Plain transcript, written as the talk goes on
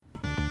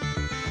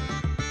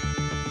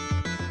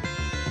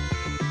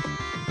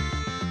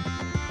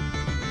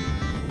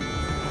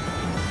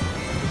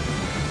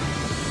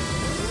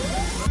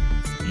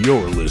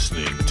You're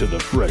listening to the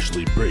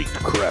Freshly Baked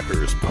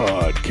Crackers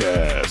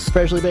podcast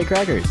Freshly Baked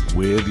Crackers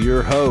with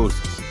your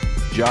hosts,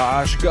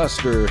 Josh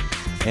Guster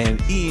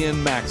and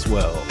Ian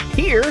Maxwell.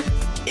 Here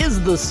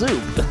is the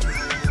soup.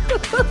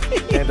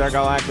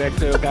 Intergalactic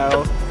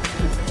Tuco.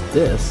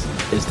 This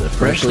is the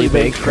Freshly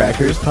Baked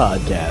Crackers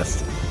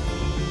podcast.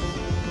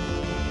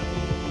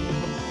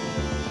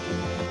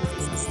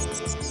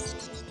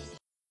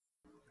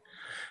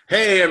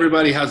 Hey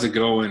everybody, how's it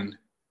going?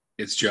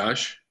 It's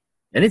Josh.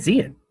 And it's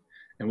Ian.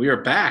 And we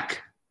are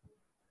back.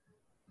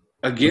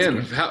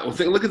 Again,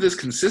 look at this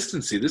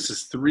consistency. This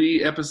is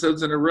 3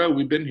 episodes in a row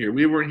we've been here.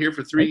 We weren't here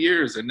for 3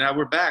 years, and now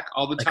we're back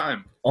all the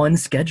time. On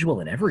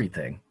schedule and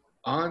everything.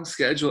 On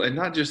schedule. And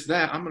not just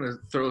that, I'm going to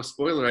throw a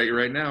spoiler at you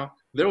right now.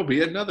 There will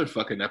be another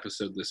fucking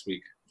episode this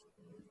week.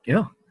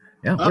 Yeah.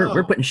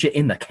 We're putting shit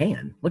in the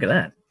can. Look at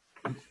that.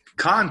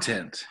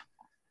 Content.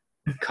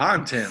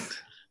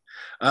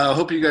 I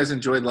hope you guys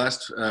enjoyed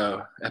last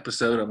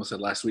episode. I almost said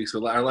last week.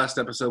 So our last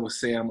episode was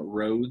Sam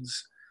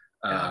Rhodes,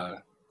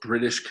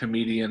 British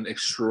comedian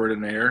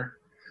extraordinaire.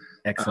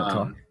 Excellent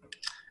talk.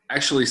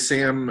 Actually,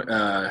 Sam,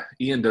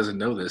 Ian doesn't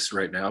know this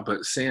right now,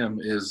 but Sam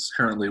is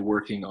currently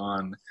working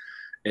on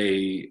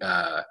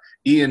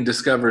Ian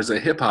discovers a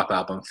hip-hop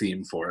album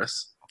theme for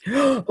us.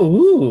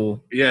 Ooh.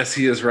 Yes,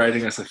 he is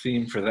writing us a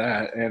theme for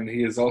that, and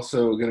he is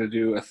also going to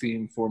do a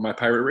theme for my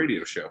pirate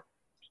radio show.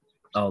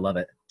 Oh, love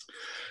it.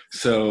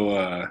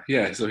 So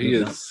he's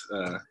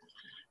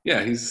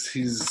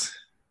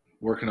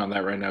working on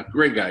that right now.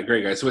 Great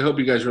guy. So we hope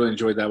you guys really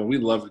enjoyed that one. We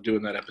loved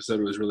doing that episode.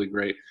 It was really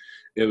great.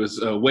 It was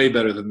way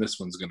better than this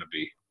one's going to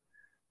be.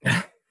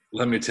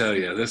 Let me tell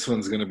you, this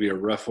one's going to be a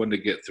rough one to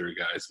get through,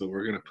 guys, but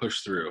we're going to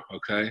push through,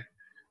 okay?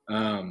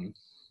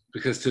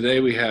 Because today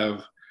we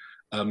have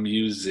a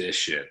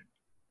musician.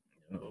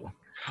 Oh.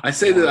 I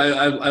say that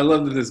I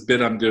love that this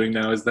bit I'm doing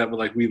now is that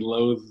we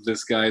loathe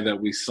this guy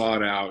that we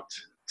sought out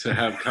to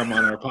have come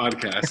on our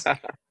podcast.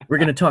 We're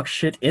going to talk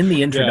shit in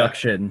the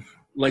introduction. Yeah.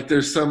 Like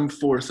there's some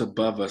force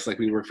above us, like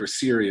we work for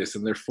Sirius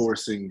and they're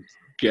forcing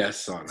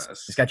guests on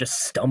us. This guy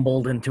just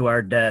stumbled into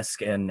our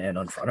desk and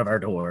in front of our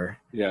door.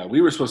 Yeah,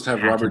 we were supposed to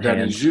have Robert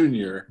Downey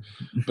Jr.,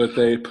 but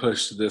they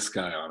pushed this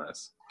guy on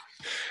us.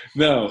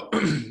 No.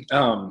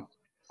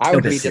 I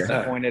would be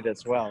disappointed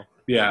as well.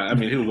 Yeah, I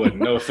mean, who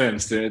wouldn't? No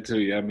offense to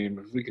you. I mean,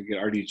 if we could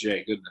get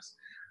RDJ, goodness.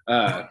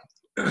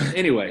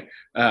 Anyway,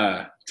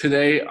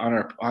 today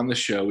on the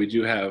show, we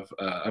do have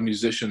a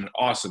musician, an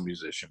awesome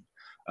musician,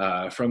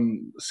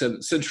 from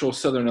central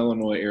Southern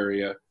Illinois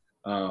area.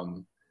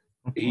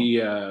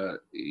 He I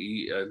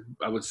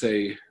would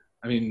say,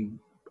 I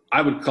mean,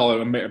 I would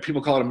call it, people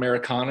call it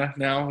Americana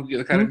now,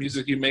 the kind of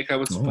music you make, I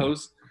would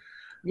suppose.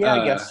 Yeah,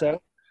 I guess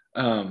so.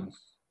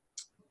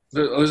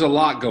 There's a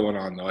lot going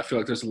on, though. I feel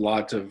like there's a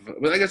lot of,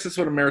 well, I guess that's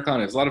what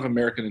Americana is. A lot of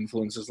American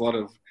influences, a lot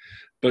of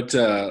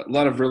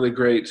really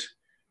great,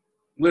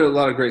 a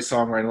lot of great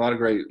songwriting, a lot of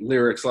great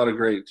lyrics, a lot of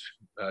great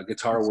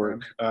guitar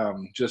work.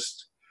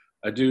 Just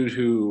a dude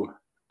who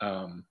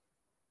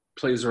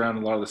plays around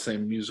in a lot of the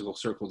same musical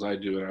circles I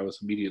do, and I was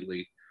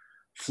immediately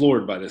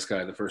floored by this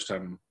guy the first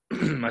time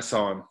I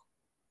saw him.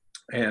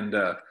 And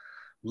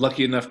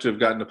lucky enough to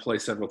have gotten to play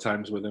several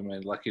times with him,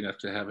 and lucky enough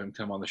to have him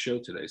come on the show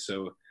today.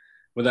 So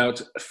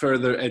without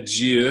further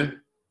ado,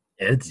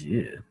 ladies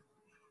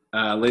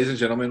and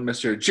gentlemen,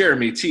 Mr.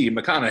 Jeremy T.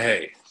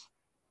 McConaughey.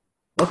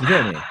 Welcome,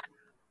 Jeremy.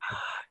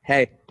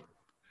 Hey.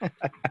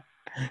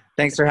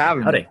 Thanks for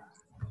having me.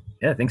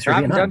 Yeah, thanks for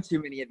being on. I haven't done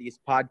too many of these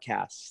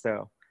podcasts,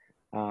 so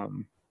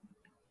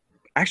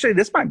actually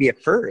this might be a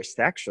first,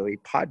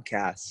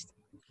 podcast.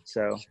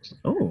 So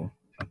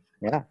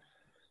yeah.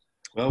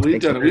 Well,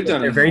 we've done.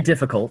 They're very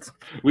difficult.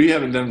 We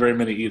haven't done very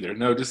many either.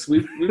 No, just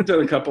we've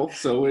done a couple.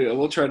 So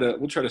we'll try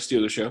to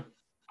steer the show.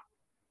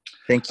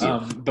 Thank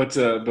you. But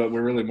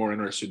we're really more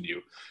interested in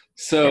you.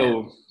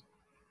 So,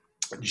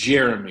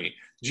 Jeremy,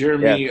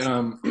 yes.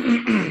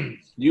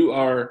 You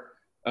are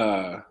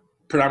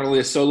predominantly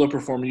a solo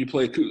performer. You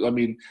play. I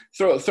mean,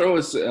 throw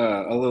us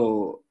a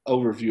little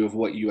overview of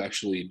what you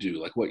actually do,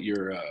 like what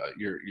your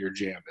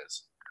jam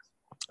is.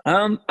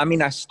 I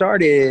mean, I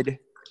started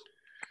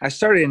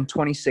in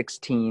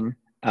 2016.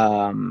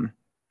 I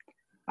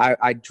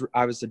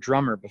was a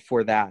drummer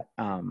before that.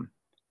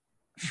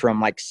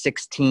 From like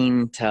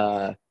 16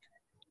 to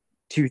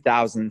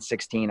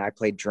 2016, I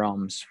played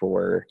drums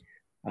for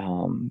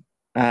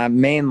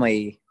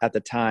mainly at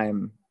the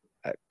time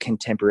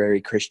contemporary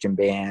Christian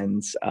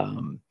bands,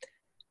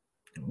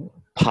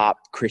 pop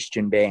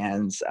Christian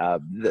bands,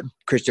 the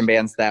Christian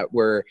bands that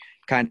were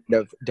kind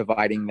of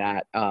dividing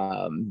that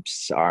are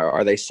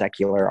they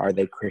secular, are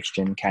they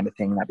Christian kind of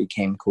thing that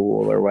became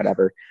cool or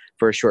whatever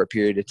for a short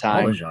period of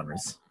time. All the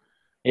genres.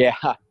 Yeah.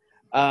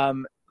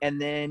 And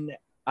then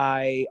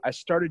I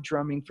started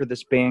drumming for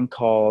this band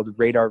called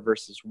Radar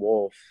versus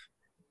Wolf.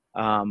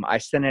 I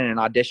sent in an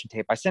audition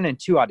tape. I sent in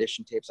 2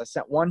 audition tapes. I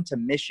sent one to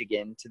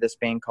Michigan to this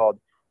band called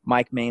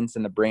Mike Maines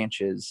and the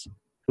Branches,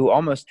 who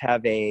almost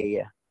have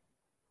like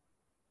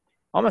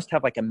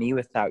a Me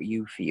Without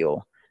You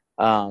feel.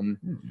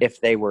 If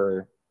they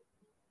were,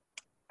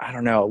 I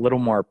don't know, a little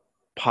more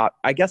pop.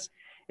 I guess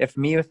if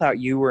Me Without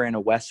You were in a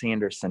Wes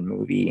Anderson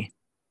movie,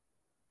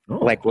 Oh,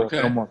 like we're a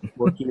little more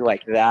quirky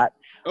like that.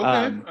 Okay,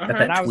 all And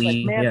right. I was like,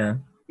 twee,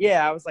 man,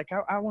 yeah, I was like,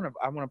 I want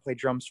to play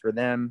drums for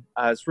them.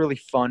 It's really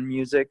fun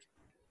music.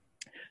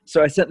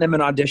 So I sent them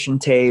an audition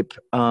tape,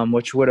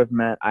 which would have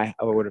meant I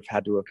would have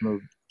had to have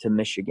moved to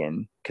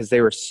Michigan because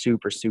they were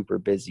super, super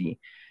busy.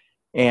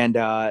 And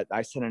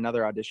I sent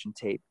another audition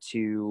tape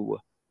to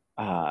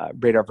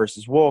Radar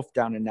versus Wolf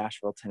down in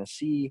Nashville,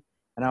 Tennessee.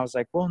 And I was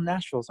like, well,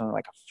 Nashville's only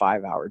like a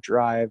 5-hour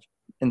drive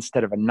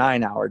instead of a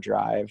 9-hour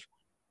drive.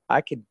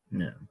 I could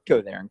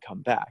go there and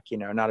come back,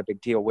 not a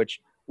big deal, which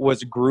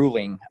was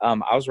grueling.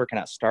 I was working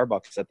at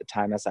Starbucks at the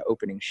time as an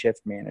opening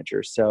shift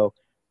manager. So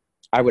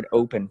I would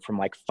open from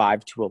like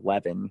 5 to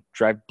 11,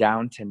 drive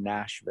down to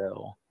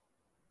Nashville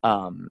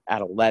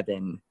at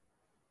 11,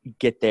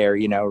 get there,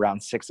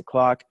 around 6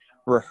 o'clock,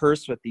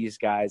 rehearse with these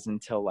guys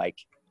until like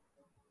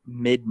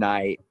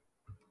midnight,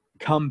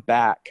 come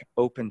back,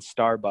 open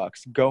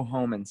Starbucks, go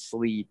home and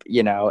sleep,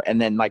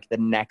 and then like the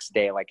next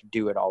day, like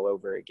do it all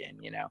over again,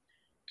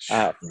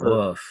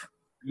 Woof.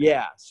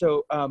 Yeah.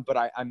 So, but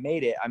I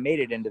made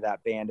it into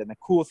that band. And the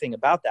cool thing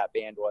about that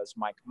band was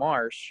Mike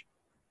Marsh,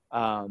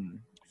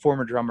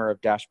 former drummer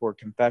of Dashboard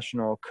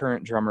Confessional,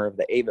 current drummer of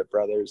the Avett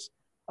Brothers.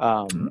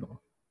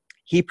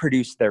 He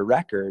produced their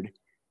record.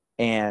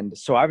 And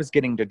so I was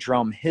getting to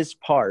drum his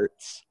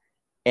parts,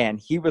 and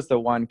he was the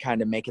one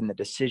kind of making the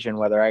decision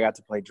whether I got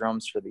to play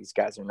drums for these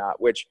guys or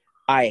not, which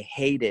I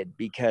hated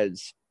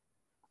because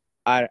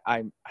I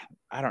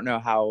don't know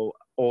how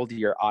old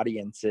your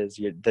audience is,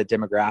 the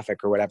demographic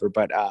or whatever,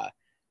 but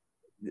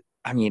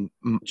I mean,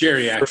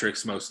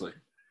 geriatrics mostly.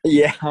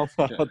 Yeah,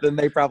 well, then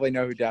they probably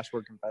know who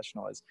Dashboard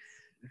Confessional is.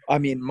 I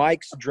mean,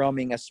 Mike's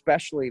drumming,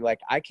 especially, like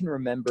I can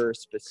remember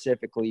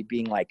specifically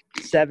being like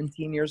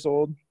 17 years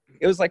old.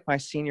 It was like my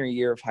senior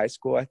year of high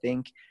school, I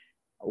think,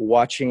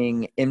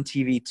 watching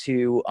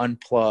MTV2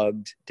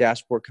 Unplugged,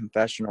 Dashboard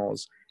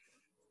Confessionals.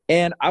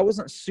 And I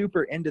wasn't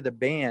super into the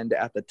band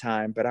at the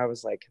time, but I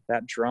was like,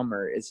 that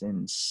drummer is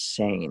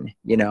insane.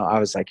 I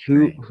was like,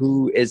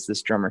 who is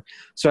this drummer?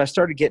 So I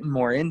started getting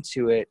more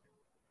into it.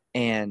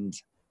 And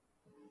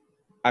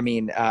I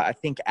mean, I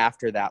think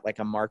after that, like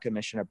A Mark, a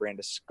Mission, a Brand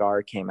of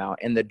Scar came out,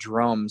 and the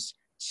drums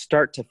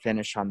start to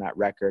finish on that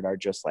record are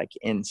just like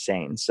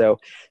insane. So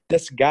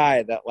this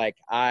guy that like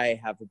I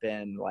have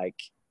been like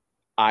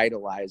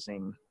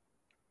idolizing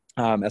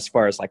as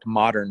far as like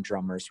modern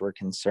drummers were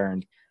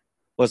concerned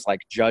was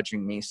like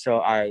judging me. So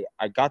I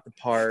got the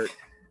part.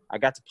 I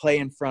got to play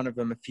in front of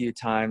him a few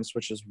times,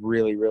 which was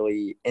really,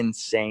 really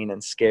insane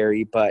and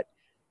scary. But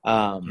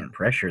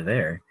pressure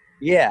there.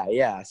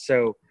 Yeah.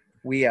 So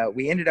we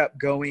ended up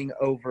going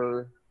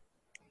over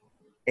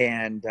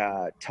and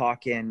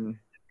talking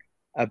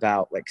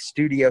about like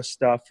studio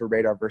stuff for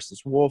Radar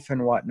versus Wolf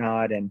and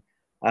whatnot. And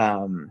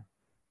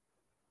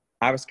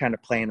I was kind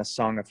of playing a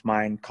song of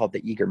mine called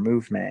The Eager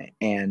Movement,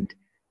 and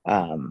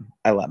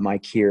I let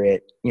Mike hear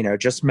it,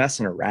 just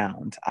messing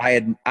around.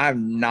 I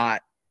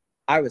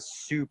was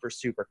super,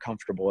 super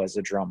comfortable as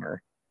a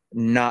drummer,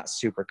 not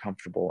super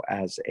comfortable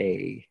as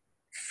a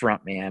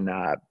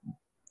frontman,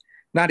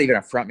 not even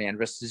a frontman,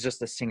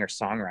 just a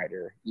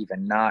singer-songwriter,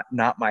 even not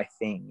my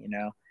thing,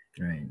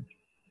 Right.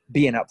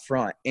 Being up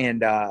front.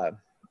 And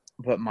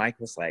but Mike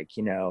was like,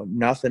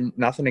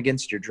 nothing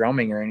against your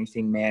drumming or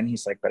anything, man.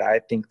 He's like, but I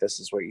think this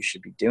is what you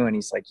should be doing.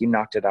 He's like, you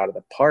knocked it out of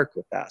the park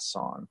with that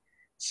song.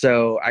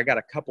 So I got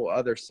a couple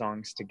other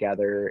songs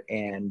together,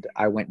 and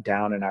I went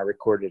down and I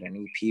recorded an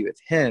EP with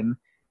him.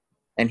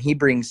 And he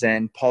brings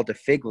in Paul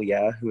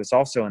DeFiglia, who was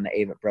also in the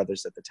Avett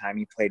Brothers at the time.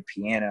 He played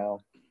piano.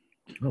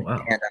 Oh,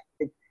 wow.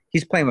 And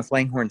he's playing with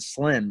Langhorne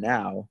Slim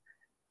now,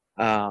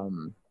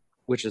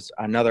 which is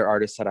another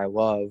artist that I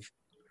love.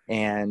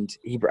 And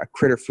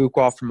Critter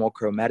Fuqua from Old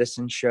Crow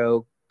Medicine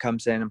Show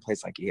comes in and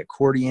plays like the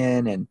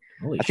accordion. And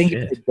Holy I think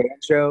shit. he played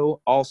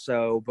banjo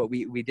also, but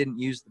we didn't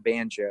use the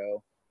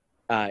banjo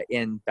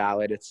in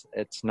Ballad.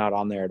 It's not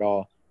on there at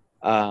all.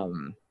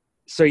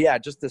 So yeah,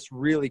 just this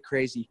really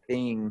crazy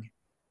thing.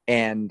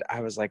 And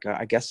I was like,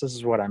 I guess this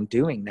is what I'm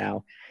doing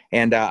now.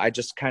 And I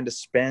just kind of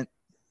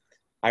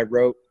I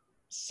wrote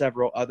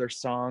several other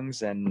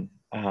songs, and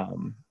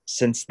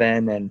since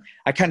then, and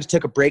I kind of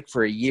took a break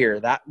for a year.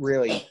 That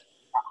really got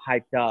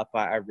hyped up.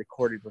 I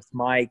recorded with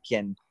Mike,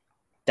 and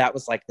that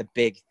was like the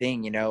big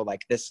thing,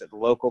 like this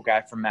local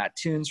guy from Matt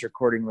Tunes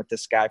recording with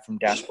this guy from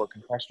Dashboard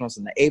Confessionals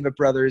and the Avett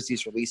Brothers.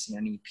 He's releasing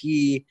an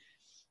EP.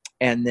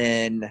 And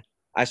then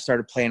I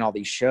started playing all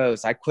these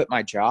shows. I quit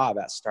my job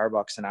at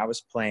Starbucks, and I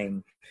was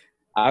playing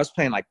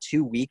like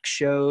 2-week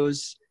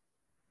shows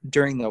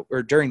during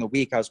the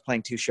week. I was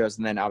playing 2 shows,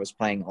 and then I was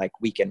playing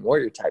like Weekend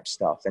Warrior type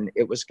stuff, and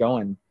it was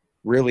going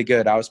really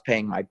good. I was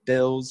paying my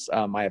bills.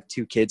 I have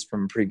 2 kids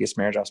from a previous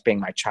marriage. I was paying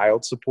my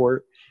child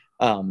support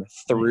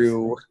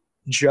through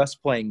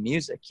just playing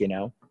music,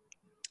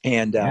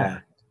 and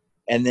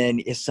and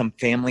then some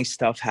family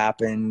stuff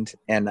happened,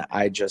 and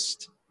I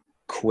just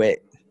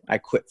quit. I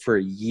quit for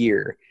a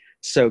year.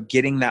 So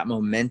getting that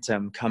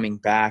momentum coming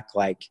back,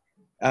 like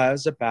it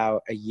was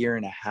about a year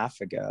and a half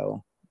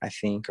ago, I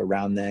think,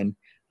 around then,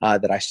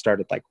 that I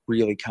started like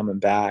really coming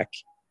back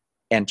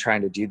and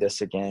trying to do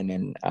this again.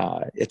 And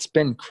it's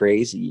been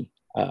crazy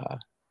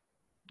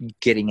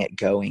getting it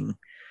going.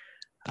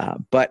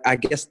 But I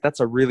guess that's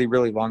a really,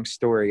 really long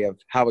story of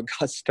how it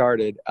got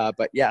started.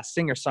 But yeah,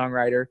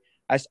 singer-songwriter.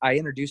 I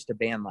introduced a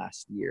band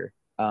last year.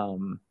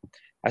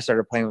 I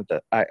started playing with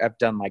I've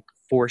done like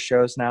 4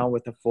 shows now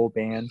with a full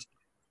band.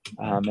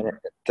 And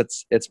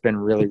it's been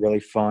really, really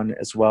fun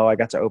as well. I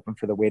got to open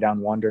for the Way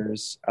Down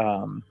Wonders.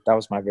 That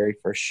was my very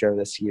first show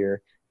this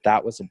year.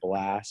 That was a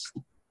blast.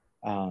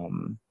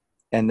 And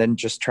then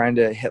just trying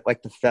to hit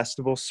like the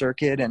festival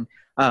circuit. And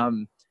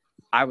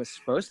I was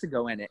supposed to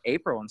go in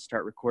April and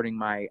start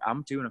recording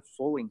I'm doing a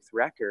full-length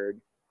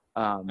record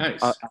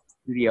Nice.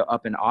 studio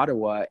up in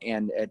Ottawa,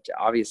 and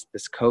obviously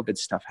this COVID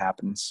stuff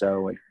happened,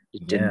 so it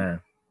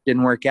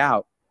didn't work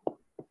out.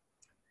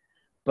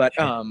 But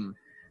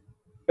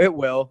it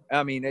will.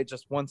 I mean, it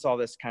just, once all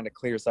this kind of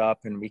clears up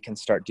and we can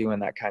start doing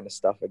that kind of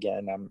stuff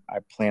again, I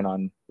plan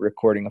on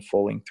recording a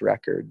full-length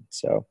record.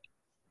 So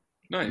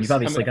Nice. You've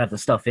obviously got the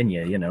stuff in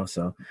you,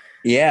 so.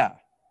 yeah.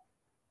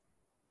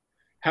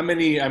 How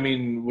many, I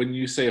mean, when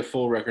you say a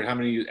full record, how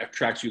many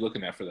tracks are you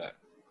looking at for that?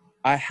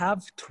 I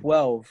have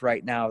 12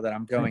 right now that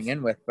I'm going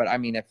in with, but I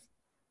mean, if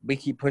we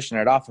keep pushing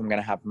it off, I'm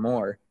going to have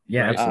more.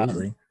 Yeah,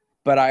 absolutely.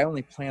 But I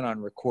only plan on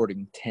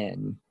recording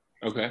 10.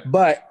 Okay.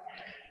 But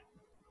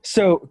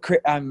so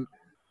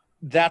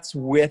that's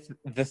with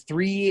the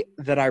 3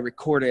 that I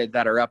recorded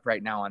that are up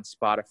right now on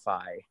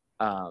Spotify.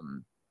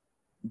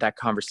 That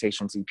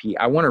Conversations EP.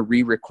 I want to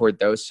re-record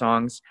those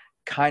songs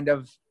kind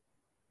of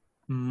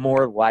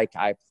more like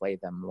I play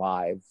them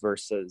live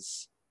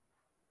versus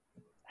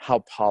how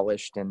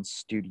polished and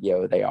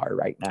studio they are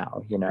right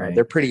now. Right.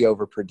 They're pretty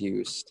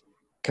overproduced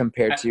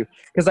compared to,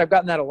 because I've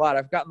gotten that a lot.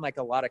 I've gotten like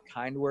a lot of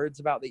kind words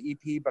about the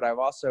EP, but I've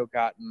also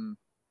gotten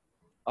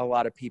a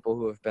lot of people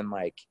who have been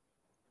like,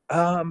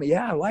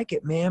 yeah, I like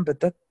it, man,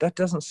 but that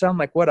doesn't sound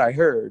like what I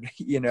heard.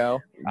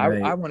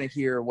 Right. I want to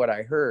hear what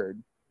I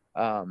heard.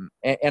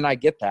 And I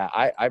get that.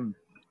 I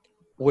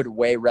would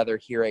way rather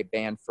hear a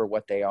band for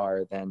what they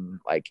are than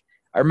like,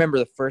 I remember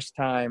the first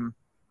time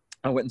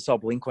I went and saw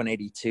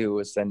Blink-182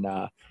 was then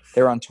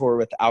they were on tour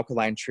with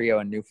Alkaline Trio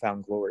and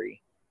Newfound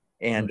Glory.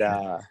 And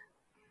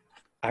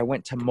I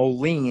went to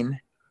Moline.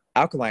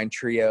 Alkaline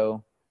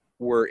Trio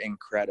were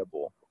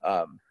incredible.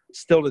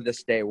 Still to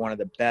this day, one of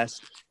the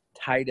best,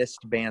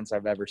 tightest bands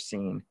I've ever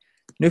seen.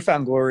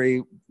 Newfound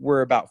Glory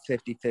were about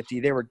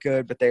 50-50. They were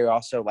good, but they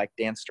also like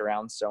danced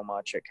around so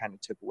much it kind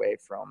of took away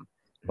from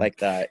like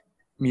the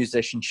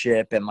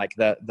musicianship and like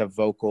the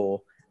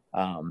vocal,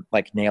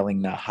 like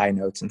nailing the high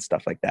notes and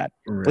stuff like that.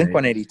 Right.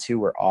 Blink-182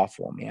 were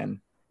awful,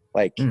 man.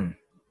 Like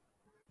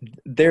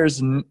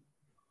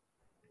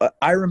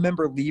I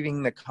remember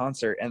leaving the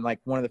concert and like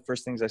one of the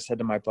first things I said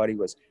to my buddy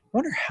was, I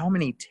wonder how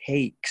many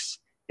takes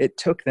it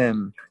took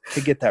them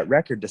to get that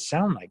record to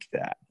sound like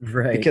that.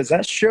 Right. Because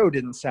that show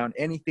didn't sound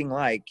anything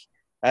like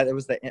it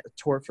was the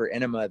tour for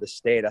Enema of the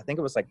State. I think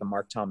it was like the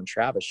Mark, Tom, and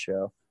Travis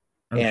show.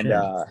 And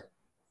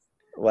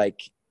like,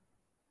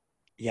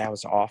 yeah, it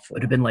was awful. It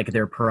would have been like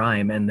their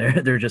prime, and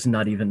they're just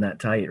not even that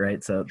tight,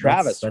 right? So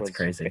that's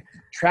crazy.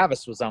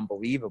 Travis was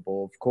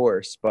unbelievable, of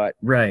course, but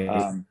right.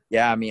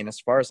 Yeah, I mean,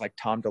 as far as like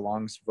Tom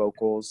DeLonge's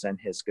vocals and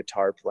his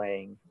guitar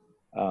playing,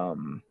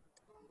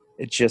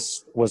 it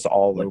just was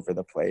all over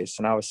the place,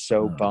 and I was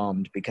so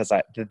bummed because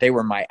they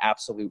were my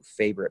absolute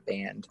favorite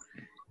band,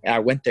 and I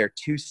went there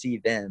to see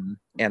them,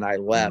 and I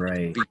left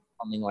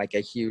becoming like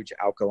a huge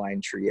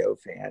Alkaline Trio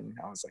fan.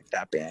 I was like,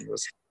 that band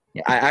was.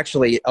 Yeah, I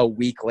actually, a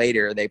week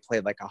later, they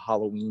played like a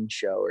Halloween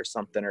show or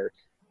something, or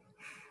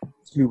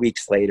 2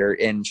 weeks later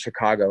in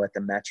Chicago at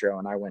the Metro,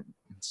 and I went and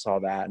saw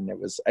that, and it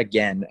was,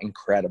 again,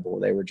 incredible.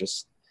 They were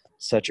just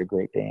such a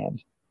great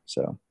band.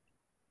 So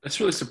that's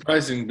really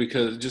surprising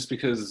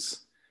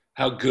because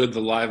how good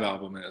the live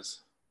album is.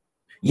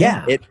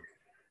 Yeah.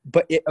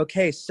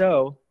 Okay,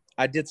 so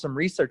I did some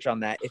research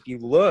on that. If you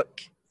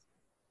look,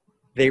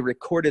 they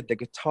recorded the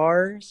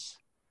guitars.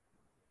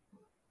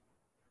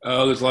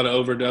 Oh, there's a lot of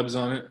overdubs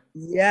on it.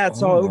 Yeah,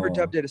 it's all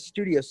overdubbed at a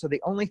studio. So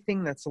the only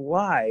thing that's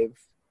live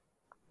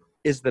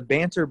is the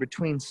banter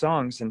between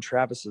songs and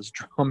Travis's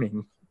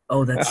drumming.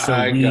 Oh, that's so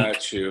I weak.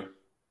 got you.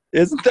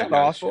 Isn't that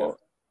awful?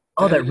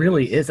 Oh, that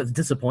really is. That's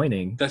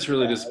disappointing. That's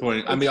really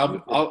disappointing. I mean,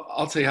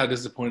 I'll tell you how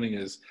disappointing it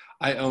is.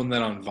 I own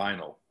that on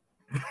vinyl.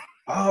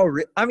 Oh,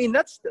 I mean,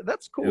 that's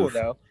cool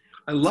though.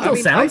 I love it.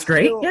 It Sounds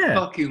great. Yeah,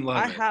 fucking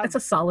love it. It's a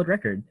solid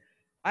record.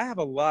 I have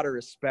a lot of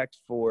respect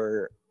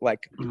for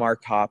like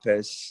Mark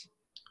Hoppus.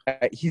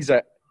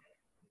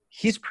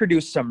 He's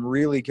produced some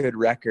really good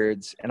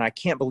records, and I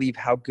can't believe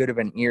how good of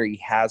an ear he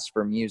has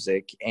for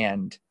music.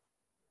 And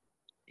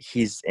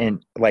he's in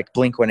like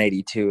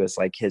Blink-182 is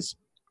like his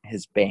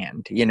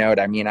band. You know what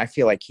I mean? I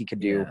feel like he could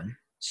do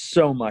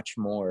so much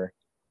more.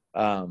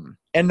 And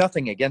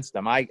nothing against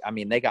them. I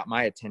mean, they got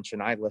my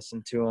attention. I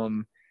listened to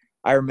them.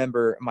 I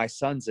remember my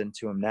son's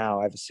into him now.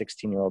 I have a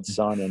 16-year-old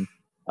son, and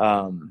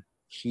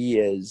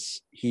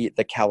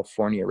the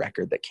California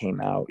record that came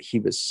out, he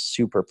was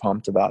super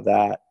pumped about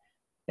that.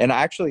 And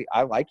I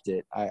liked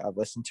it. I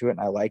listened to it and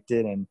I liked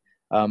it. And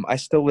I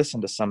still listen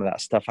to some of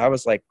that stuff. I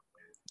was like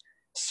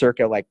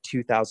circa like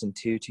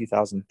 2002,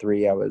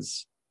 2003. I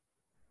was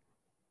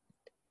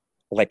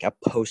like a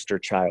poster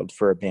child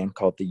for a band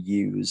called The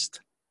Used.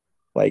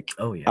 Like,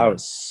 Oh yeah. I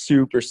was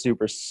super,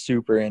 super,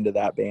 super into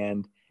that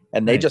band.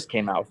 And they just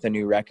came out with a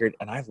new record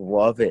and I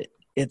love it.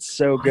 It's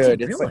so I good.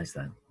 didn't It's realize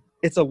like, that.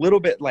 it's a little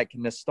bit like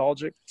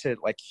nostalgic to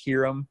like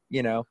hear them,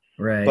 you know,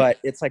 Right. but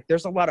it's like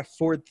there's a lot of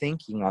forward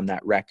thinking on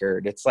that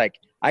record. It's like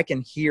I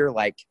can hear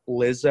like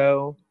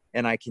Lizzo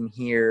and I can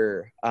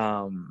hear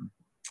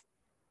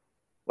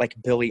like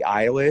Billie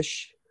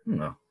Eilish,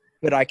 No.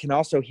 but I can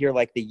also hear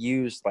like the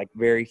Used like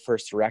very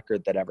first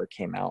record that ever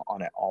came out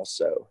on it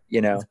also,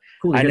 you know.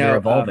 Cool to I hear know, they're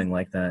evolving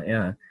like that.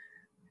 Yeah.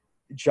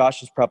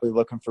 Josh is probably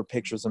looking for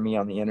pictures of me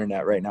on the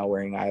internet right now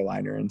wearing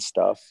eyeliner and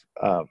stuff,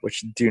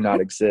 which do not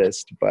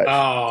exist, but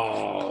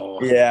Oh,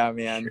 yeah,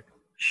 man.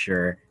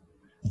 Sure.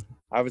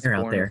 I was They're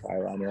out born there. with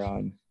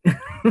eyeliner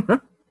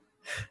on.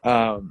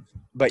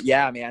 But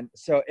yeah, man.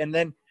 So, and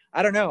then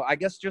I don't know, I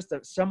guess just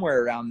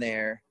somewhere around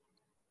there,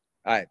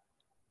 I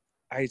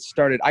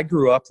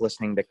grew up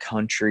listening to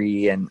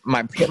country and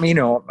my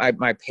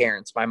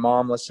parents, my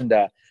mom listened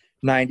to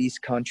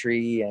 90s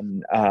country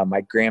and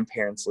my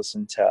grandparents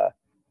listened to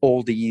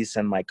oldies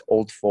and like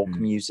old folk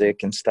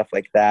music and stuff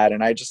like that.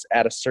 And I just,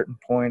 at a certain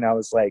point, I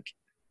was like,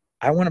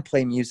 I want to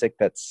play music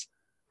that's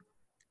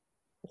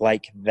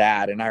like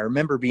that. And I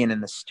remember being in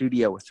the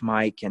studio with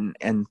Mike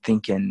and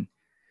thinking,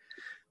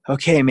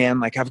 okay, man,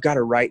 like I've got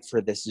to write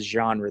for this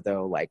genre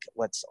though. Like,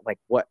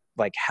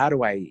 how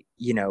do I,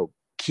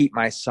 keep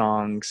my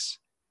songs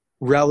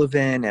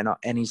relevant?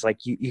 And he's like,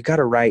 you got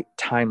to write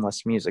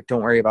timeless music.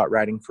 Don't worry about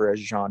writing for a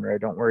genre.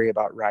 Don't worry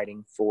about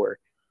writing for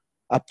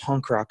a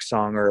punk rock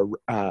song or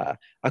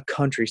a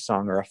country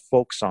song or a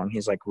folk song.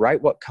 He's like,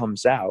 write what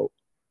comes out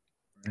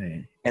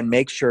Right. and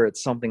make sure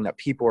it's something that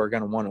people are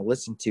going to want to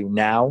listen to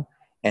now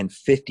and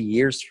 50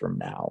 years from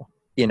now,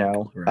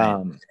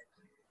 Right.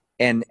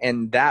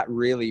 And that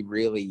really,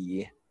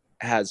 really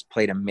has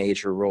played a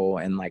major role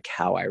in like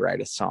how I write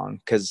a song.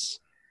 Cause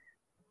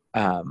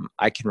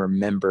I can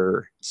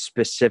remember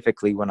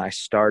specifically when I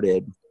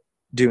started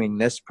doing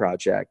this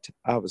project,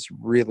 I was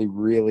really,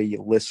 really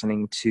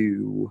listening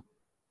to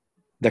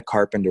The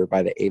Carpenter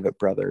by the Avett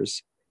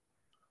Brothers.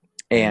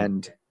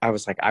 And I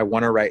was like, I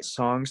want to write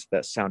songs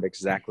that sound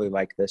exactly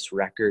like this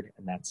record.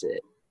 And that's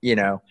it,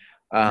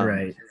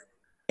 Right.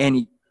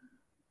 And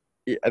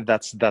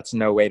that's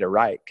no way to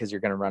write because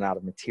you're going to run out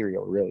of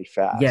material really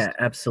fast. Yeah,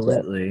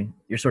 absolutely.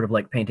 You're sort of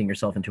like painting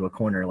yourself into a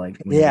corner. Like,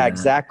 when you do Yeah, that.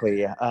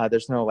 exactly.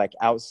 There's no like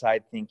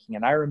outside thinking.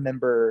 And I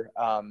remember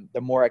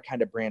the more I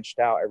kind of branched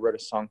out, I wrote a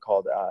song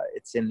called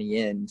It's in the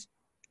End.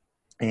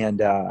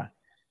 And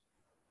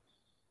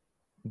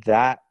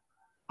that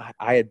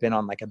I had been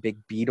on like a big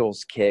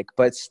Beatles kick,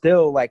 but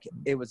still like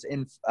it was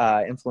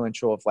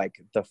influential of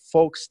like the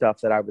folk stuff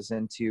that I was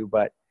into.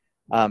 But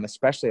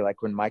especially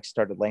like when Mike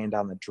started laying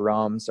down the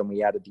drums and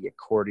we added the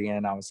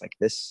accordion, I was like,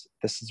 this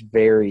is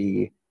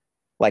very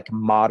like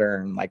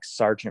modern, like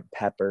Sgt.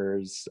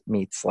 Pepper's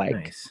meets like,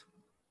 Nice.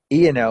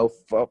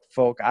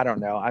 folk. I don't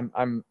know.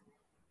 I'm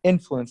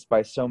influenced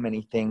by so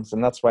many things,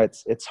 and that's why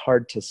it's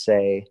hard to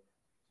say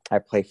I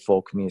play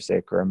folk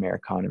music or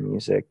Americana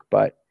music,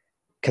 but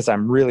because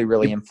I'm really,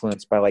 really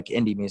influenced by like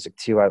indie music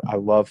too. I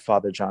love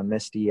Father John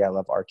Misty. I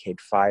love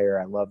Arcade Fire.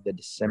 I love the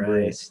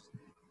Decemberists.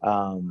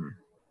 Right.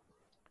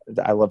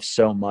 I love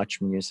so much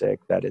music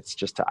that it's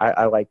just,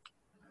 I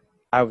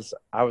was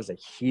a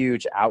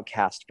huge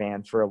Outkast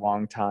fan for a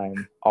long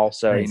time.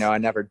 Also, Nice. I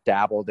never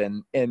dabbled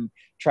in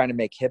trying to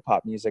make hip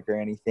hop music or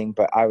anything,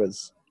 but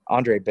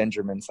Andre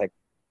Benjamin's like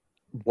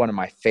one of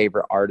my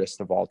favorite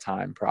artists of all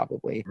time,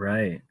 probably.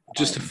 Right.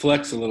 Just to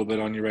flex a little bit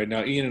on you right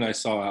now, Ian and I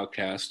saw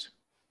Outkast.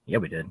 Yeah,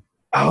 we did.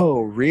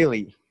 Oh,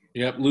 really?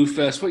 Yep, Lou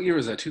Fest. What year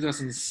was that?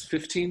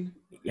 2015?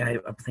 Yeah,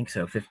 I think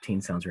so.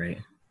 15 sounds right.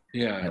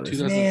 Yeah, That was-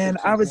 2015. Man,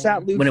 I was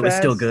at Lou When it was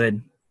still Fest.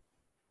 good.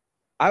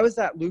 I was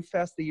at Lou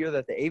Fest the year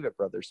that the Avett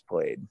Brothers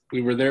played.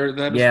 We were there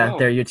then Yeah, as well.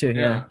 there you too.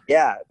 Yeah.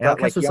 Yeah, that,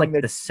 Outkast was Young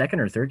like the second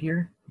or third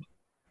year.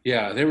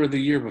 Yeah, they were the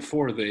year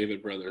before the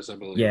Avett Brothers, I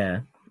believe.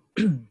 Yeah.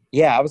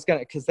 Yeah, I was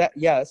gonna, cause that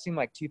seemed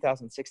like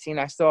 2016.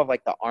 I still have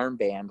like the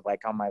armband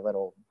like on my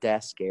little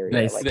desk area.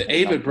 Nice. Like, The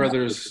Avett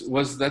Brothers,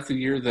 was that the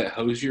year that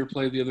Hozier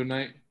played the other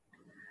night?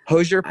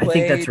 Hozier played. I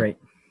think that's right.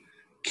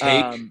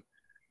 Cake?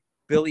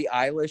 Billie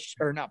Eilish,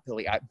 or not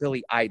Billie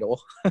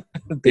Idol.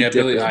 Yeah,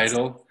 Billy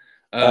Idol.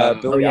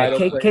 Billy Idol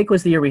Cake, played. Cake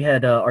was the year we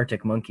had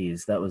Arctic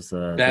Monkeys. That was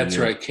That's the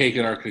year right, Cake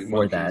and Arctic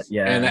before Monkeys. that,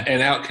 yeah.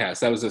 And Outkast,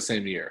 that was the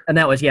same year. And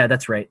that was, yeah,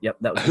 that's right. Yep,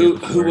 that was the year Who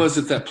before. was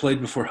it that played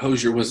before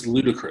Hozier? Was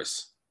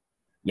Ludacris.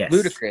 Yes.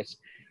 Ludacris.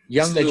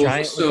 Young the Giant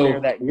was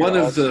there that year one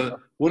of also.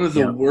 the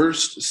Yeah.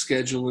 worst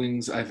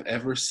schedulings I've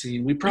ever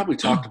seen. We probably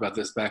talked about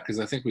this back because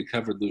I think we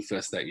covered Lou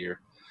Fest that year.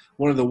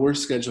 One of the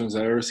worst schedulings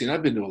I've ever seen.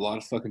 I've been to a lot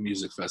of fucking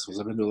music festivals.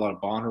 I've been to a lot of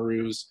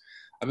Bonnaroos.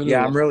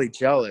 I'm really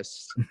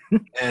jealous.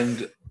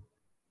 And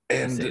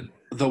Same.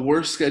 the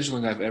worst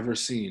scheduling I've ever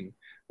seen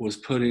was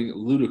putting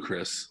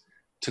Ludacris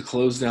to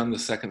close down the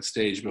second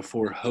stage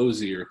before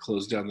Hozier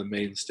closed down the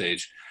main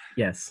stage.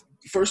 Yes.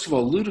 First of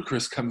all,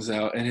 Ludacris comes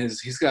out and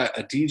he's got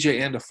a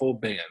DJ and a full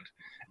band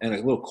and a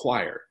little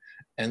choir.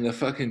 And the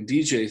fucking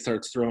DJ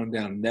starts throwing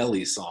down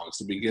Nelly songs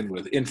to begin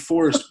with in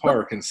Forest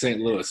Park in St.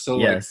 Louis. So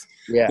Yes.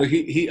 like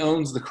he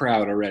owns the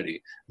crowd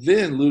already.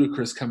 Then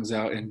Ludacris comes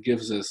out and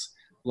gives us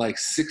like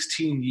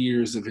 16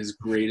 years of his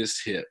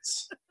greatest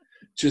hits.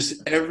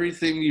 Just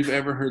everything you've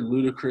ever heard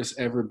Ludacris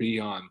ever be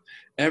on.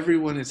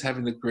 Everyone is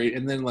having the great,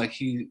 and then like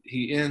he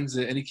ends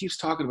it, and he keeps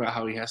talking about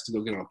how he has to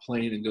go get on a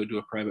plane and go do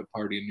a private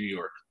party in New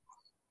York.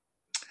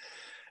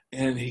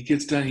 And he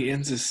gets done, he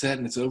ends his set,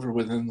 and it's over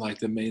within like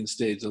the main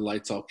stage. The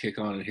lights all kick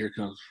on, and here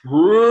comes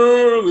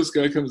this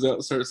guy comes out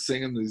and starts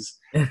singing these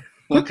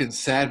fucking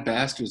sad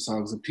bastard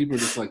songs, and people are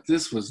just like,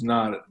 this was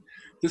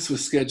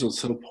scheduled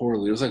so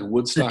poorly. It was like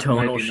Woodstock. The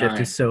tonal 99.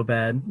 shift is so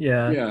bad.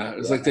 Yeah. Yeah, it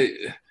was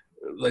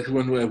like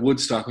when at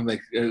Woodstock, when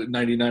like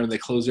 99, when they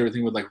closed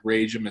everything with like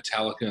Rage and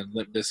Metallica and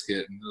Limp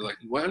Bizkit, and they're like,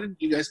 why didn't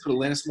you guys put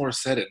Alanis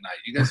Morissette at night?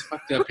 You guys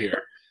fucked up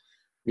here.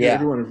 Yeah.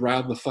 Everyone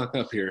riled the fuck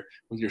up here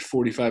with your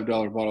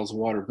 $45 bottles of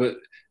water. But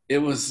it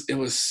was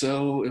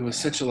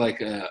such a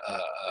like a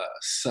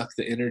suck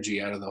the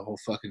energy out of the whole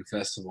fucking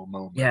festival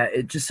moment. Yeah,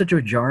 it's just such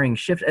a jarring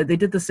shift. They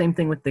did the same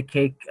thing with the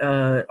Cake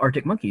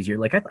Arctic Monkeys. You're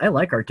like, I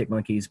like Arctic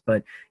Monkeys,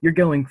 but you're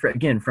going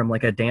from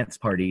like a dance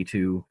party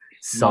to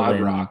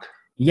sullen Mod rock.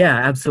 Yeah,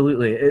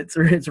 absolutely. It's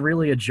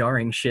really a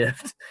jarring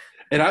shift.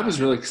 And I was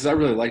really, because I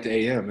really liked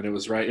AM, and it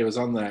was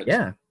on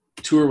that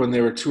tour when they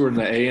were touring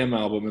the AM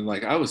album, and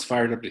like I was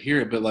fired up to hear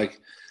it, but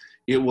like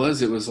it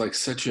was like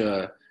such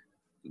a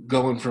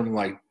going from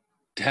like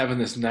having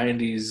this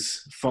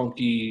 90s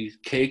funky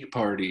cake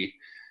party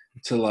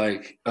to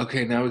like,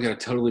 okay, now we got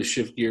to totally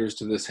shift gears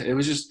to this. It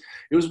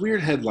was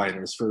weird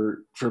headliners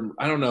for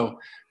I don't know,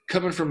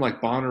 coming from like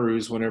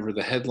Bonnaroo's, whenever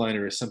the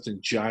headliner is something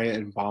giant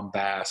and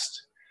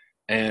bombast,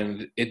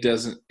 and it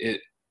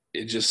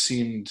just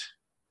seemed,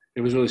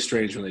 it was really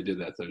strange when they did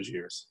that those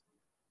years.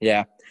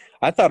 Yeah.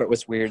 I thought it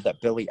was weird that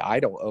Billy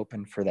Idol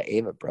opened for the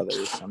Ava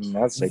Brothers. I mean,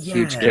 that's a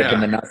huge kick in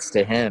the nuts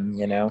to him,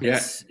 you know?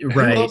 Yeah.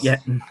 Right. Yeah.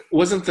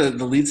 Wasn't the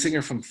lead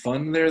singer from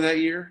Fun there that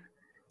year?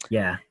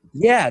 Yeah.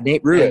 Yeah,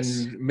 Nate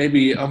Ruiz. And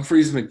maybe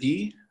Humphreys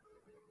McGee?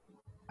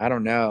 I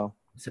don't know.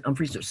 Is it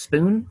Humphreys or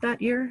Spoon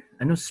that year?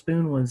 I know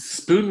Spoon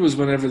was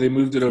whenever they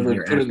moved it over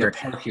and put it in the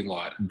after. parking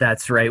lot.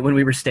 That's right. When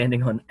we were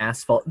standing on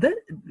asphalt. That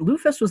Lou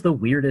Fest was the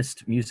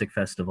weirdest music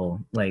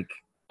festival. Like,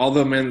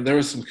 although, man, there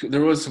was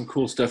some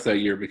cool stuff that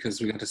year,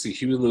 because we got to see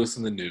Huey Lewis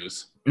in the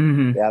News.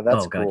 mm-hmm. Yeah,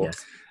 that's God, cool.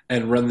 yes.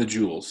 And Run the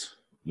Jewels.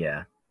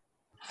 Yeah.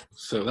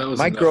 So that was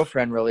My enough.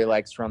 girlfriend really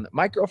likes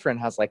my girlfriend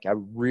has like a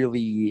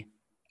really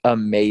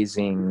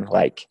amazing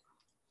like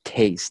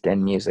taste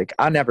in music.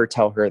 I never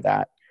tell her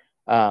that.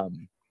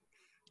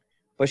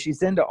 But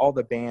she's into all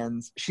the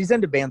bands. She's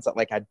into bands that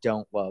like I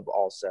don't love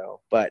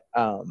also. But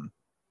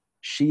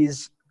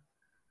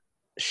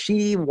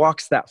she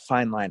walks that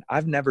fine line.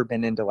 I've never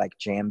been into like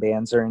jam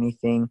bands or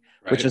anything,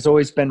 Right. which has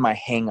always been my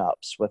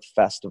hang-ups with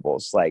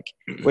festivals. Like,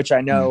 which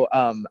I know,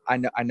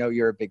 I know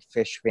you're a big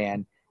Fish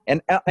fan, and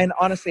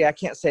honestly, I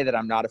can't say that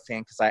I'm not a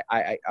fan, because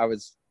I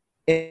was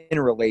in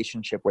a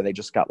relationship where they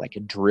just got like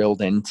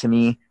drilled into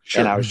me,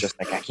 Sure. and I was just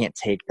like, I can't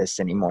take this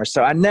anymore.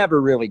 So I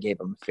never really gave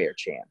them a fair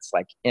chance,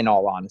 like in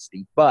all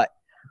honesty. But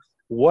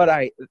what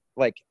I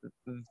like,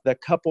 the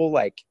couple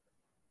like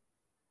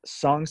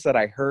songs that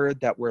I heard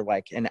that were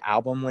like an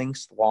album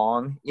length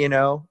long, you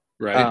know,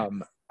 Right.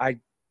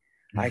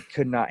 I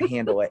could not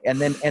handle it. And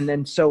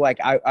then so like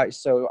I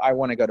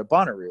want to go to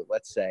Bonnaroo,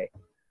 let's say,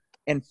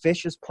 and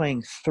Fish is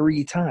playing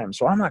 3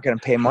 times. Well, I'm not going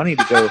to pay money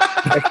to go.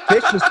 Like,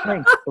 Fish is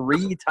playing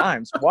 3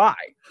 times. Why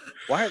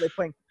are they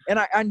playing? And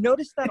I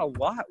noticed that a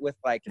lot with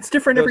like, It's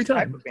different those every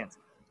type time. of bands.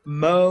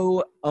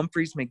 Mo,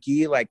 Humphreys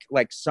McGee,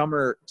 like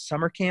summer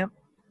camp.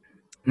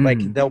 Like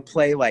Mhm. they'll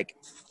play like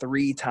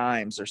 3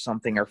 times or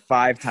something, or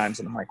 5 times,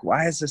 and I'm like,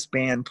 why is this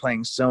band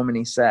playing so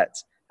many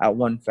sets at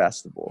one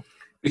festival?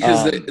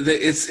 Because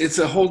it's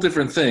a whole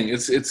different thing.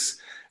 It's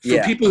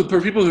Yeah. for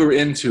people who are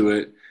into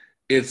it.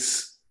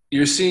 It's,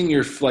 you're seeing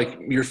your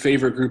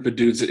favorite group of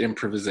dudes at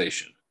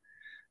improvisation,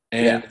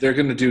 and they're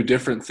going to do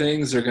different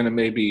things. They're going to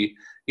maybe,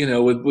 you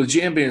know, with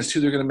jam bands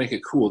too, they're going to make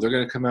it cool. They're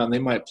going to come out and they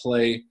might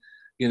play,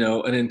 you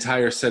know, an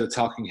entire set of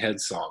Talking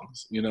Heads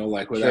songs, you know,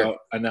 like without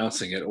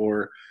announcing it,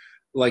 or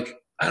like,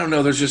 I don't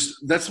know.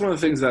 That's one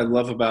of the things that I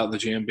love about the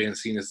jam band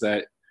scene is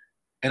that,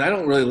 and I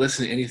don't really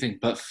listen to anything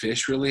but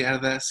Fish really out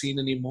of that scene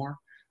anymore.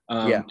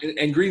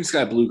 And Green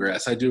Sky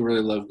Bluegrass. I do really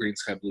love Green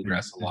Sky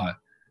Bluegrass a lot.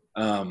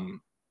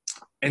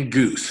 And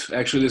Goose.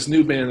 Actually, this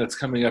new band that's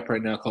coming up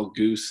right now called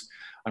Goose,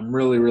 I'm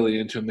really, really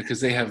into them,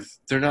 because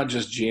they're not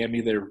just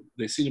jammy.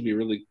 They seem to be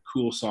really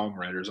cool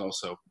songwriters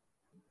also.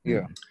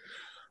 Yeah.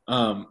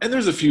 And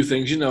there's a few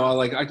things, you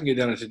know, I can get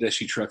down to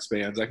Tedeschi Trucks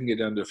bands. I can get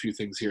down to a few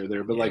things here or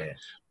there, but like,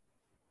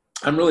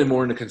 I'm really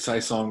more into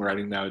concise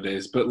songwriting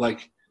nowadays. But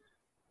like,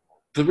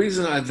 the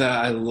reason that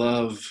I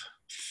love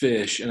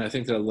Fish, and I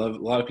think that a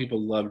lot of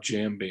people love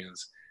jam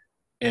bands,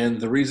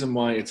 and the reason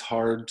why it's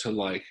hard to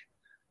like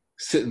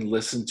sit and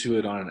listen to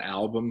it on an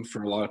album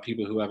for a lot of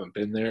people who haven't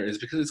been there is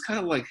because it's kind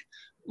of like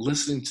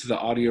listening to the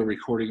audio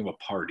recording of a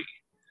party.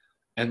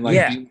 And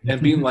like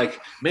being like,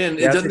 man,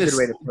 doesn't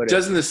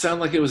this sound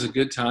like it was a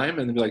good time?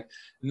 And they'd be like,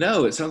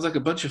 no, it sounds like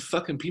a bunch of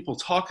fucking people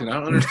talking. I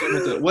don't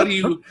understand what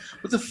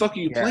the fuck are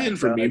you playing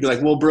for me? You'd be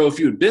like, well, bro, if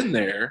you had been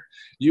there,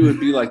 you would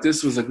be like,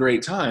 this was a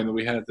great time that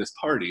we had at this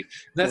party.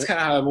 And that's kind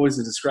of how I've always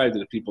described it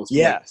to people. It's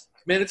like,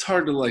 man, it's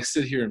hard to like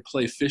sit here and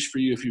play Fish for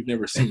you if you've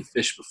never seen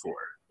Fish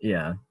before.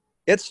 Yeah,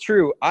 it's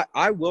true.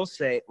 I will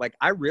say, like,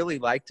 I really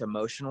liked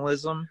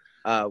Emotionalism.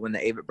 When the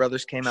Avett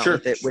Brothers came out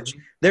with it, which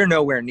they're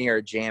nowhere near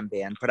a jam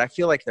band, but I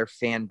feel like their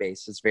fan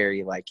base is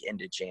very like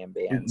into jam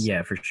bands.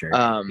 Yeah, for sure.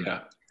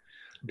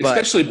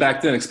 Especially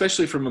back then,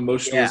 especially from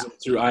Emotionalism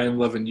through I Am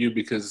Loving You,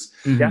 because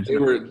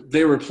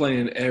they were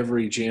playing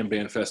every jam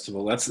band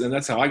festival.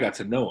 That's how I got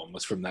to know them,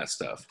 was from that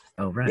stuff.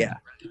 Oh, right.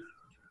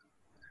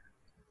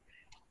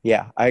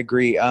 Yeah, I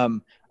agree.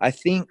 I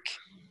think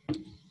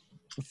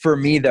for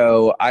me,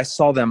 though, I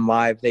saw them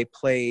live. They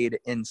played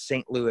in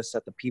St. Louis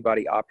at the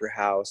Peabody Opera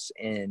House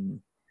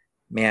in,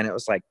 man, it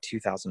was like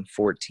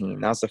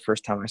 2014. That was the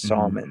first time I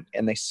saw them,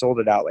 and they sold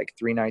it out like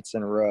 3 nights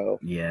in a row.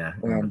 Yeah.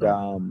 And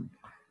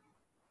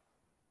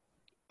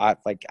I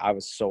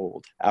was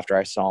sold after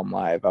I saw them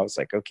live. I was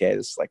like, okay,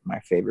 this is like my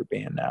favorite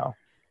band now.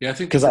 Yeah, I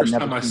think the first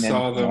time I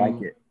saw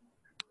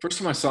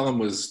them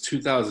was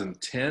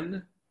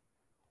 2010.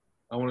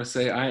 I want to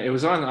say it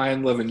was on I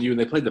Am Loving You, and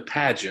they played the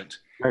pageant.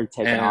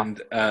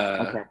 And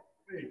okay.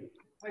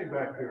 Hey,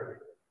 back here.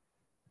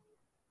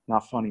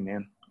 Not funny,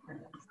 man.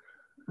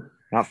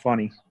 Not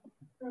funny.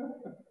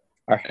 All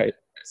right.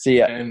 See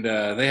ya. And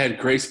they had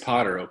Grace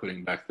Potter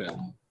opening back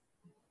then.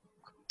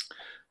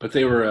 But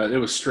they were it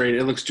was straight.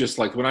 It looks just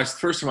like when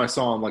first time I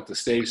saw them, like the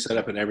stage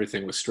setup and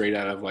everything was straight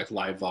out of like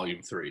Live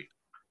Volume 3.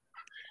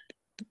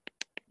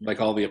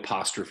 Like all the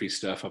apostrophe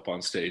stuff up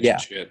on stage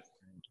and shit.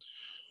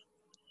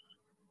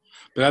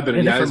 But I've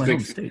been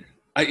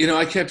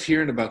I kept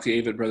hearing about the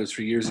Avett Brothers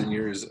for years and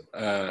years.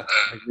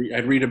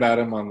 I'd read about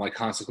them on like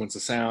Consequence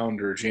of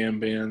Sound or jam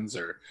bands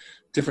or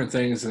different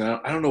things, and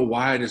I don't know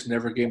why I just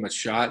never gave them a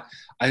shot.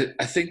 I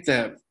think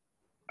that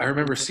I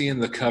remember seeing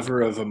the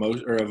cover of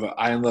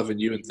I Am Loving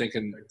You and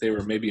thinking they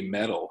were maybe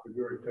metal.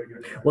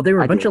 Well, they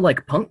were a bunch of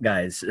like punk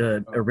guys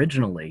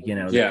originally, they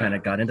kind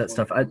of got into that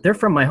stuff. They're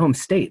from my home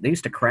state. They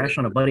used to crash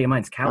on a buddy of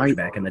mine's couch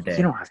back in the day.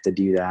 You don't have to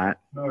do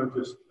that.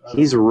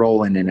 He's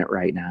rolling in it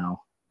right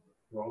now.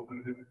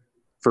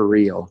 For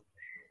real.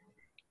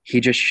 He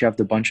just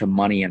shoved a bunch of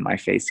money in my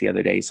face the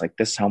other day. He's like,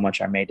 this is how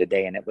much I made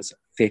today. And it was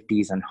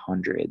 50s and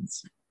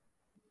 100s.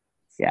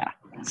 Yeah.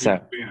 So,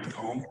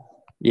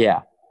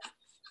 yeah.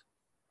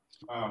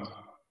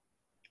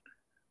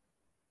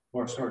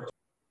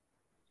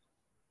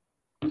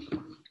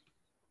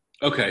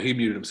 Okay, he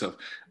muted himself.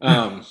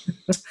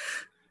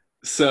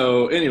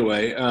 So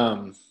anyway,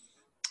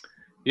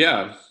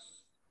 yeah.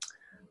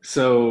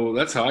 So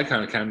that's how I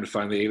kind of came to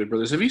find the Avett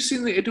Brothers. Have you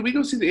seen did we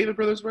go see the Avett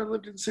Brothers when I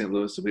lived in St.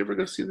 Louis? Did we ever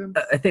go see them?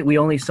 I think we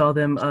only saw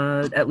them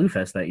at Lou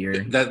Fest that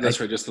year.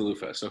 That's right, just the Lou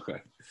Fest. Okay.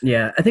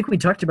 Yeah, I think we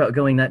talked about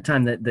going that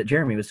time that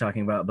Jeremy was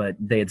talking about, but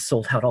they had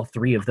sold out all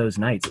 3 of those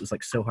nights. It was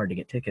like so hard to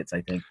get tickets,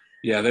 I think.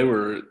 Yeah, there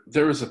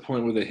was a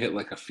point where they hit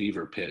like a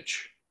fever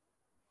pitch.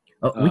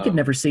 Oh, we could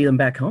never see them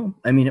back home.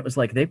 I mean, it was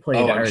like they played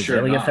at our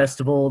Azalea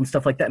Festival and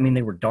stuff like that. I mean,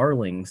 they were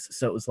darlings.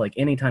 So it was like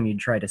anytime you'd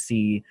try to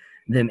see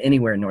them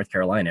anywhere in North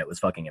Carolina, it was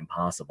fucking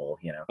impossible,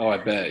 Oh, I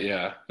bet,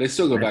 yeah. They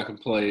still go back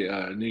and play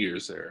New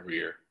Year's there every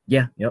year.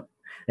 Yeah, yep.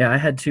 Yeah, I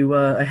had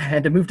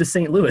to move to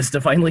St. Louis to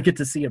finally get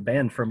to see a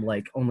band from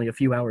like only a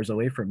few hours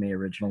away from me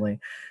originally.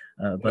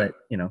 But,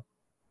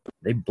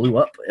 they blew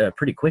up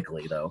pretty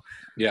quickly though.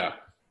 Yeah.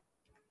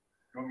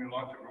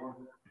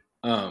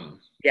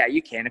 Yeah,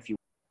 you can if you.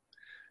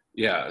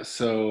 Yeah.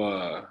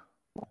 So.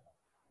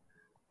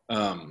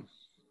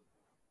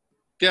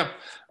 Yeah.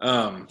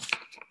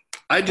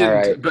 I didn't,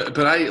 right.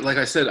 but I like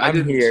I said, I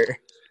didn't. Here.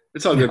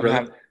 It's all good,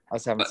 brother. I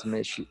was having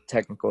some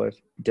technical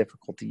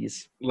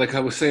difficulties. Like I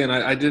was saying,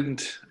 I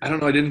didn't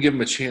give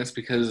him a chance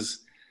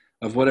because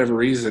of whatever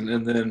reason.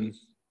 And then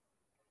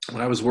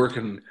when I was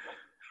working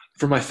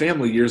for my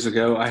family years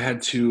ago, I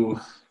had to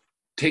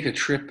take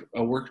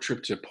a work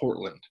trip to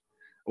Portland,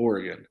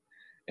 Oregon.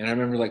 And I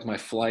remember like my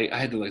flight, I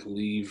had to like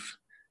leave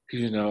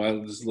because, I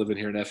was living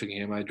here in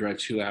Effingham. I drive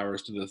 2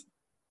 hours to the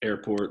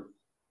airport.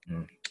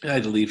 And I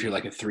had to leave here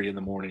like at 3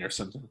 a.m. or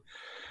something.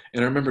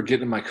 And I remember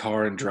getting in my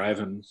car and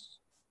driving,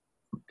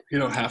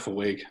 half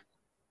awake.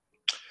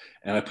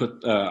 And I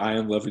put I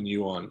Am Loving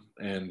You on.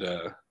 And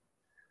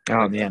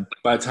oh, man.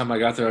 By the time I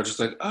got there, I was just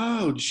like,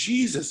 oh,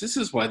 Jesus, this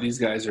is why these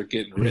guys are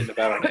getting written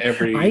about on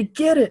every. I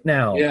get it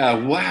now. Yeah,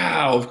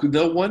 wow.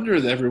 No wonder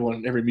that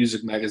every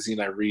music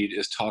magazine I read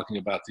is talking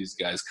about these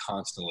guys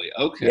constantly.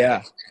 Okay.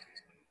 Yeah.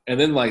 And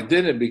then,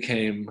 then it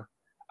became,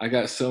 I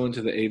got so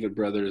into the Avett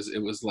Brothers,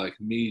 it was like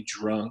me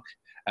drunk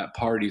at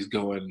parties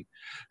going,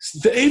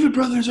 the Avett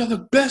Brothers are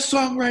the best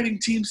songwriting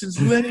team since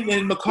Lennon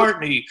and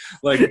McCartney.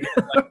 Like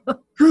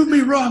prove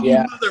me wrong, you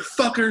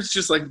motherfuckers.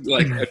 Just like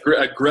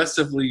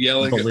aggressively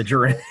yelling.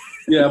 Belligerent.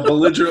 Yeah,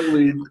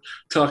 belligerently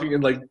talking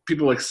and like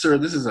people like, sir,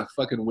 this is a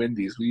fucking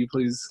Wendy's. Will you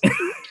please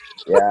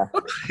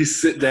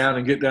please sit down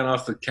and get down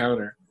off the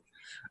counter?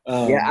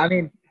 Yeah, I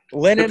mean,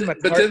 Lennon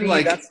McCartney, but then,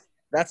 like,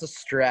 that's a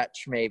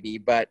stretch maybe,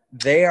 but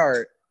they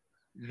are.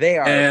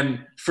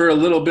 And for a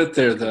little bit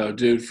there, though,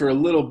 dude,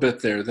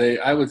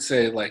 I would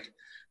say, like,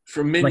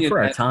 from Minion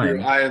for our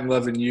time, I Am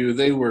Loving You,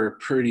 they were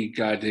pretty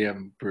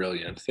goddamn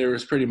brilliant. There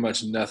was pretty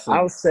much nothing.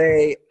 I'll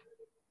say,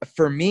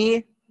 for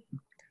me,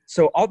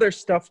 so all their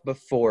stuff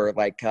before,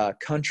 like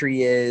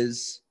Country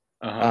Is,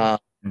 or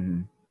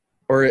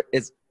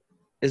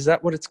is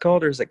that what it's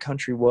called, or is it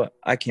Country What?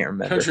 I can't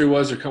remember. Country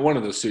Was, or one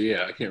of those two,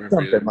 yeah, I can't remember.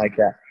 Something either. Like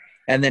that.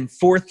 And then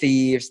For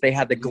Thieves, they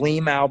had the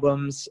Gleam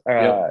albums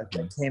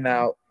that came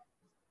out.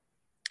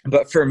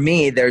 But for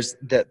me, there's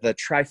the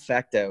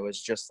trifecta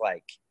was just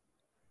like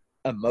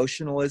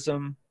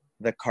Emotionalism,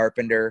 The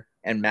Carpenter,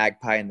 and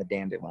Magpie and the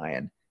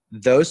Dandelion.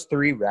 Those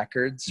 3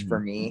 records for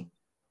me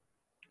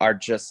are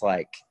just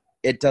like,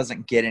 it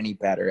doesn't get any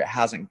better. It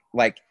hasn't,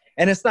 like,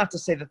 and it's not to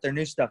say that their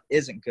new stuff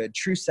isn't good.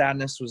 True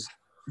Sadness was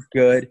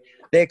good.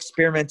 They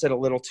experimented a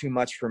little too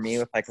much for me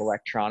with like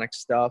electronic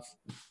stuff.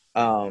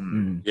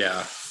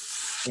 Yeah.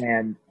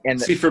 And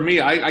see, for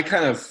me, I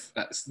kind of,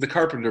 The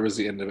Carpenter was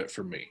the end of it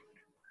for me.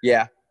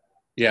 Yeah.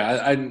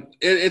 Yeah,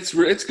 it's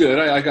good.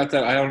 I got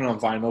that. I don't know on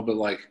vinyl, but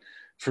like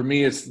for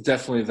me, it's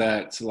definitely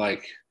that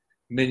like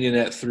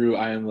Mignonette through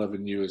I Am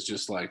Loving You is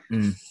just like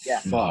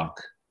fuck.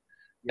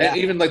 Yeah. And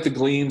even like the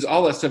Gleams,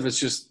 all that stuff is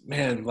just,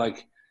 man,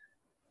 like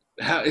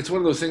it's one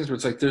of those things where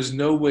it's like there's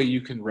no way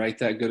you can write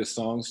that good of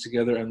songs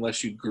together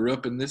unless you grew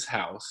up in this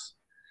house,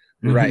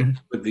 right,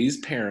 with these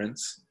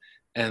parents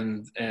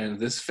and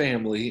this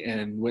family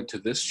and went to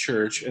this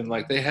church, and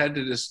like they had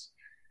to just.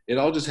 It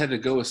all just had to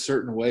go a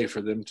certain way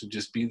for them to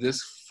just be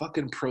this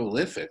fucking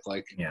prolific.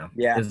 Like, yeah.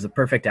 It was a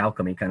perfect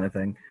alchemy kind of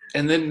thing.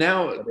 And then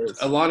now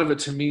a lot of it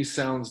to me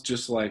sounds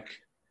just like,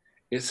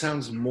 it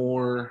sounds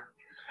more,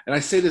 and I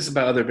say this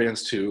about other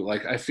bands too.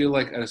 Like, I feel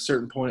like at a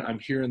certain point I'm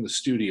hearing the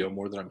studio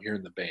more than I'm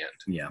hearing the band.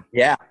 Yeah.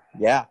 Yeah.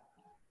 Yeah.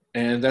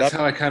 And that's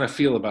how I kind of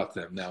feel about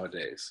them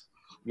nowadays.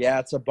 Yeah.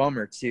 It's a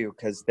bummer too.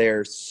 'Cause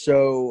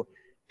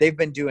they've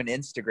been doing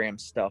Instagram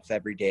stuff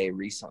every day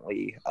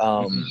recently.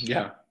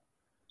 Yeah.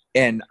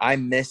 And I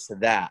miss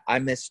that. I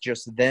miss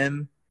just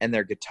them and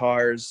their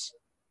guitars,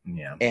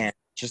 and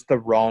just the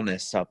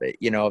rawness of it,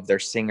 of their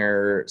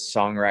singer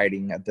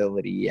songwriting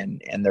ability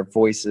and their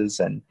voices.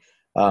 And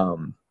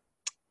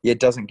it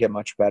doesn't get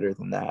much better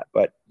than that.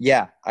 But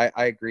yeah, I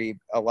agree.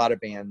 A lot of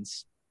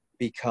bands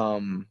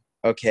become,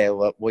 okay,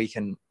 well, we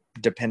can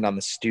depend on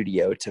the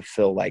studio to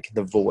fill like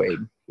the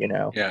void,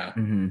 Yeah.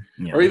 Mm-hmm.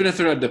 Yeah. Or even if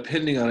they're not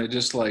depending on it,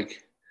 just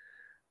like,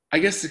 I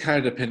guess they're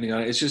kind of depending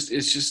on it. It's just,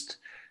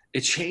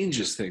 it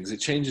changes things.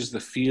 It changes the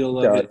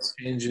feel of it.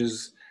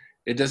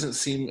 It doesn't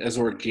seem as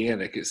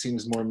organic. It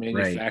seems more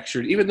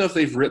manufactured. Right. Even though if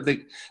they've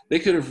written, they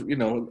could have,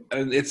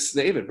 and it's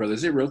the Avett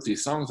Brothers. They wrote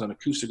these songs on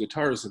acoustic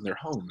guitars in their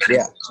homes.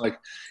 Yeah.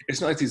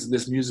 It's not like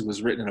this music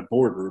was written in a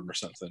boardroom or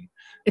something.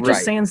 It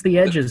just sands the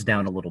edges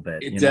down a little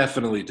bit. It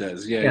definitely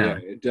does. Yeah.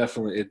 It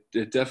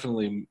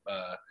definitely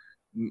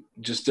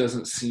just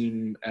doesn't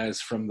seem as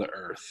from the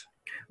earth.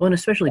 Well, and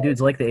especially dudes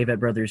like the Avett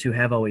Brothers who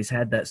have always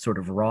had that sort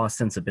of raw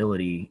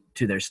sensibility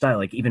to their style,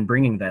 like even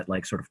bringing that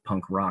like sort of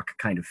punk rock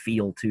kind of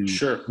feel to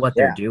what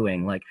they're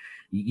doing. Like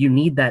you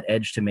need that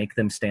edge to make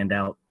them stand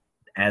out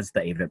as the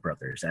Avett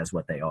Brothers, as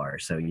what they are.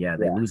 So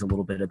they lose a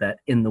little bit of that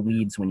in the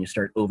weeds when you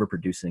start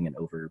overproducing and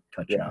over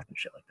touching up and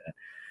shit like that.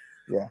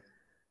 Yeah.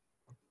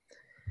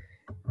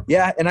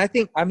 Yeah, and I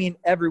think,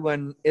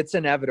 everyone, it's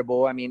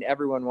inevitable.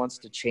 Everyone wants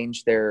to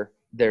change their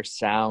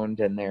sound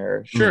and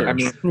their. Sure.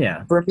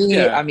 For me,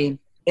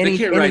 they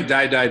can't write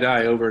 "die, die,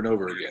 die" over and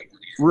over again.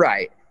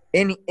 Right.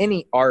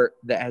 Any art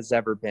that has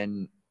ever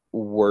been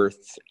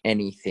worth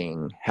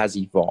anything has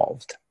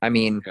evolved.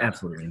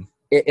 Absolutely.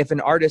 If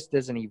an artist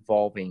isn't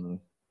evolving,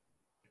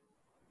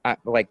 are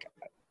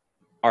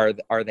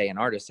they an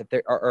artist? If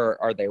they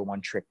are they a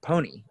one-trick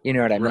pony? You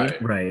know what I mean?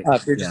 Right.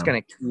 If they're just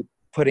going to keep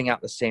putting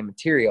out the same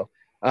material.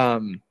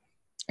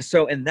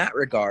 So in that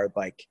regard,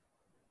 like,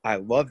 I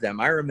love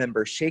them. I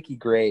remember Shaky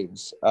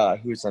Graves,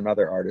 who's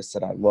another artist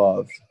that I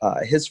love.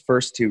 His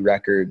first 2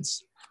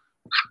 records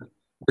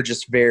were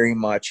just very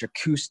much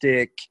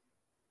acoustic,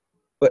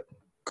 but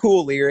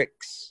cool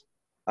lyrics.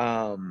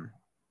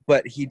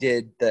 But he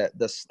did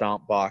the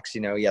stomp box,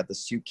 he had the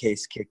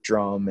suitcase kick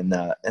drum and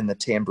the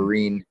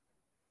tambourine,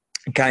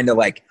 kind of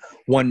like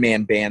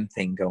one-man band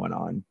thing going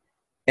on,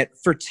 and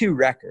for 2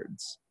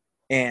 records.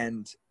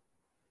 And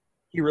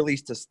he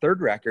released his 3rd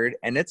record,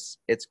 and it's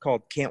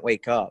called Can't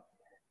Wake Up.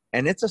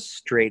 And it's a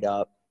straight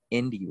up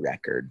indie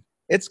record.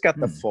 It's got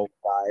the folk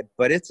vibe,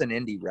 but it's an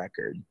indie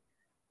record.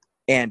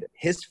 And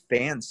his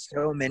fans,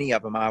 so many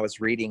of them, I was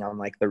reading on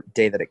like the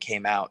day that it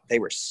came out, they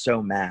were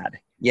so mad,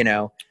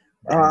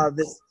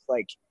 this is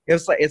like,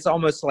 it's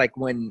almost like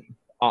when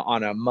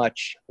on a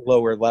much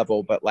lower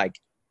level, but like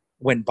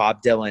when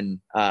Bob Dylan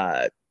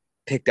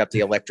picked up the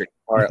electric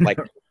guitar at like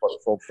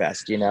Folk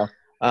Fest, and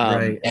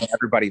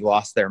everybody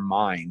lost their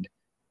mind.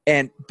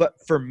 But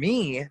for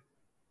me,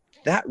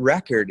 that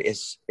record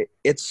it's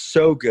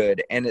so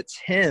good. And it's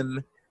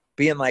him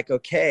being like,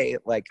 okay,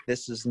 like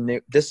this is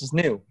new. This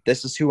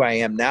is who I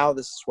am now.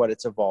 This is what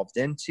it's evolved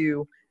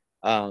into.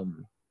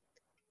 And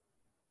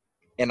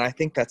I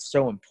think that's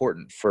so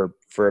important for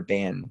a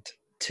band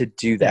to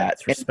do that.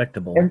 It's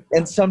respectable.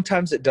 And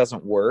sometimes it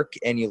doesn't work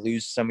and you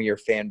lose some of your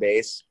fan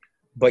base,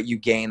 but you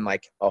gain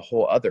like a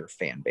whole other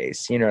fan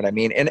base. You know what I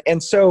mean?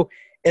 And so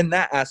in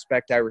that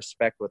aspect, I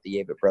respect what the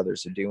Avett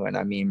Brothers are doing.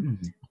 I mean,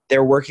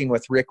 they're working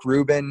with Rick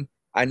Rubin.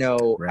 I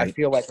know, right. I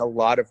feel like a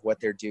lot of what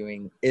they're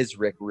doing is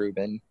Rick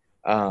Rubin.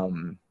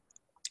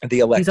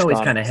 He's always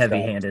kind of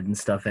heavy-handed and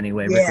stuff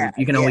anyway. Yeah,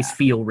 you can always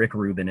feel Rick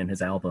Rubin in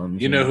his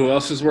albums. You know who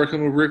else is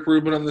working with Rick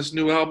Rubin on this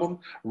new album?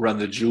 Run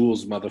the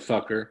Jewels,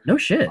 motherfucker. No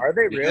shit. Are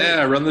they really?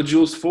 Yeah, Run the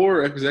Jewels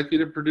 4,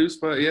 executive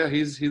produced by, they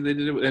did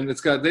it. And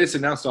they just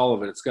announced all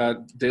of it. It's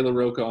got De La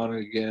Roca on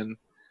it again.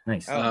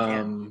 Nice.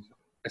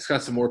 It's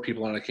got some more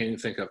people on it I can't even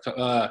think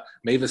of.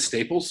 Mavis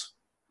Staples.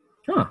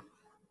 Huh.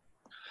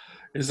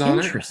 Is on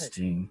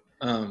Interesting.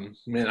 it.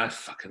 Man, I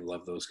fucking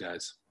love those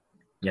guys.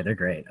 Yeah, they're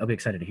great. I'll be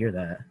excited to hear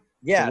that.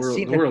 Yeah,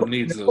 the world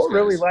needs Nicole those guys.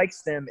 really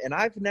likes them, and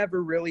I've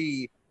never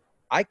really.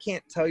 I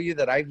can't tell you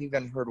that I've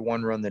even heard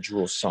one Run the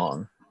Jewels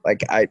song.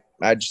 Like I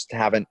just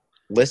haven't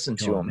listened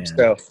to them. Man.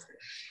 So,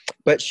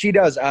 but she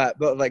does.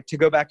 But like to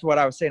go back to what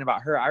I was saying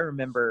about her, I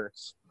remember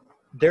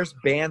there's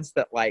bands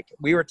that like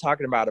we were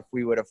talking about if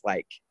we would have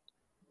like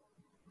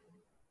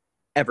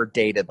ever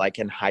dated like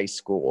in high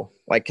school,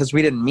 like because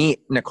we didn't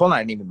meet. Nicole and I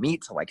didn't even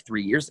meet till like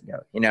 3 years ago.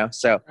 You know,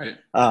 so. Right.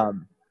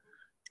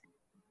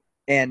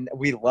 And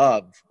we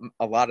love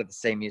a lot of the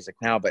same music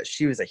now, but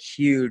she was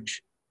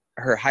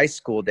her high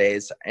school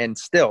days, and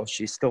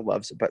she still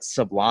loves it, but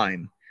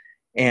Sublime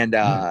and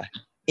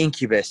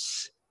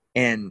Incubus.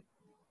 And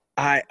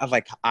I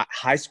like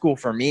high school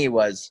for me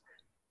was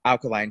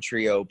Alkaline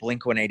Trio,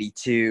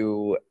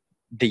 Blink-182,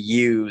 The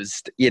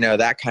Used,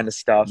 that kind of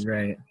stuff.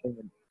 Right.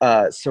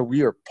 So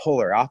we were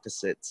polar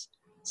opposites.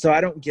 So I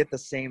don't get the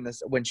same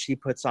as when she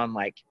puts on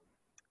like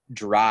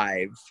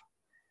Drive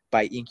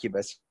by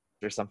Incubus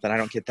or something. I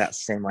don't get that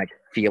same like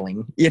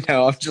feeling,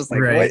 I'm just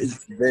like, right. What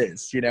is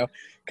this,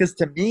 because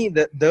to me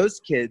those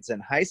kids in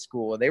high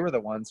school, they were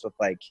the ones with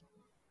like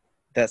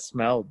that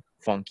smelled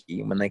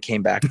funky when they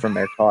came back from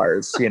their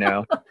cars,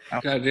 Goddamn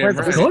right.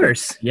 Of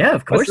course. Yeah,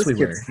 of course we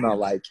were. Smell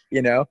like,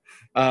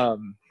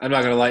 I'm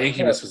not gonna lie,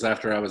 Incubus was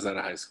after I was out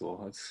of high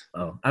school.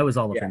 I was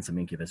all up in some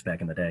Incubus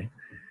back in the day.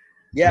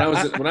 Yeah.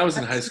 When I was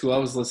in high school, I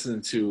was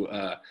listening to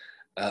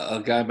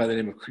a guy by the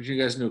name of, do you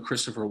guys know who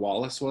Christopher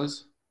Wallace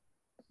was?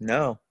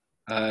 No.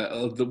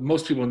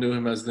 Most people knew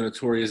him as the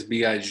Notorious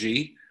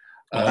B.I.G.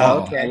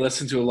 Okay. I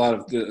listened to a lot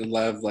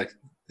of like,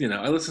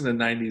 I listened to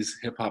 90s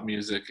hip hop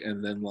music,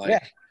 and then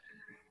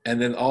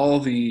and then all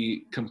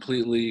the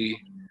completely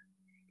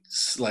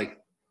like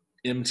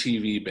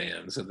MTV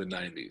bands of the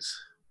 90s.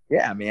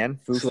 Yeah, man.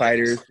 Foo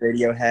Fighters,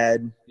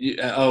 Radiohead.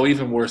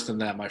 Even worse than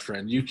that, my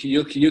friend. You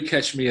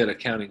catch me at a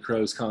Counting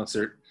Crows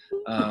concert.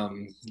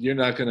 You're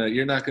not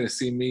gonna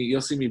see me.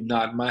 You'll see me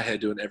nod my head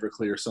to an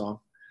Everclear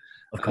song.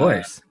 Of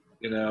course.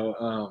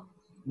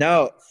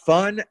 No,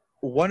 fun.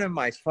 One of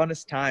my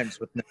funnest times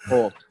with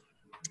Nicole.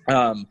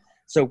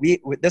 So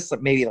this is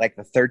maybe like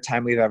the third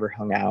time we've ever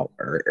hung out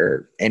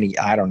or any,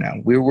 I don't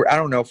know. I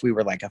don't know if we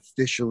were like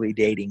officially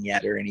dating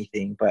yet or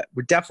anything, but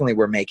we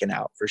were making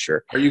out for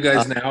sure. Are you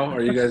guys now?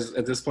 Are you guys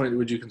at this point,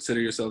 would you consider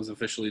yourselves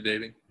officially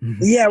dating?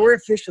 Yeah, we're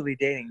officially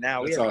dating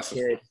now. That's awesome.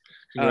 A kid.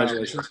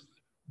 Congratulations.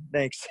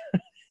 Thanks.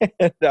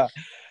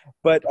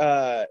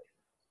 But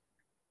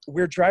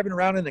we're driving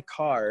around in the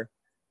car,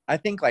 I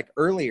think like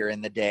earlier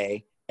in the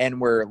day, and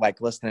we're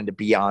like listening to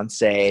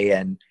Beyonce,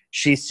 and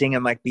she's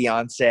singing like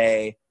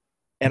Beyonce,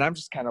 and I'm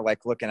just kind of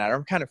like looking at her.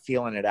 I'm kind of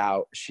feeling it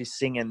out. She's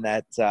singing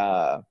that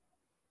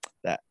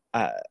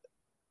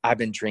I've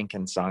Been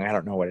Drinking song. I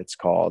don't know what it's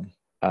called.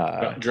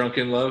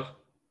 Drunken Love.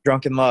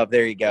 Drunken Love.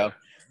 There you go.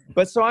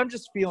 But so I'm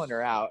just feeling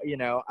her out.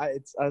 I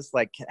was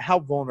like, how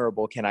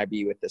vulnerable can I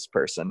be with this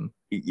person?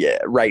 Yeah,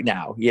 right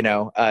now.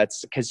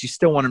 It's because you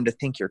still want them to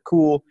think you're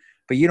cool,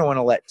 but you don't want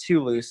to let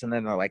too loose, and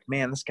then they're like,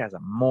 man, this guy's a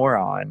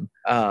moron.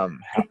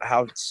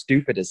 How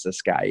stupid is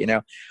this guy,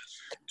 Do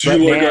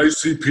you like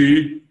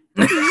ICP?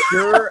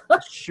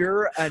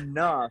 Sure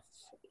enough,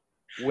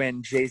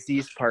 when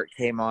Jay-Z's part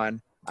came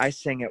on, I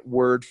sang it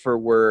word for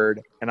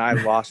word, and I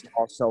lost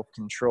all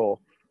self-control.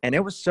 And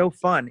it was so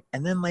fun.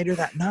 And then later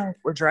that night,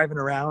 we're driving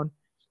around,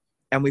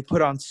 and we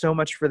put on So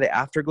Much for the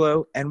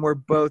Afterglow, and we're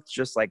both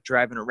just like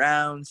driving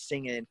around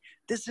singing,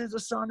 this is a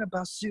song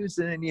about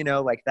Susan,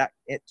 like that.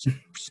 It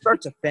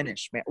start to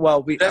finish, man.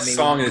 Well, that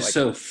song is like,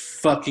 so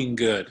fucking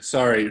good.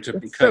 Sorry to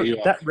cut you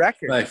off. That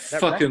record.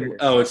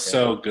 It's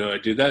so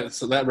good, dude.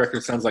 That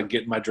record sounds like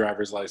getting my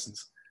driver's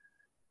license.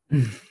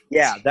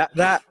 Yeah,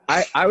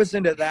 I was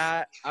into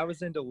that. I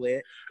was into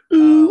Lit.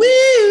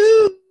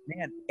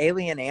 Man,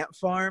 Alien Ant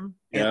Farm.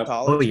 Yep.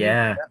 Oh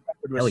yeah. That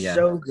record was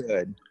so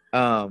good.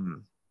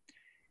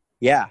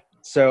 Yeah.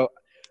 So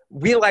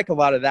we like a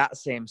lot of that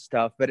same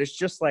stuff, but it's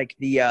just like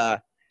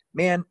the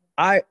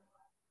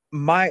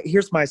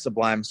here's my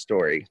Sublime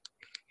story.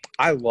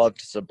 I loved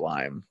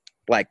Sublime,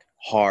 like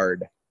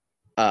hard.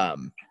 I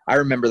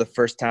remember the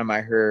first time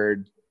I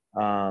heard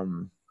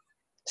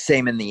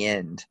Same in the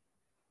End.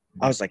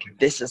 I was like,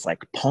 this is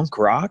like punk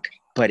rock,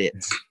 but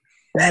it's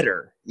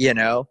better, you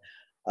know?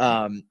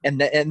 And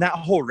that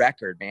whole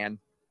record, man,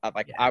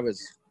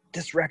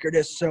 this record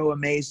is so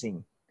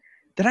amazing.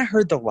 Then I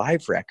heard the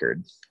live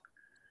record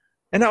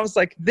and I was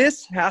like,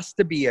 this has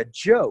to be a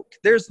joke.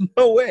 There's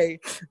no way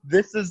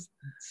this is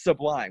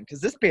Sublime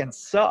because this band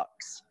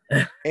sucks.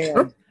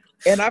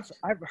 And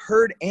I've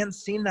heard and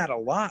seen that a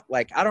lot.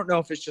 Like, I don't know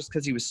if it's just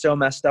because he was so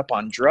messed up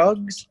on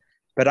drugs,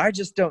 but I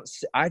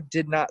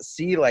did not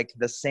see like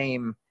the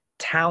same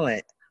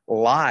talent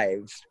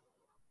live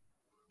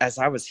as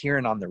I was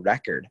hearing on the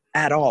record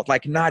at all.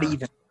 Like, not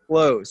even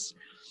close.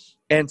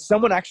 And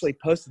someone actually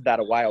posted that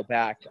a while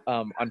back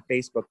on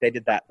Facebook. They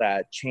did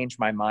that Change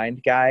My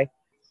Mind guy.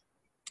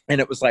 And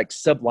it was like,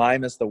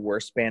 Sublime is the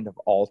worst band of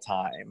all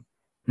time.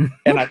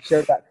 And I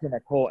showed that to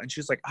Nicole, and she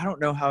was like, I don't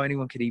know how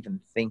anyone could even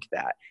think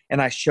that.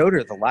 And I showed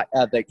her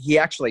he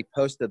actually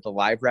posted the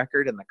live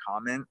record in the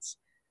comments.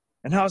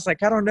 And I was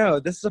like, I don't know.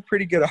 This is a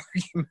pretty good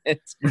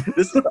argument.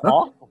 This is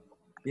awful.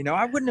 You know,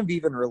 I wouldn't have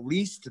even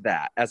released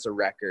that as a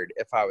record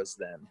if I was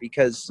them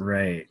because.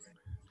 Right.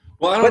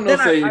 Well, I don't know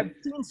if I've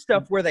seen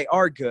stuff where they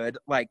are good.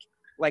 Like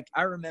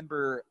I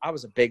remember I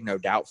was a big No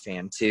Doubt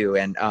fan too.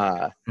 And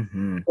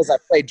because I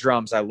played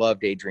drums, I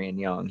loved Adrian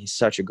Young. He's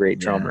such a great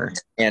drummer.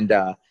 Yeah. And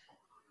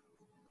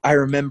I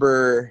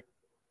remember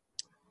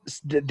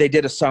they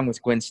did a song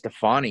with Gwen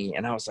Stefani,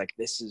 and I was like,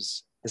 this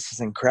is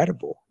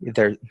incredible.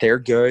 They're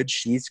good.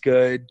 She's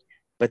good.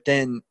 But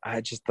then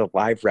the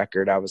live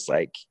record, I was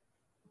like,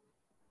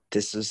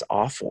 this is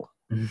awful.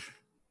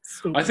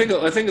 I think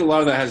a lot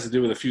of that has to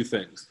do with a few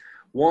things.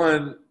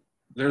 One,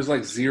 there's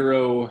like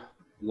zero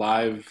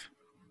live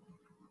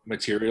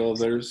material of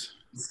theirs.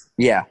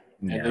 Yeah.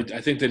 And I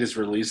think they just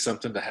released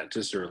something to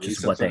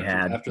release what they something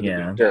had. after the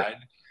dude died.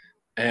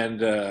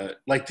 And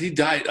like he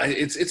died.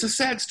 It's a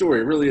sad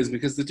story. It really is,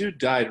 because the dude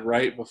died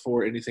right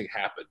before anything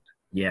happened.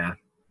 Yeah.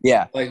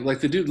 Yeah. Like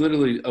the dude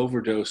literally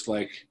overdosed.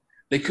 Like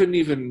they couldn't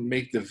even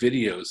make the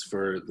videos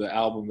for the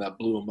album that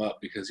blew him up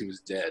because he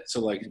was dead.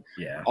 So like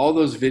all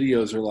those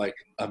videos are like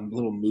a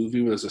little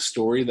movie where there's a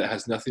story that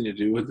has nothing to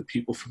do with the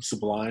people from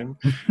Sublime.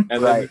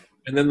 And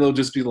then they'll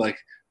just be like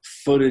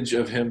footage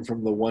of him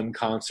from the one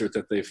concert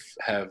that they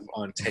have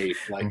on tape,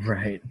 like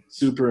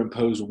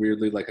superimposed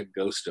weirdly like a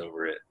ghost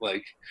over it.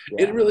 Like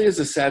it really is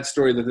a sad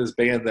story that this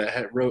band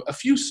that wrote a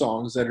few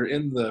songs that are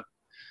in the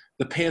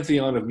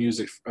pantheon of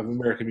music, of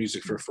American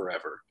music, for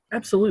forever.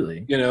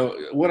 Absolutely. You know,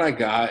 What I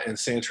Got and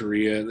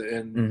Santeria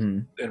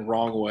and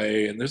Wrong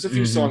Way, and there's a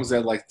few songs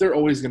that like they're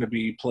always going to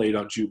be played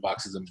on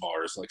jukeboxes and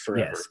bars like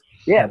forever. Yes.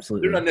 Yeah,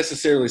 absolutely. They're not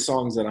necessarily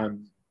songs that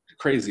I'm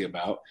crazy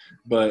about,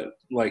 but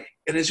like,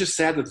 and it's just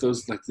sad that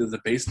those like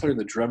the bass player and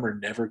the drummer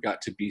never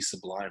got to be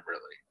Sublime,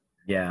 really.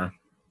 Yeah.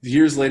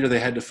 Years later, they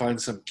had to find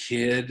some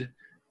kid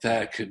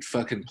that could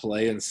fucking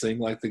play and sing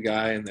like the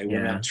guy, and they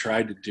went out and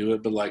tried to do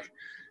it, but like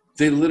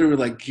they literally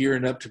like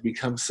gearing up to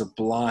become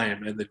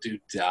Sublime, and the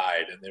dude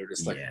died, and they were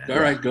just like, all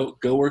right,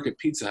 go work at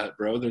Pizza Hut,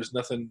 bro. There's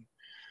nothing.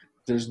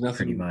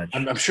 Pretty much.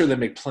 I'm sure they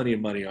make plenty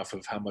of money off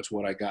of how much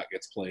What I Got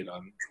gets played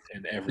on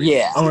in every.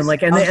 Yeah. Oh, and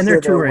like, and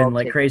they're touring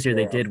like crazier.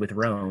 They did with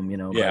Rome, you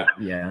know.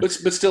 But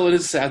still, it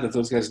is sad that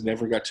those guys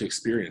never got to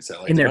experience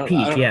that. Like, in their peak,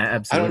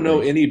 absolutely. I don't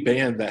know any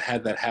band that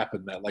had that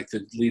happen. That like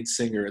the lead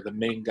singer, the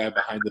main guy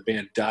behind the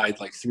band,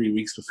 died like 3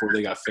 weeks before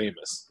they got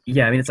famous.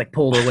 Yeah, I mean, it's like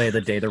pulled away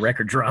the day the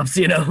record drops.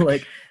 You know,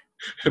 like.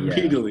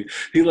 Immediately,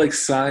 he like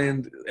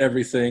signed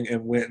everything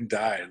and went and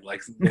died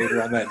like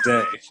later on that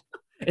day.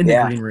 In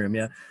the green room,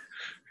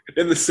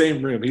 in the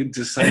same room. He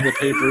just signed the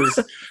papers.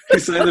 He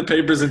signed the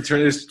papers and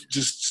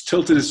just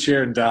tilted his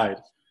chair and died.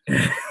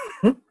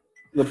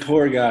 The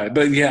poor guy.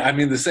 But yeah, I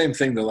mean the same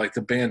thing though. Like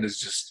the band is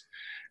just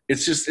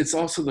it's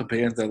also the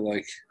band that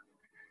like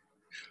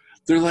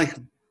they're like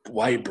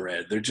white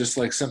bread. They're just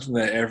like something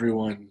that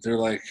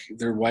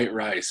they're white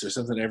rice. There's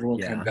something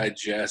everyone can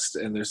digest,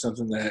 and there's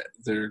something that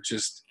they're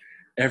just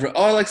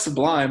I like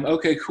Sublime.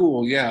 Okay,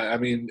 cool. Yeah, I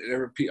mean,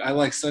 I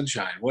like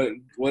Sunshine. What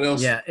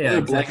else? What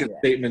other blanket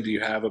statement do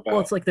you have about? Well,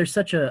 it's like there's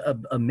such a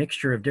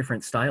mixture of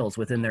different styles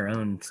within their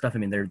own stuff. I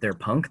mean, they're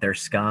punk, they're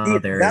ska,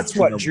 that's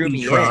what drew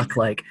me rock,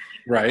 like.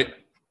 Right.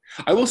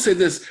 I will say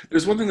this.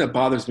 There's one thing that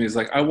bothers me is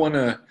like I want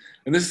to,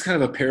 and this is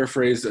kind of a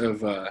paraphrase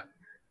of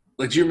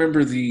like, do you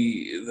remember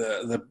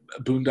the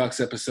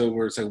Boondocks episode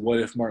where it's like, what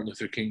if Martin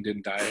Luther King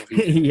didn't die?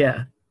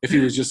 Yeah. If he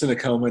was just in a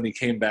coma and he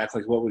came back,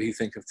 like, what would he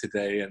think of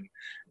today? And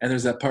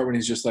there's that part when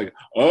he's just like,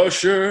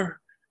 Usher,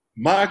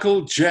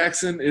 Michael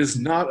Jackson is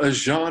not a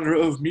genre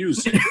of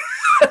music.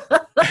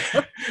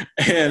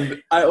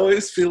 And I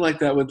always feel like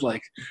that with,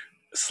 like,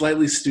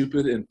 Slightly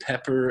Stupid and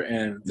Pepper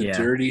and the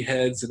Dirty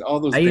Heads and all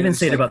those I even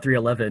say it about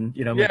 311,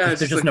 you know, they're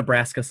just like,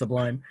 Nebraska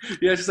Sublime.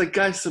 Yeah, just like,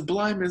 guys,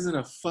 Sublime isn't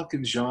a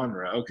fucking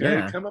genre, okay?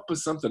 Yeah. Come up with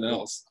something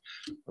else.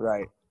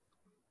 Right.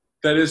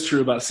 That is true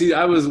about. See,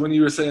 when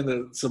you were saying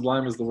that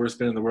Sublime is the worst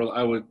band in the world,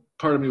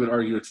 part of me would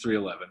argue it's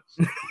 311.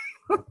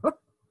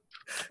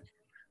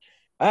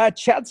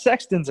 Chad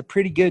Sexton's a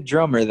pretty good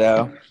drummer,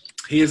 though.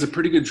 He is a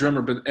pretty good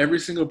drummer, but every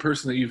single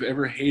person that you've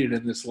ever hated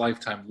in this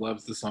lifetime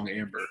loves the song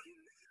Amber.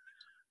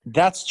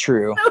 That's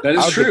true. That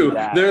is true.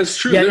 That is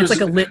true. Yeah, it's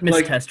like a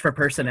litmus test for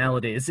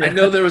personalities. Yeah. I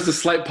know there was a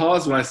slight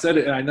pause when I said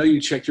it, and I know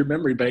you checked your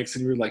memory banks,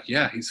 and you were like,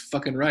 "Yeah, he's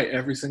fucking right.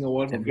 Every single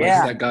one of them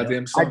likes that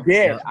goddamn song." I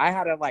did. Yeah. I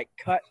had to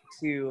cut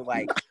to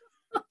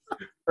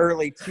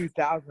early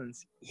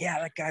 2000s. Yeah,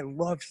 that guy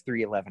loves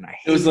 311. I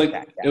hate that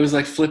guy. It was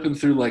like flipping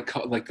through like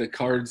the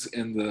cards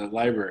in the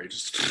library.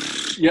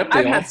 Just yep.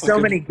 I've had so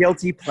many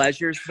guilty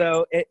pleasures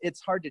though.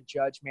 It's hard to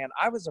judge, man.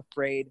 I was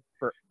afraid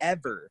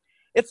forever.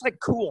 It's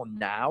cool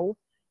now.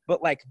 But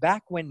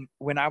back when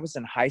I was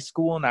in high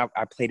school and I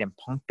played in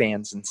punk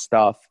bands and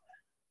stuff,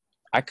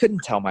 I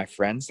couldn't tell my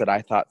friends that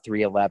I thought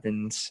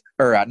 311's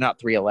or not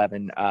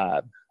 311,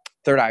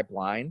 Third Eye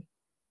Blind,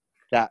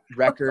 that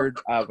record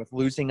with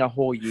Losing a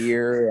Whole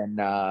Year and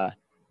oh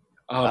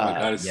my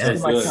god,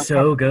 it's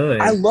so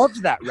good. I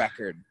loved that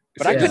record,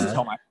 but I couldn't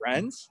tell my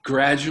friends.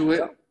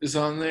 Graduate is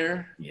on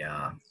there.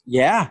 Yeah.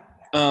 Yeah.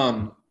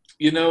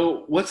 You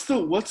know what's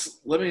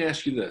let me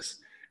ask you this,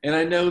 and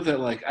I know that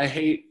I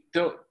hate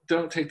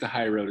don't take the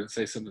high road and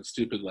say something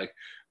stupid like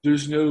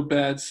there's no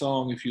bad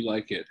song if you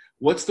like it.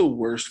 What's the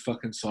worst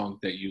fucking song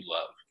that you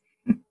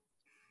love?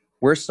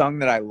 Worst song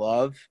that I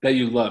love? That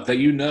you love, that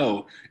you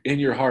know in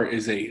your heart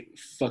is a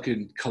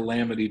fucking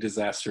calamity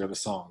disaster of a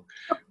song.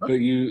 but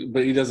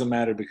it doesn't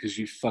matter because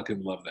you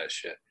fucking love that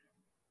shit.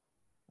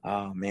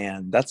 Oh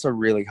man, that's a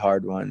really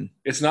hard one.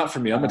 It's not for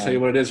me. I'm gonna tell you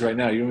what it is right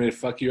now. You want me to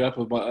fuck you up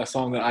with a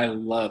song that I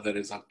love that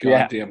is a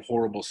goddamn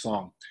horrible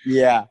song?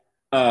 Yeah.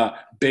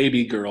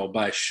 Baby Girl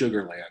by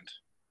Sugarland.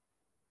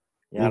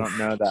 Yeah, I don't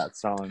know that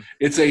song.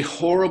 It's a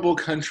horrible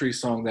country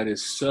song that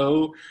is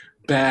so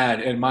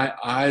bad, and my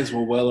eyes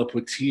will well up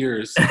with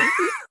tears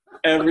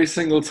every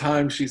single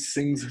time she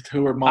sings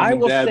to her mom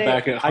and dad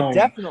back at home.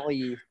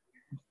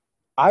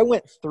 I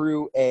went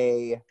through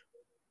a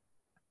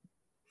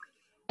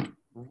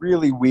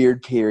really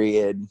weird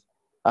period.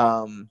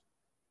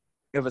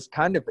 It was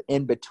kind of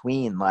in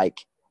between,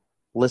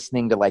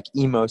 listening to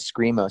emo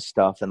screamo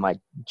stuff and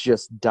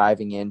just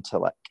diving into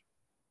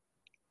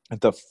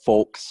the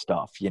folk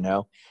stuff,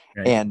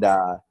 right. And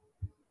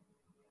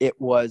it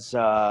was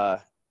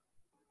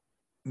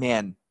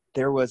man,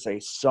 there was a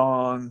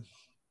song,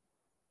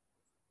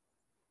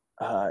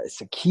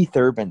 it's a Keith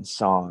Urban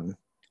song,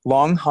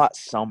 Long Hot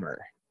Summer.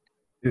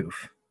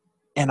 Oof.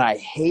 And I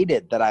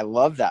hated that I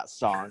love that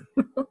song.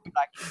 But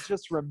I can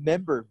just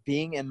remember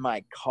being in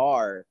my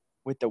car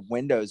with the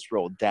windows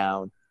rolled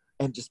down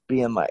and just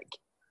being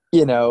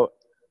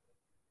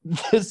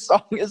this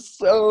song is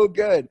so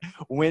good.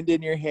 Wind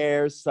in your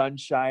hair, sun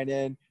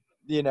shining,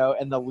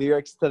 and the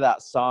lyrics to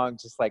that song,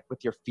 just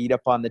with your feet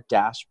up on the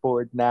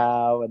dashboard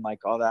now and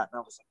all that. And I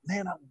was like,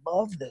 man, I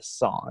love this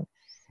song.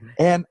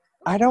 And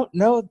I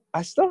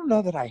still don't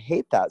know that I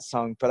hate that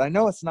song, but I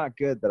know it's not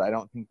good, but I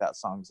don't think that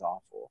song's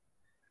awful.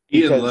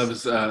 Ian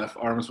loves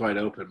Arms Wide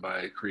Open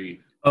by Creed.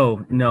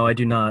 Oh, no, I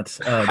do not.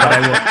 But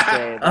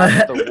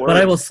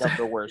I will say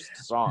the worst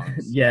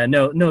songs. Yeah,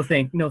 no,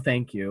 thank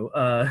you.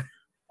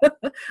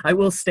 I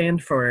will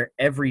stand for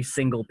every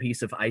single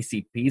piece of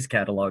ICP's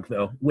catalog,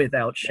 though,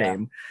 without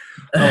shame.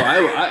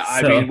 Yeah.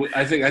 I mean,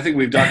 I think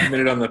we've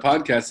documented on the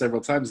podcast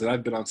several times that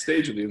I've been on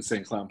stage with the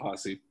Insane Clown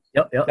Posse.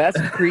 Yep.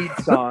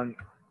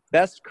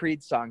 Best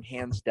Creed song,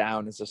 hands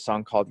down, is a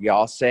song called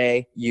 "Y'all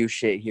Say You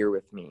Shit Here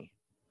With Me."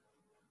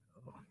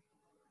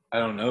 I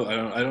don't know.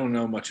 I don't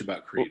know much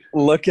about Creed.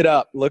 Look it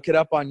up. Look it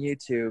up on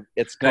YouTube.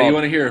 It's called. Now, you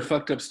want to hear a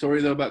fucked up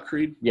story though about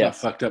Creed?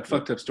 Yes. Fucked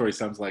up story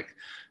sounds like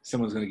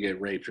someone's going to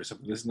get raped or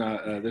something. This is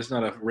not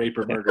a rape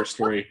or murder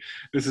story.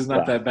 This is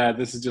not that bad.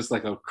 This is just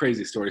a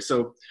crazy story.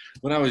 So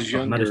when I was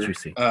younger,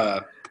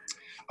 I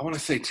want to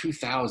say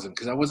 2000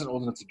 because I wasn't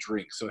old enough to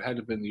drink, so it had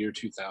to have been the year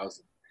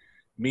 2000.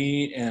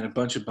 Me and a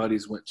bunch of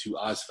buddies went to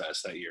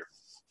Ozfest that year.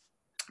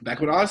 Back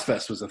when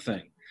Ozfest was a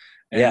thing.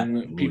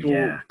 And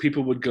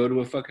people would go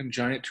to a fucking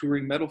giant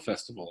touring metal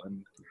festival,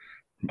 and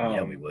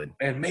we would.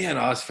 And man,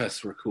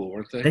 Ozfests were cool,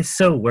 weren't they? They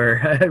so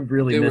were. I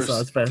really miss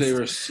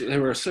Ozfest. They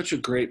were such a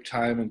great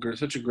time and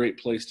such a great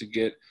place to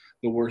get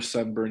the worst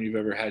sunburn you've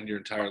ever had in your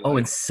entire life. Oh,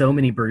 and so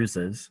many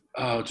bruises.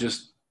 Oh,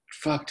 just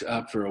fucked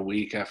up for a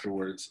week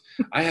afterwards.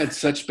 I had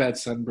such bad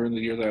sunburn the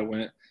year that I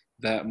went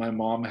that my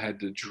mom had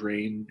to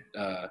drain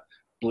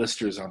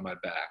blisters on my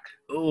back.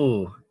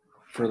 Oh.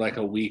 For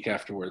a week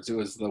afterwards.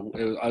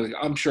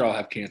 I'm sure I'll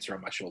have cancer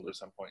on my shoulder at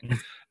some point.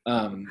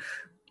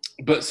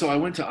 But so I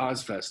went to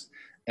Ozfest,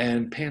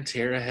 and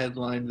Pantera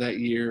headlined that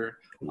year.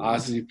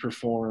 Ozzy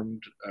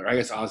performed, or I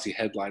guess Ozzy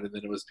headlined, and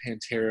then it was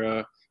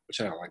Pantera,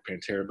 which I don't like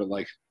Pantera, but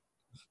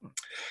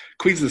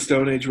Queens of the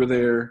Stone Age were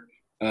there.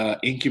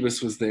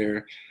 Incubus was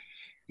there.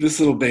 This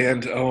little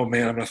band, oh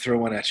man, I'm going to throw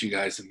one at you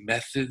guys.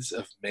 Methods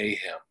of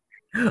Mayhem.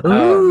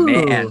 Oh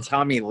man,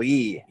 Tommy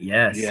Lee.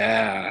 Yes.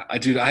 Yeah,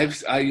 dude.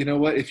 You know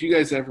what? If you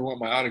guys ever want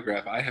my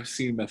autograph, I have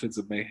seen Methods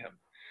of Mayhem.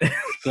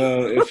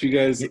 So if you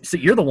guys, so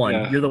you're the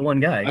one. You're the one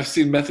guy. I've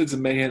seen Methods of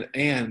Mayhem,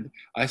 and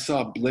I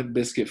saw Limp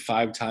Bizkit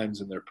 5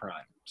 times in their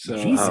prime. So,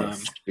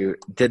 Jesus. Dude,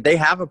 did they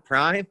have a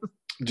Prime?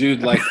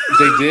 dude, like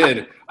they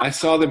did. I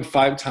saw them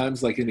 5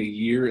 times, like in a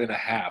year and a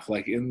half.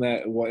 Like in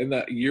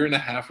that year and a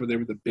half where they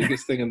were the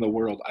biggest thing in the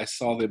world, I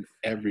saw them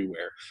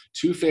everywhere.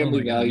 2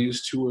 Family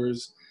Values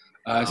tours.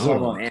 I saw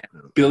them on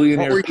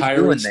Billionaire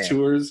Pirates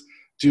tours.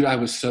 Dude, I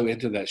was so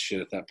into that shit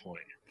at that point.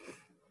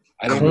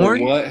 I don't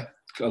know what.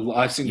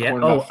 I've seen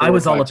Korn. Oh, I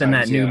was all up in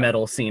that new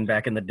metal scene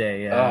back in the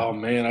day. Yeah. Oh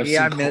man,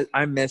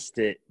 I missed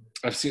it.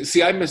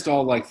 I missed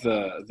all like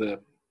the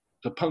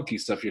punky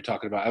stuff you're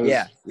talking about.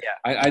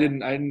 I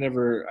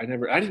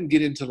didn't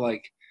get into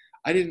like,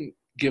 I didn't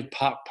give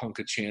pop punk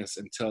a chance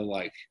until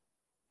like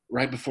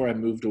right before I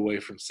moved away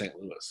from St.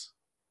 Louis.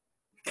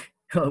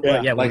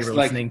 When you were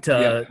listening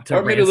to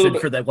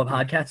Rancid for that one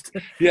podcast.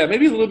 Yeah,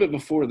 maybe a little bit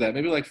before that,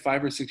 maybe like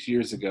 5 or 6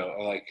 years ago.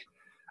 Like,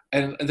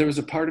 and there was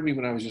a part of me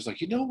when I was just like,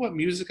 you know what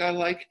music I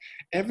like?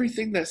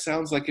 Everything that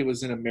sounds like it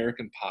was in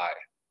American Pie.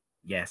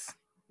 Yes.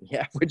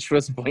 Yeah, which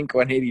was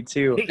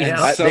Blink-182.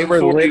 And they were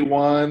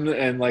 41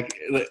 and like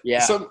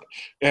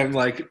and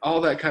like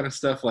all that kind of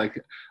stuff. Like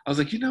I was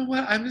like, you know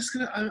what? I'm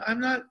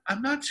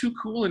not too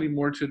cool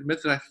anymore to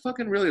admit that I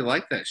fucking really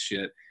like that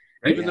shit.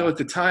 Right, Even though at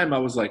the time I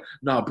was like,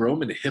 nah, bro,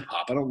 I'm into hip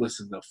hop. I don't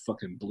listen to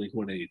fucking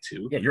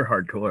Blink-182. Yeah, you're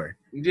hardcore.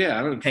 Yeah,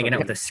 I don't hanging out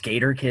with the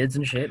skater kids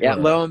and shit. Yeah,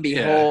 lo and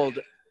behold,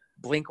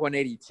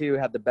 Blink-182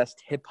 had the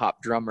best hip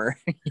hop drummer.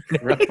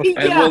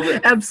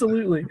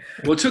 Absolutely.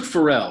 Well, it took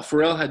Pharrell.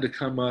 Pharrell had to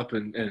come up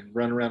and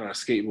run around on a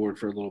skateboard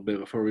for a little bit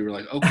before we were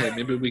like, okay,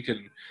 maybe we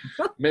can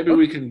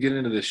get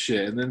into this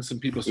shit. And then some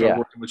people started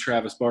working with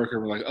Travis Barker.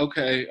 And we're like,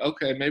 okay,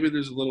 maybe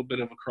there's a little bit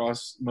of a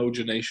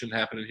cross-mogenation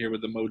happening here with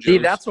the Mojos. See,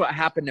 that's what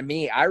happened to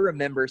me. I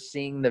remember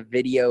seeing the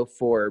video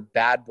for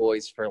Bad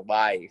Boys for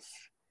Life.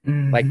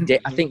 Mm-hmm. Like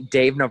I think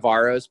Dave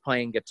Navarro's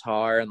playing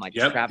guitar and like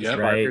Travis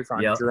Barker's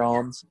on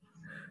drums.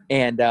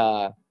 And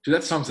dude,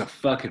 that song's a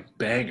fucking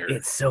banger.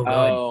 It's so good.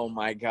 Oh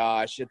my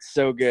gosh, it's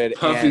so good.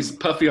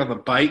 Puffy on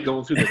the bike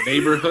going through the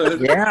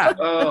neighborhood.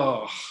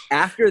 Oh.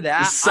 After that,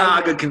 the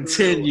saga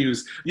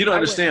continues. You don't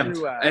understand.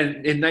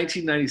 And in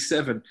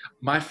 1997,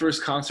 my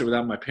first concert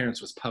without my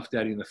parents was Puff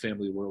Daddy and the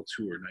Family World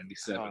Tour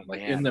 '97.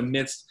 In the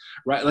midst,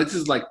 right? Like this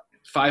is like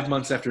 5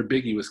 months after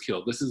Biggie was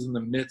killed. This is in the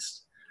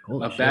midst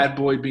of Bad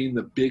Boy being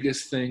the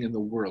biggest thing in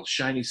the world.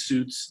 Shiny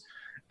suits,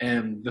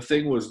 and the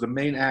thing was the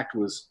main act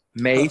was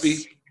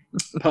Mace.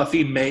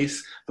 Puffy,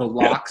 Mace, the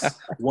Locks,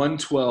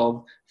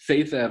 112,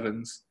 Faith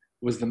Evans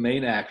was the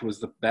main act, was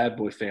the Bad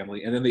Boy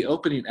family. And then the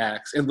opening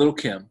acts, and Lil'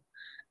 Kim.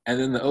 And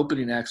then the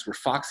opening acts were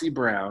Foxy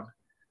Brown,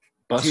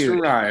 Busta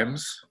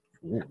Rhymes,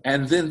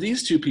 and then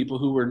these 2 people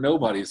who were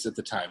nobodies at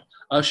the time,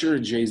 Usher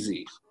and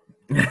Jay-Z.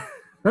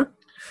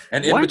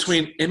 And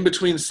in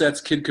between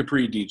sets, Kid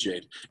Capri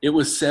DJ'd. It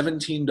was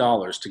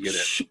 $17 to get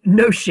in.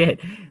 No shit.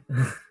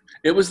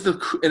 It was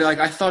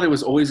I thought it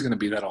was always going to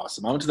be that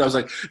awesome. I was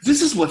like,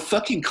 this is what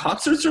fucking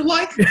concerts are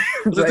like?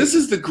 Like, this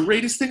is the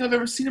greatest thing I've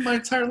ever seen in my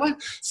entire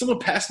life. Someone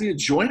passed me a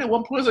joint at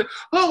one point. I was like,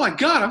 oh my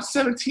God, I'm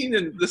 17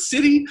 in the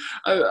city.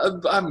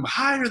 I'm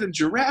higher than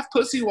Giraffe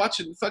Pussy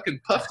watching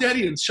fucking Puff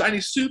Daddy in shiny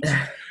suits.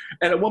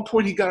 And at one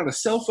point he got on a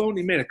cell phone,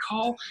 he made a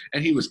call,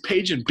 and he was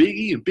paging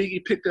Biggie, and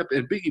Biggie picked up,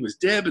 and Biggie was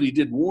dead, but he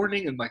did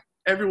Warning, and like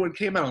everyone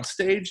came out on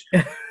stage.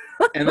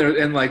 And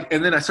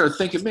then I started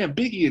thinking, man,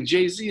 Biggie and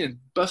Jay-Z and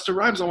Busta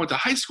Rhymes all went to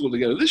high school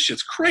together. This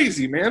shit's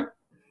crazy, man.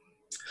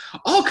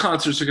 All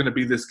concerts are going to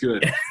be this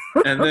good.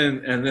 And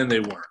then they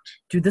weren't.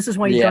 Dude, this is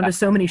why you've gone to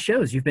so many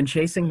shows. You've been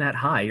chasing that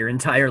high your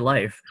entire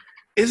life.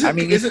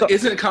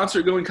 Isn't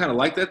concert going kind of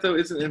like that though?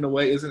 Isn't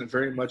it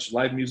very much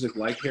live music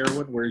like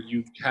heroin, where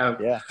you have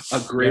a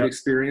great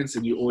experience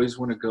and you always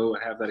want to go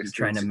and have that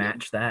experience? You're trying to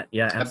match that.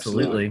 Yeah,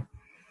 absolutely.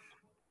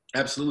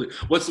 Absolutely.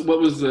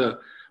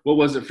 What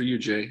was it for you,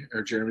 Jay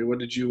or Jeremy?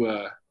 What's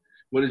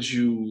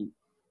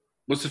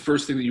the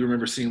first thing that you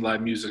remember seeing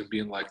live music and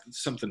being like,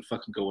 something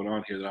fucking going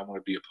on here that I want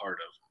to be a part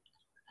of?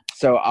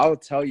 So I'll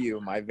tell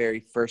you my very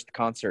first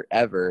concert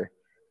ever,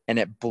 and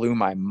it blew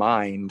my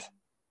mind.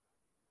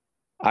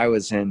 I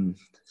was in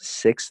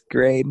 6th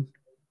grade.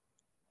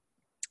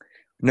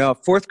 No,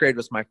 4th grade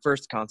was my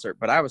first concert,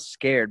 but I was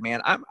scared,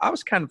 man. I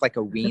was kind of like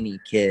a weenie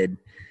kid.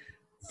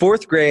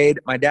 4th grade,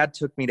 my dad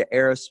took me to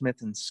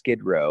Aerosmith and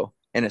Skid Row,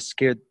 and it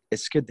scared the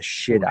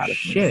shit out of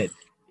me.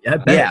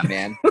 Yeah,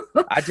 man.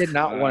 I did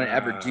not want to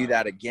ever do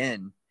that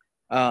again.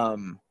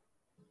 And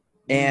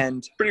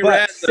pretty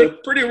rad, though.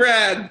 Pretty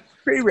rad.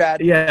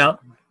 Yeah.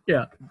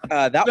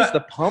 That was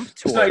the Pump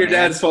tour. It's not your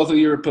dad's fault that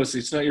you were a pussy.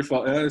 It's not your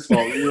fault. It's his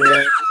fault. You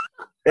were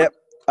Yep.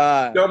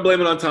 Don't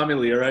blame it on Tommy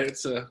Lee, all right?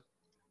 It's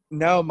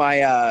No,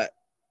 I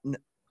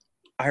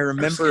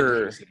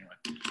remember.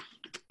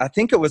 I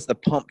think it was the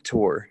Pump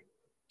tour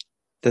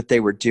that they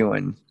were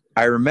doing.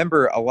 I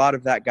remember a lot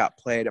of that got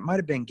played. It might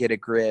have been Get a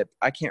Grip.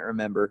 I can't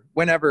remember.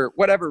 Whatever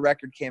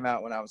record came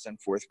out when I was in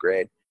 4th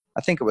grade.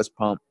 I think it was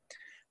Pump.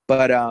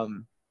 But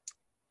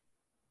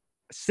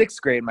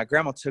 6th grade, my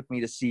grandma took me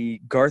to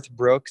see Garth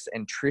Brooks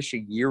and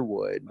Trisha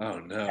Yearwood. Oh,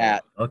 no.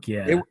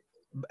 Okay.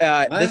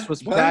 This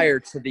was prior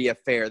to the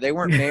affair. They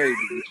weren't married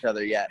to each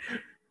other yet.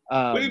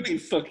 What do you mean,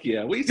 fuck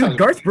yeah? What are you talking Dude,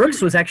 Garth about?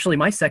 Brooks was actually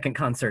my second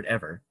concert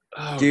ever.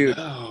 Oh, Dude.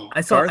 no.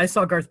 I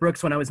saw Garth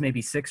Brooks when I was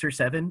maybe 6 or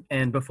 7,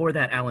 and before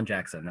that, Alan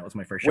Jackson. That was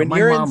my first show. When My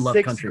you're mom in loved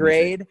 6th country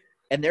grade music.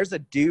 and there's a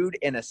dude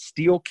in a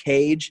steel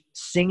cage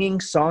singing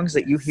songs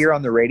that you hear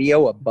on the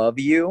radio above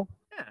you.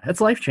 Yeah,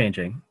 that's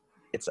life-changing.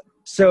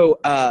 So,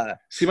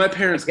 see, my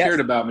parents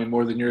cared about me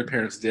more than your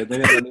parents did. They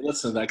didn't let me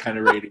listen to that kind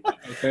of radio.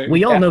 Okay,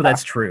 we all know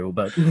that's true,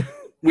 but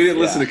we didn't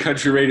listen to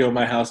country radio in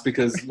my house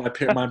because my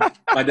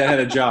dad had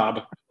a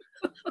job.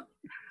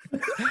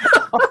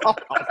 oh,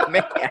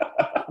 man.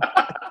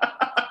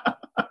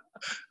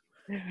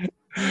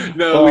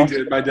 No, we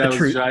did. My dad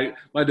was giant.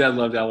 My dad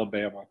loved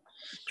Alabama.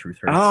 Truth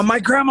hurts. Oh, my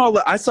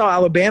grandma! I saw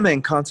Alabama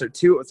in concert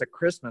too. It was a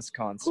Christmas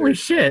concert. Holy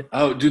shit!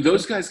 Oh, dude,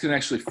 those guys can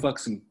actually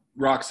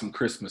rock some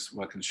Christmas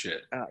fucking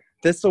shit.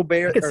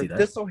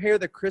 Thistlehair,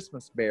 the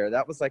Christmas Bear.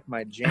 That was like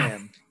my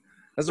jam.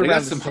 They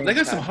got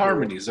some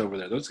harmonies over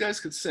there. Those guys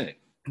could sing.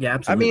 Yeah,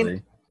 absolutely. I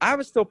mean, I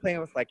was still playing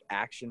with like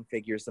action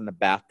figures in the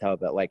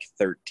bathtub at like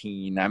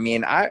 13. I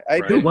mean,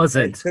 Who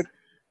wasn't?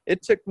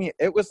 It took me.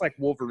 It was like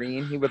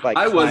Wolverine. He would like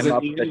I climb wasn't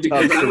up even the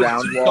tub because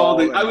around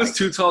wall. I was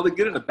too tall to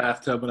get in a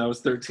bathtub when I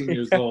was 13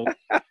 years old.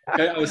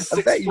 Okay, I was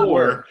I bet you 6'4",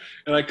 were.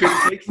 and I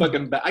couldn't take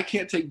I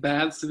can't take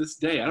baths to this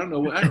day. I don't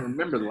know. I don't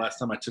remember the last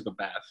time I took a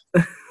bath.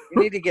 You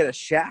need to get a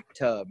Shaq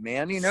tub,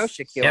 man. You know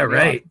Shaquille. Yeah,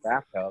 right.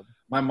 Bathtub.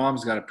 My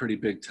mom's got a pretty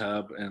big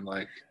tub, and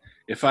like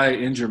if I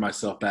injure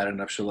myself bad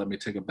enough, she'll let me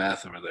take a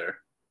bath over there.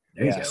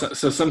 There you go.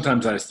 So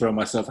sometimes I just throw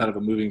myself out of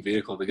a moving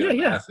vehicle to get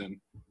a bath in.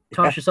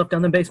 Toss yourself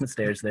down the basement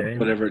stairs there.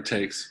 Whatever it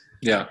takes.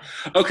 Yeah.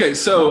 Okay,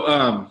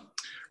 so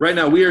right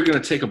now we are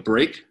going to take a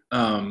break.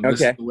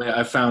 This is the way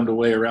I found a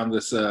way around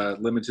this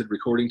limited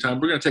recording time.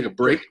 We're going to take a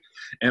break,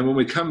 and when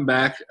we come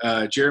back,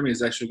 Jeremy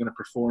is actually going to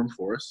perform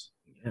for us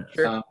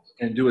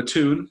and do a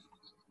tune,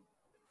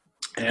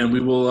 and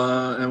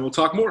we'll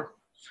talk more.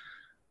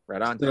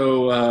 Right on.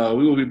 So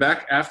we will be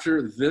back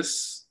after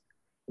this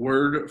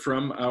word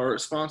from our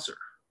sponsor.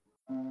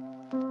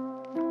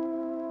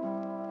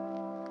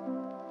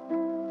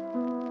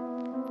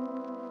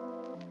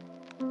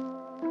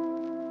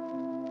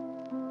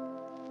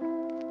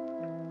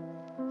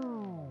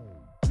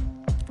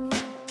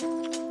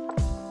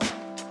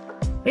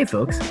 Hey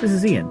folks, this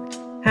is Ian,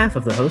 half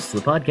of the host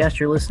of the podcast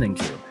you're listening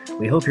to.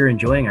 We hope you're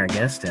enjoying our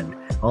guest and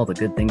all the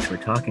good things we're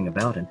talking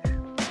about, and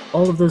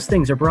all of those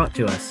things are brought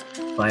to us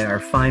by our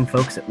fine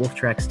folks at Wolf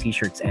Tracks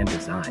T-shirts and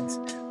Designs.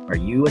 Are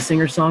you a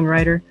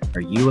singer-songwriter?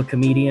 Are you a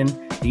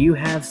comedian? Do you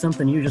have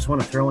something you just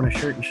want to throw in a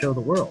shirt and show the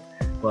world?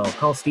 Well,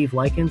 call Steve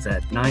Likens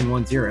at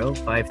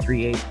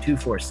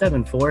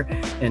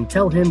 910-538-2474 and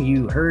tell him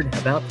you heard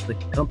about the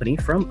company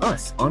from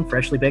us on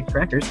Freshly Baked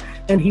Crackers,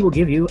 and he will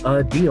give you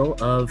a deal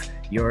of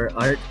your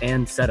art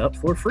and setup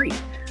for free.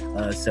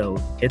 So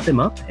hit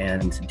them up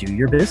and do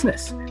your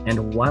business.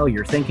 And while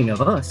you're thinking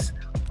of us,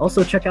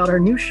 also check out our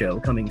new show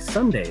coming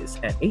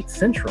Sundays at 8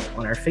 Central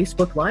on our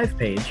Facebook Live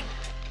page,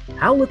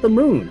 Howl at the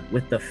Moon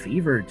with the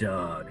Fever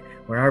Dog,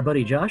 where our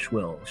buddy Josh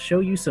will show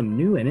you some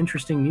new and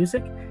interesting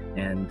music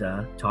and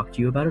talk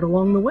to you about it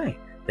along the way.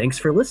 Thanks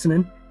for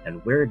listening,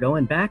 and we're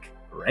going back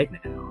right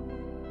now.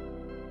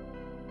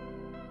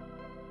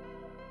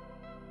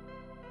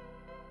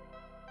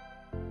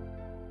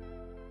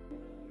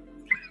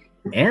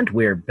 And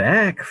we're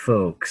back,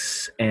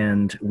 folks,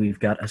 and we've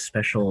got a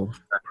special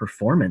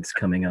performance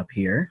coming up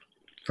here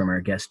from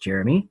our guest,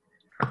 Jeremy,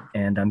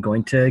 and I'm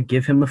going to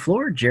give him the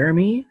floor.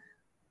 Jeremy.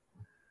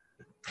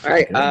 All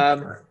right, I'm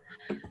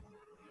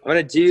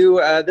going to do,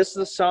 this is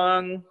a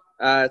song,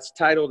 it's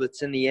titled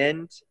It's in the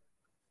End,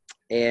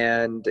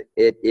 and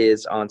it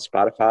is on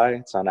Spotify,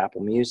 it's on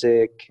Apple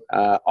Music,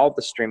 all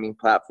the streaming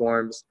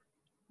platforms.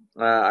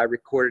 I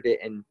recorded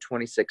it in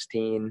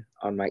 2016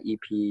 on my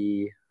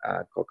EP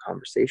called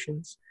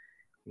Conversations,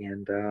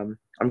 and I'm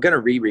going to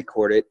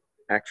re-record it,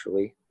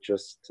 actually,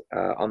 just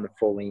on the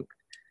full length,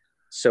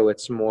 so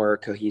it's more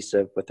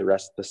cohesive with the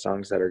rest of the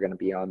songs that are going to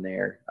be on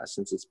there,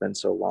 since it's been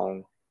so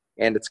long.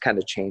 And it's kind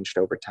of changed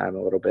over time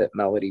a little bit,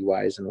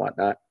 melody-wise and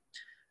whatnot.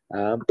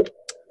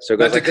 So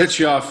not to cut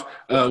you off,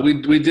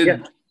 we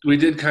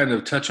did kind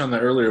of touch on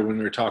that earlier when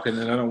we were talking,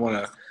 and I don't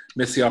want to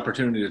miss the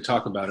opportunity to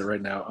talk about it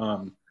right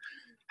now.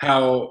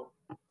 How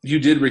you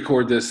did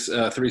record this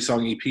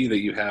 3-song EP that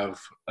you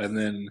have, and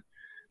then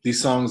these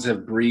songs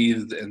have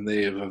breathed and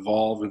they've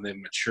evolved and they've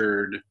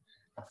matured,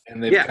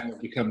 and they've kind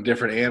of become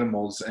different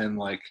animals. And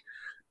like,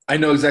 I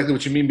know exactly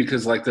what you mean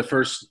because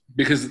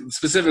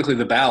specifically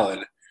the ballad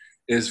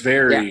is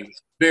very,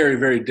 very,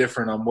 very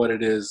different on what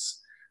it is.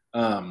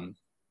 Not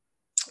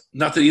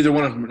that either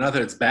one of them, not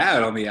that it's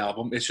bad on the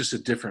album, it's just a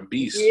different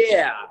beast.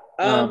 Yeah.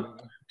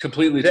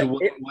 Completely to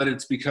what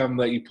it's become,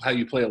 how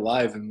you play it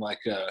live, and like,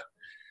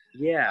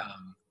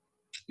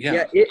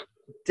 it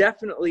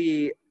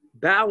definitely,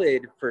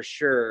 ballad for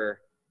sure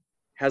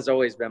has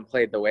always been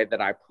played the way that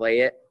I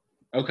play it.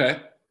 Okay.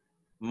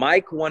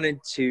 Mike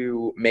wanted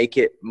to make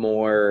it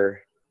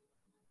more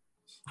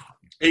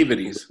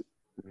 80s.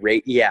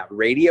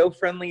 Radio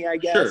friendly, I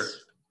guess. Sure.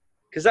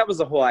 because that was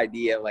the whole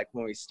idea. Like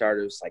when we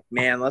started, it was like,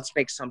 man, let's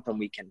make something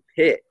we can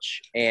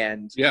pitch.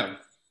 And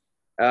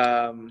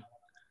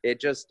it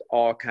just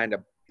all kind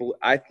of,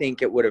 I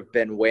think it would have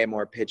been way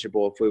more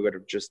pitchable if we would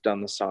have just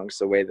done the songs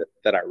the way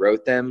that I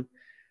wrote them.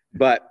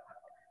 But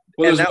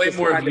there's way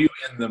more of you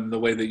in them the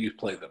way that you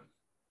play them.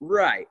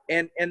 Right.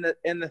 And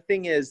the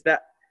thing is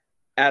that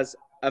as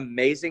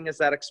amazing as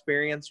that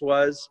experience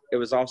was, it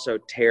was also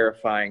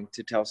terrifying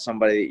to tell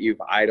somebody that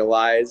you've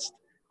idolized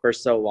for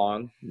so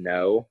long.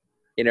 No,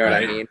 you know what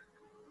I mean?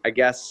 I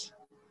guess.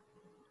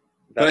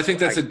 But I think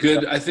that's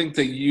I think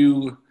that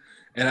you,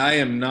 and I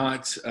am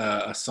not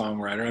a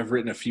songwriter. I've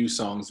written a few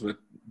songs, but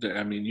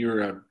I mean,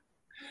 you're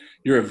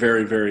a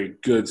very, very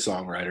good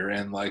songwriter.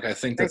 And like, I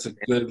think that's a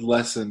good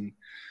lesson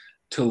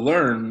to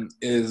learn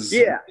is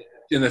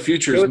in the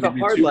future. It was a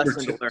hard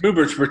lesson to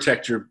learn. To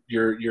protect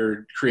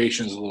your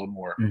creations a little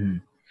more. Mm-hmm.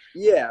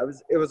 Yeah,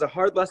 it was a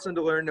hard lesson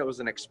to learn. It was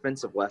an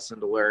expensive lesson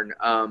to learn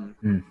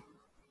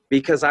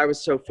because I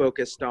was so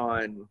focused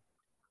on,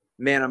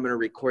 man, I'm going to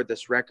record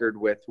this record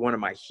with one of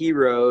my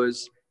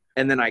heroes.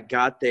 And then I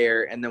got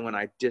there, and then when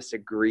I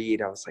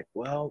disagreed, I was like,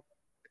 well,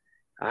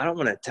 I don't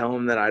want to tell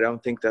him that I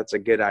don't think that's a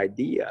good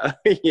idea.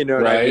 You know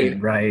what I mean?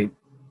 Right.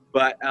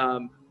 But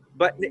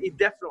it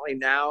definitely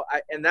now,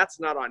 and that's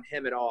not on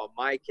him at all.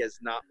 Mike is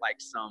not like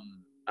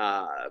some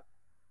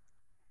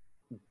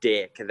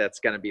dick that's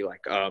going to be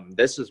like,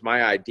 this is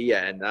my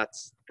idea, and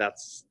that's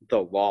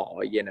the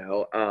law, you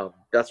know?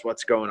 That's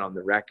what's going on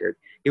the record.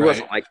 He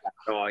wasn't like that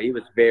at all. He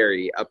was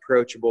very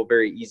approachable,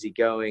 very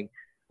easygoing,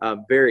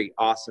 very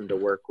awesome to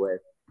work with.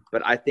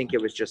 But I think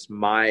it was just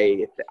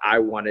I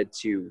wanted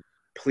to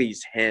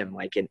please him,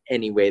 like in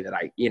any way that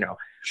I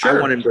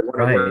want him to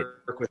want to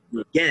work with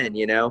me again,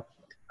 you know?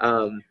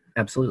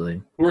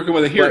 Absolutely. Working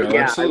with a hero,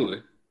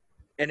 absolutely.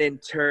 And in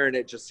turn,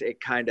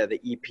 the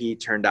EP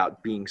turned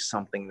out being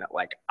something that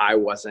like I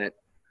wasn't,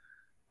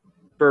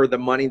 for the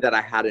money that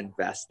I had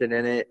invested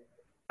in it,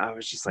 I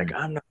was just like,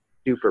 I'm not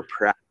super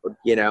proud,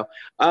 you know?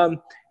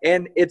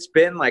 And it's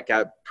been like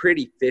a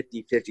pretty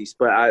 50-50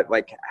 split.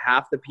 Like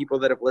half the people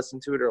that have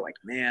listened to it are like,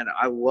 man,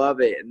 I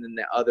love it. And then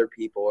the other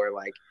people are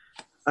like,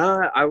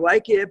 I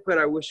like it, but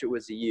I wish it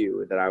was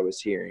you that I was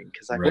hearing.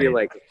 Cause I feel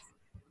like,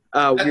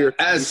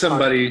 as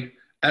somebody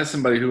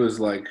who is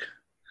like,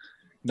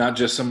 not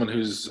just someone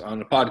who's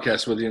on a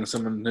podcast with you and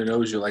someone who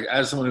knows you, like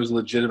as someone who's a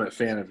legitimate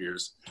fan of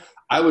yours,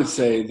 I would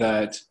say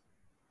that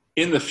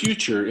in the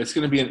future, it's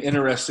going to be an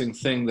interesting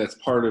thing that's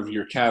part of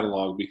your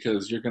catalog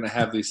because you're going to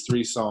have these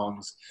 3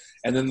 songs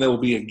and then they'll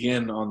be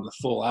again on the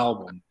full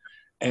album.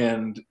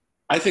 And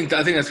I think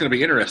that's going to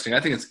be interesting.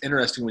 I think it's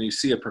interesting when you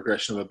see a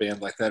progression of a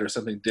band like that or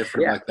something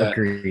different like that.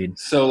 Agreed.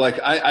 So like,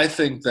 I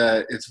think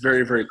that it's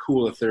very, very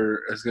cool if there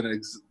is going to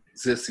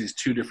exist these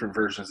 2 different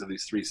versions of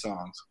these 3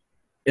 songs.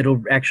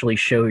 It'll actually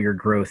show your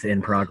growth in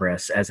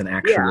progress as an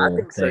actual thing. Yeah, I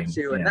think so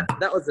too. And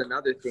that was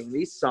another thing.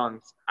 These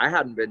songs,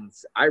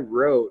 I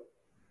wrote.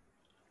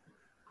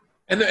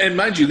 And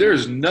mind you,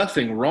 there's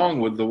nothing wrong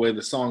with the way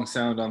the songs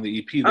sound on the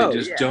EP.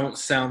 They don't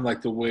sound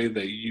like the way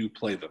that you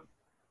play them.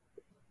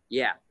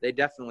 Yeah, they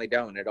definitely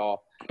don't at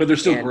all. But they're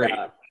still great.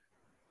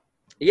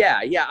 Yeah,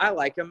 I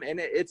like them. And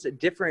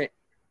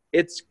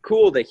it's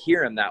cool to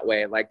hear them that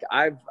way. Like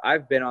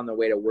I've been on the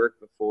way to work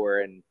before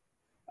and,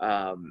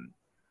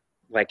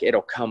 like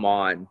it'll come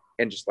on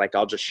and just like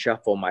I'll just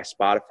shuffle my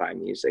Spotify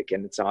music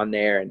and it's on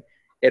there and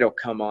it'll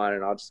come on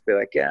and I'll just be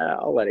like, yeah,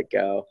 I'll let it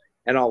go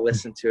and I'll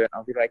listen to it.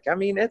 I'll be like, I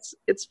mean, it's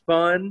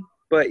fun,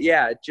 but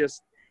yeah,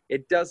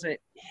 it doesn't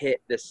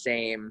hit the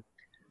same.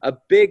 A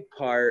big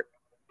part,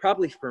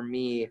 probably for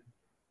me,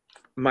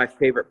 my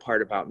favorite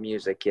part about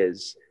music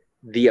is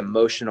the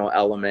emotional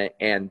element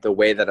and the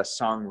way that a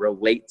song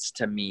relates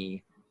to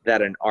me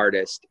that an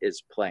artist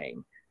is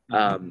playing.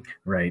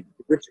 Right.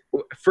 Which,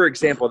 for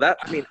example,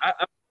 I'm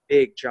a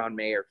big John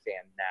Mayer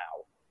fan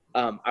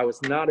now. I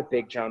was not a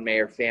big John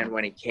Mayer fan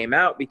when he came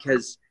out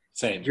because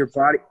Your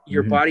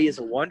Body is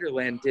a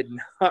Wonderland did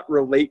not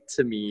relate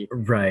to me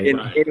in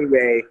any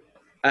way.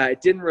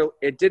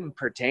 It didn't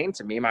pertain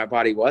to me. My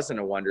body wasn't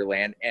a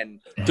wonderland. And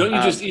don't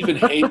you just even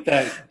hate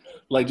that?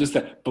 Like just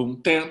that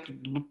boom, down,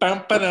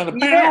 bam,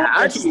 yeah,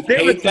 I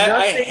hate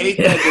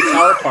that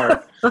guitar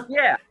part.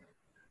 Yeah.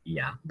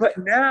 Yeah. But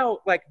now,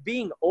 like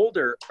being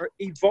older or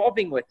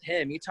evolving with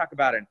him, you talk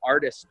about an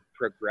artist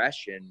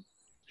progression.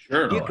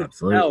 Sure. You could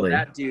tell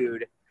that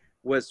dude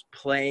was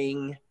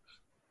playing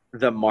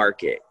the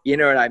market. You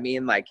know what I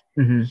mean? Like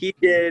he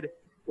did,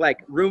 like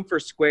Room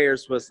for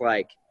Squares was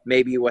like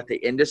maybe what the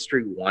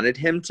industry wanted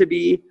him to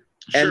be.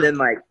 Sure. And then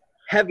like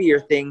Heavier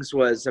Things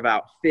was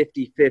about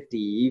 50-50.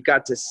 You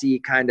got to see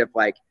kind of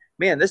like,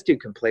 man, this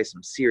dude can play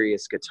some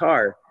serious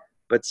guitar.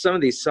 But some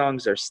of these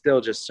songs are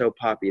still just so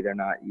poppy, they're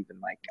not even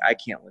like, I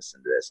can't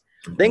listen to this.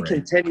 Then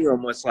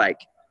Continuum was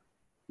like,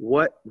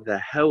 what the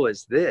hell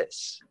is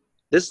this?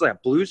 This is like a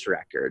blues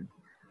record.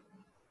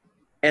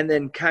 And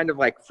then kind of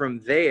like from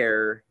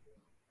there,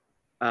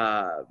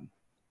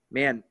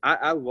 man,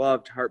 I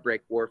loved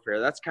Heartbreak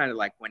Warfare. That's kind of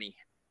like when he,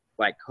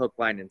 like hook,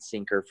 line, and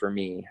sinker for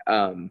me.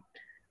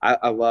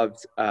 I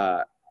loved,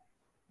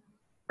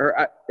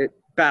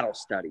 Battle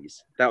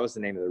Studies. That was the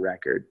name of the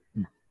record.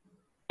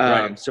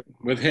 Right. So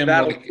with him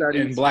like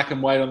in black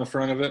and white on the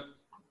front of it.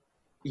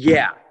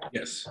 Yeah.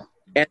 Yes.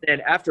 And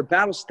then after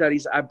Battle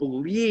Studies, I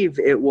believe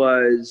it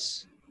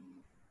was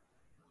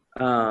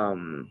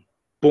Born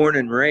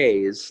and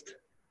Raised.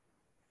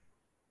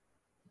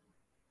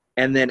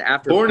 And then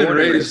after Born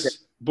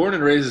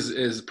and Raised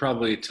is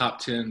probably top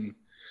 10.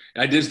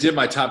 I just did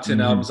my top 10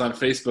 albums on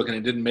Facebook and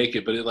it didn't make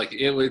it, but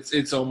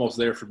it's almost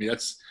there for me.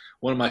 That's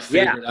one of my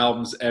favorite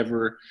albums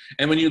ever.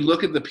 And when you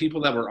look at the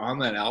people that were on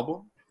that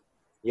album,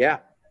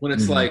 when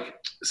it's like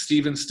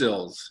Stephen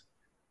Stills,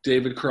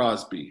 David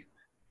Crosby,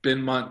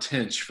 Benmont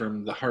Tench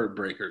from the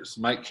Heartbreakers,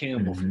 Mike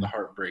Campbell from the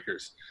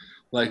Heartbreakers,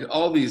 like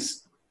all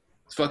these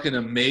fucking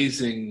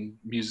amazing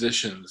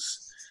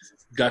musicians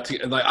got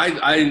to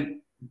like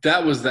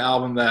that was the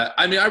album that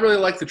I really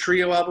like the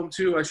Trio album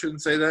too. I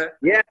shouldn't say that.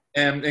 Yeah.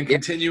 And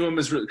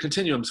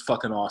Continuum's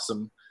fucking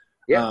awesome.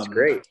 Yeah, it's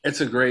great.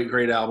 It's a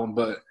great album,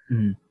 but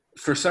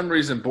for some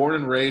reason, Born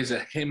and Raised,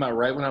 it came out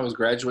right when I was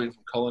graduating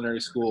from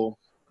culinary school.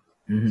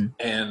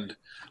 And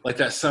like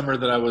that summer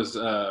that I was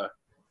when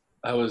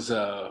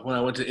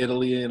I went to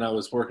Italy and I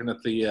was working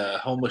at the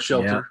homeless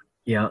shelter.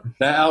 Yeah.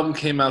 That album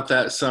came out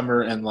that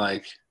summer and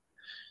like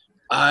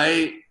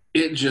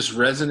it just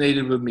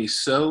resonated with me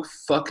so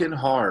fucking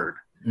hard.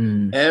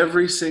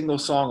 Every single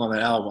song on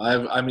that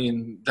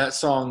album.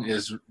 That's one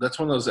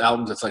of those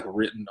albums that's like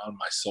written on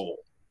my soul.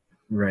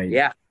 Right.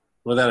 Yeah.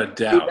 Without a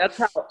doubt. Dude,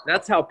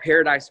 that's how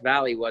Paradise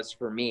Valley was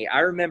for me. I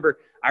remember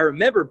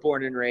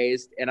Born and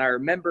Raised, and I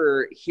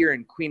remember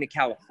hearing Queen of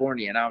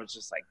California, and I was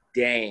just like,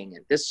 dang,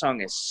 this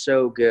song is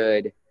so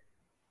good.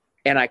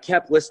 And I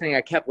kept listening,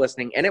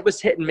 and it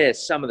was hit and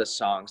miss, some of the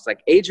songs.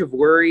 Like Age of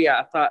Worry,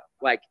 I thought,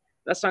 like,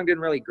 that song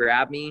didn't really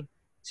grab me.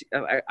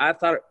 I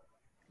thought it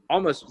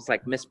almost was,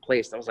 like,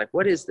 misplaced. I was like,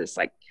 what is this?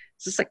 Like,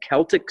 is this a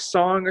Celtic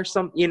song or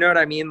something? You know what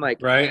I mean? Like,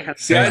 right.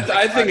 See,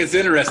 I think it's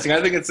interesting.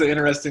 I think it's an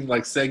interesting,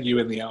 like, segue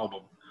in the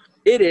album.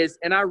 It is,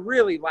 and I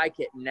really like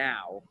it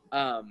now.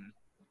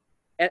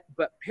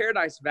 But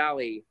Paradise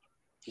Valley,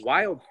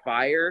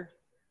 Wildfire,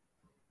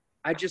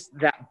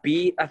 that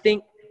beat, I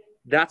think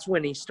that's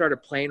when he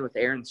started playing with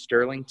Aaron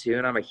Sterling too,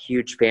 and I'm a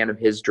huge fan of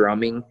his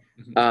drumming.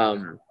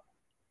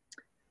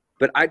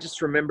 But I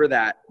just remember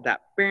that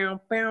bam,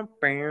 bam,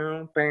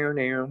 bam, bam,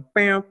 bam,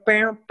 bam,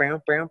 bam,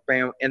 bam, bam,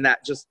 bam, and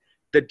that just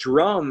the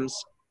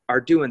drums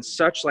are doing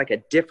such like a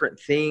different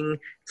thing.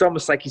 It's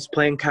almost like he's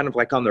playing kind of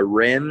like on the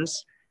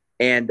rims,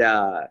 and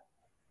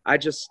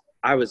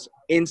I was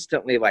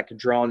instantly like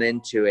drawn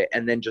into it.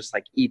 And then just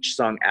like each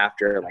song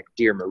after, like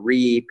Dear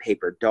Marie,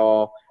 Paper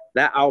Doll,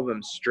 that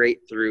album straight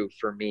through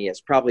for me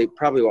is probably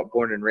what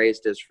Born and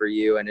Raised is for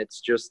you. And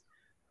it's just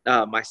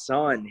my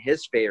son,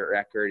 his favorite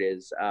record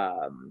is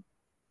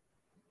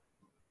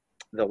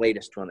the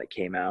latest one that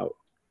came out,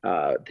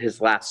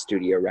 his last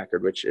studio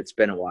record, which it's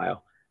been a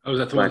while. Oh, is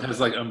that the one that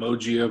has like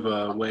Emoji of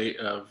a Wave?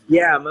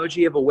 Yeah,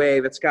 Emoji of a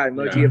Wave. It's got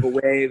Emoji of a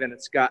Wave, and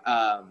it's got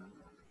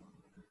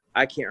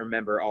I can't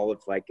remember all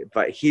of like,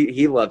 but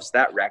he loves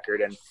that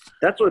record, and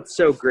that's what's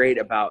so great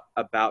about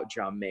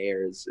John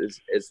Mayer is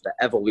the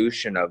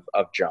evolution of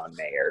John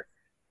Mayer.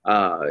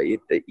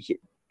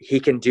 He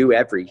can do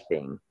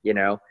everything, you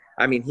know.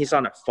 I mean, he's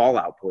on a Fall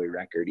Out Boy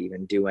record,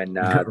 even doing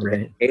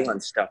the Galen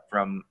stuff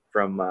from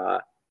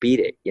Beat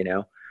It, you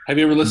know. Have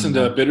you ever listened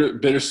to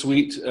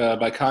Bittersweet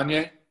by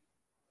Kanye?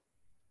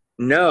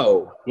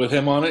 No. With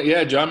him on it?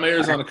 Yeah, John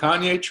Mayer's on a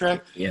Kanye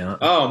track. Yeah.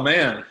 Oh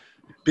man.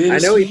 I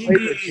know he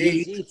played with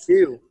Jay-Z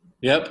too.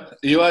 Yep.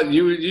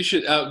 You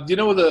should.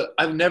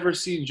 I've never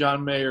seen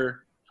John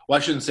Mayer. Well, I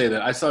shouldn't say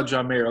that. I saw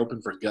John Mayer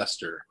open for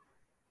Guster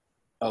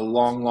a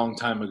long, long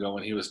time ago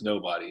when he was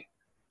nobody,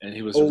 and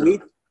he was a real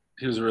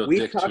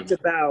dick to me.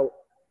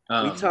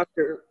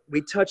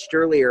 We touched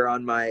earlier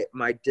on my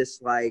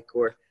dislike,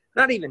 or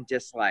not even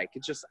dislike.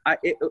 It's just I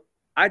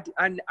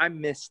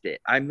missed it.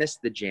 I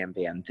missed the jam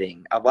band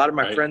thing. A lot of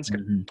my friends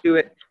got to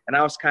it, and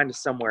I was kind of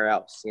somewhere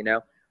else, you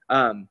know.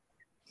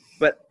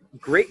 But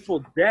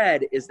Grateful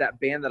Dead is that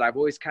band that I've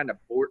always kind of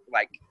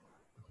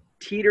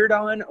teetered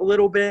on a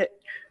little bit.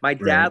 My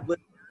dad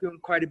listened to them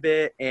quite a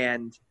bit,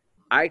 and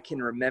I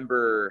can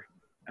remember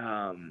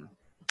I'm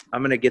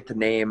going to get the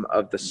name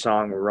of the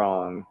song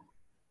wrong.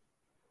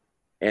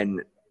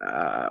 And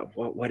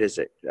what is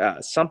it?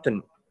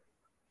 Something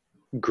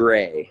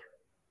Gray.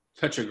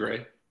 Touch of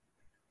Gray.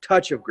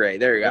 Touch of Gray.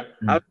 There you go.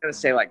 I was going to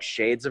say like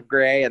Shades of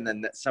Gray, and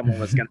then someone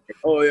was going to say,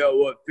 oh, yeah,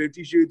 what,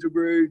 50 Shades of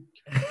Gray?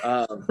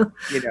 Something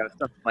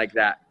like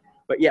that.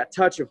 But, yeah,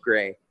 Touch of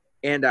Gray.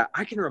 And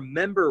I can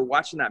remember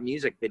watching that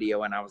music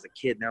video when I was a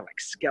kid, and they're like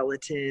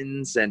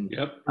skeletons. And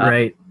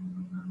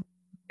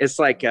it's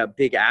like a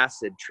big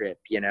acid trip,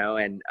 you know,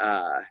 and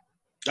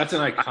that's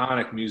an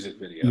iconic music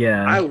video.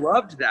 Yeah. I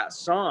loved that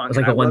song. It's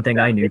like the one thing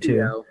I knew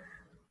too.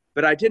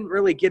 But I didn't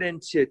really get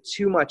into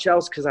too much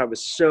else because I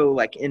was so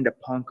like into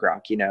punk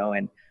rock, you know.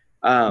 And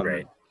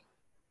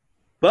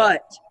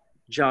but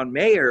John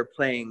Mayer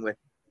playing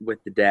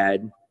with the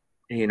Dead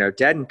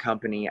Dead and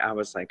Company, I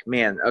was like,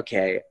 man,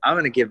 okay, I'm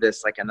gonna give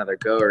this like another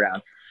go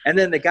around. And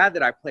then the guy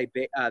that I play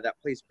that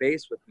plays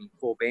bass with me,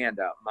 full band,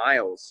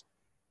 Miles,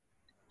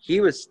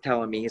 he was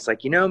telling me, he's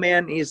like,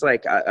 man, he's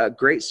like, a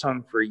great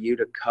song for you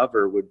to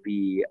cover would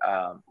be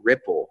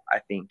Ripple, I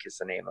think is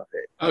the name of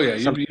it. Oh yeah,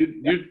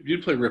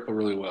 you'd play Ripple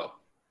really well.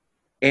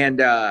 And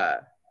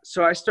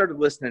so I started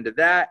listening to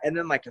that, and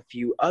then like a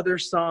few other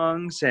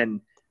songs and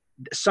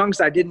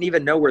songs I didn't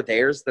even know were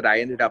theirs that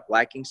I ended up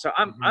liking. So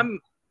I'm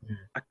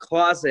a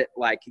closet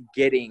like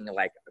getting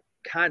like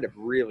kind of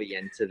really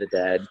into the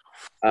Dead.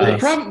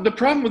 Well, the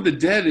problem with the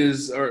Dead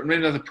is, or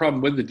maybe not the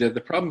problem with the Dead,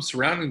 the problem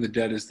surrounding the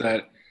Dead is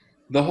that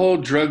the whole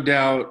drugged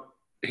out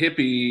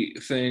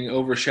hippie thing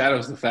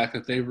overshadows the fact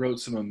that they wrote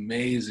some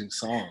amazing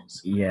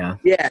songs. Yeah,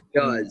 it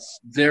does.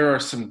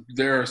 There's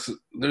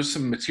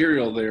some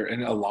material there,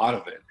 and a lot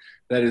of it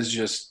that is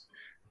just,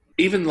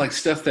 even like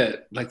stuff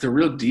that like the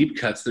real deep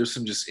cuts. There's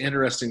some just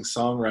interesting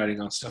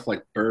songwriting on stuff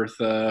like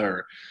Bertha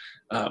or.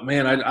 I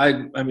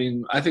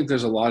mean, I think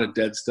there's a lot of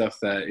Dead stuff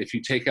that if you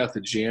take out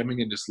the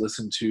jamming and just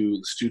listen to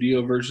the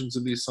studio versions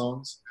of these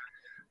songs,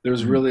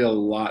 there's really a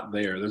lot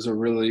there.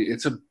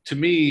 To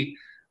me,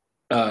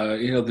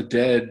 the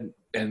Dead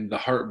and the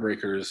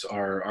Heartbreakers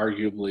are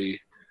arguably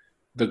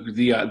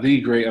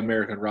the great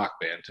American rock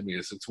band to me.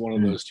 It's one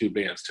of those two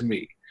bands to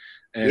me.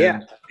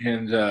 And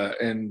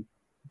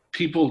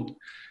people,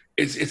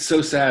 it's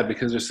so sad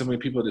because there's so many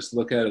people just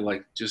look at it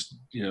like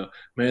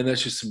man,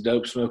 that's just some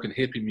dope smoking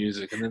hippie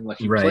music, and then like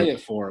you play it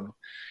for them,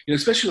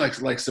 especially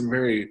like some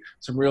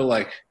real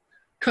like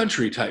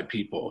country type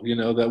people,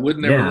 that would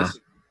never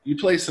listen. You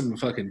play some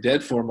fucking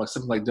Dead for them, like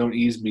something like "Don't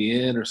Ease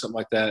Me In" or something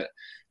like that,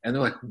 and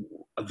they're like,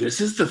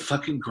 "This is the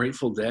fucking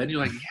Grateful Dead." And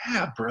you're like,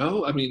 "Yeah,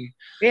 bro." I mean,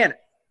 man,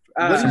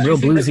 some real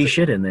bluesy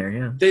shit in there.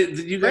 Yeah,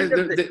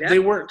 they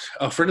weren't.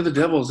 "Friend of the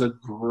Devil" is a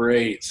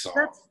great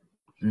song.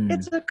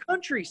 It's a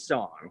country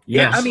song.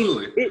 Yeah,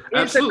 absolutely. I mean,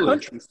 it's a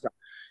country song.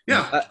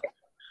 Yeah,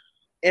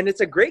 and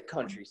it's a great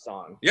country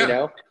song.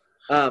 Yeah.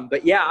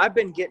 But yeah, I've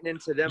been getting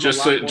into them.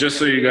 Just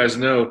so you guys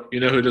know,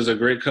 who does a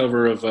great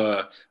cover of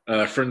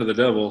 "Friend of the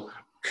Devil,"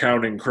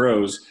 Counting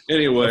Crows.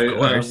 Anyway, of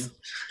course.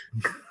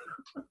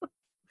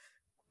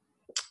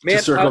 Man,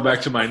 to circle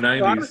back to my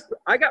 90s.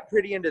 I got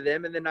pretty into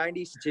them in the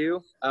 90s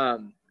too.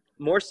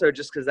 More so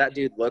just because that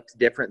dude looked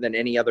different than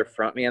any other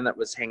frontman that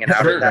was hanging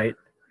out at that. Right.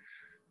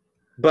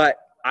 But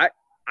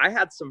I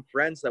had some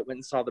friends that went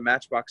and saw the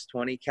Matchbox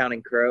 20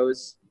 Counting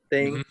Crows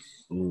thing,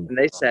 and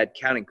they said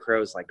Counting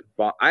Crows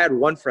I had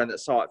one friend that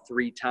saw it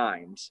 3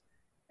 times,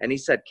 and he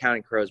said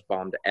Counting Crows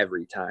bombed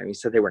every time. He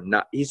said they were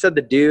not. He said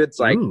the dude's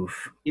like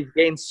he's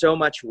gained so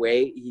much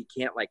weight he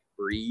can't like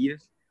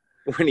breathe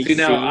when he's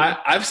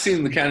I've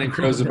seen the Counting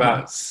Crows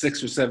about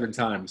 6 or 7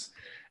 times,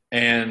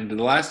 and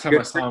the last time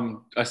I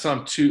saw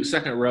him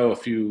second row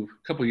a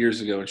couple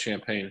years ago in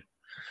Champaign.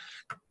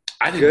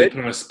 I think they put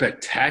on a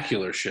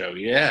spectacular show.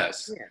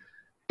 Yes. Yeah.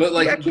 But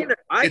like,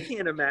 I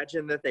can't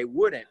imagine that they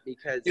wouldn't,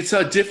 because it's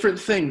a different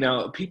thing.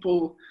 Now,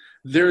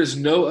 there is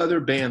no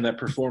other band that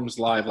performs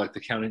live like the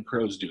Counting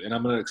Crows do. And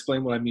I'm going to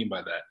explain what I mean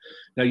by that.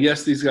 Now,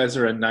 yes, these guys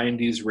are a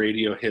 90s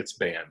radio hits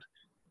band.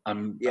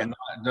 I'm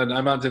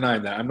not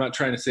denying that. I'm not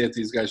trying to say that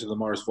these guys are the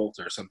Mars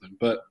Volta or something,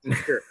 but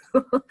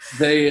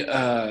they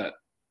are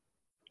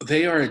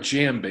a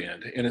jam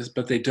band,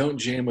 but they don't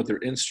jam with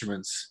their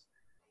instruments.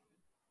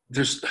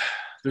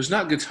 There's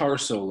not guitar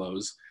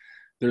solos.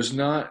 There's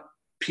not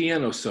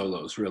piano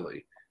solos,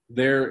 really.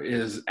 There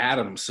is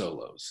atom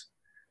solos.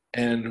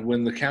 And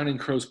when the Counting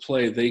Crows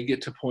play, they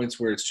get to points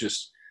where it's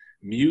just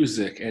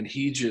music, and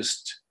he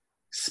just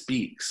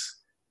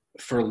speaks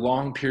for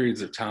long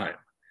periods of time.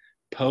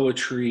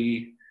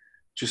 Poetry,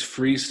 just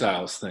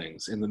freestyles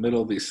things in the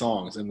middle of these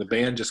songs. And the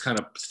band just kind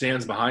of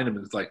stands behind him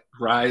and like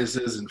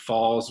rises and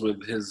falls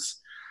with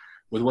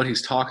what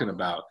he's talking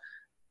about.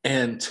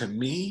 And to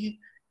me,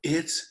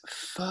 it's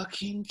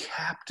fucking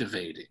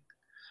captivating.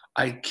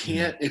 I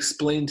can't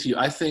explain to you.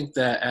 I think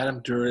that Adam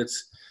Duritz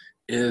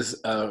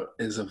is a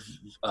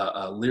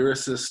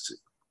lyricist,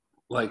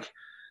 like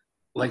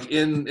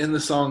in the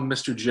song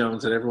 "Mr.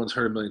 Jones" that everyone's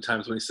heard a million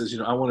times, when he says,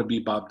 "I want to be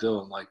Bob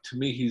Dylan." Like, to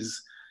me,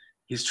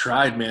 he's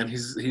tried, man.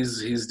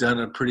 He's done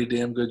a pretty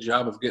damn good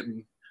job of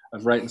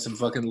writing some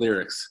fucking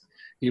lyrics.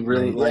 He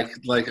really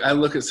like I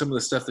look at some of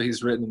the stuff that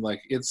he's written,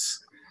 like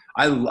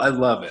I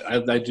love it.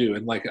 I do,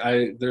 and like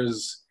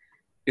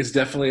it's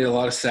definitely a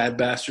lot of sad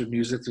bastard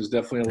music. There's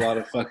definitely a lot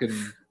of fucking,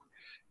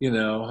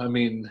 I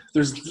mean,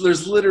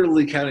 there's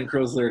literally Counting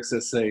Crows lyrics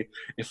that say,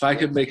 "If I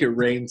could make it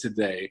rain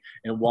today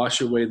and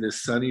wash away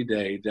this sunny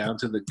day down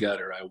to the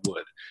gutter, I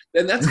would."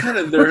 And that's kind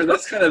of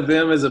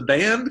them as a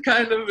band,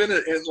 kind of, and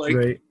like,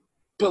 right.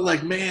 But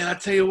like, man, I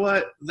tell you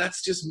what,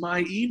 that's just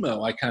my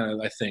emo. I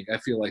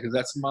feel like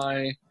that's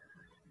my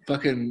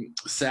fucking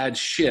sad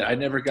shit. I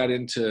never got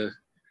into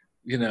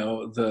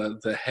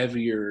the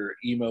heavier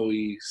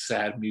emo-y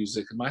sad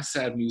music. My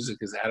sad music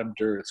is Adam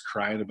Duritz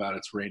crying about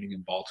it's raining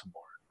in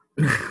Baltimore.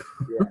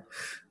 Yeah.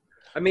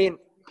 I mean,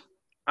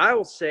 I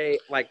will say,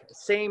 like,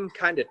 same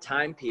kind of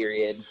time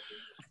period.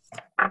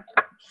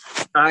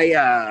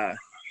 I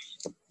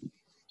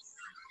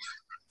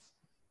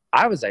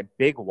I was a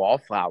big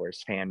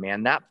Wallflowers fan,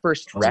 man. That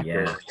first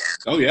record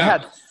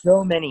had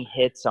so many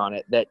hits on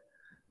it that,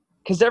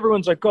 because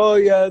everyone's like, oh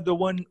yeah, the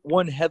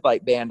one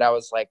headlight band. I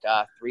was like,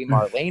 Three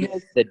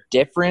Marlenas, The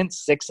Difference,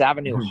 Sixth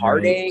Avenue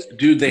Heartache.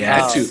 Dude, they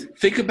had to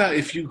think about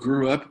if you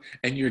grew up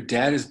and your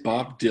dad is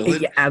Bob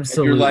Dylan. Yeah,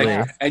 absolutely.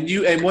 And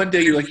you're like, and one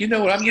day you're like, you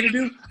know what I'm gonna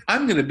do?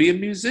 I'm gonna be a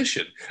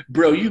musician,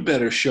 bro. You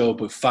better show up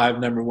with 5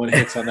 #1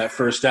 hits on that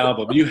first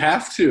album. You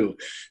have to.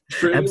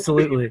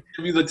 Absolutely.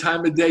 Give you the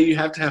time of day. You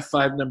have to have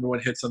 5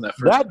 #1 hits on that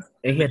first.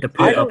 He had to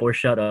put up or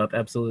shut up.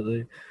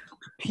 Absolutely.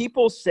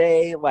 People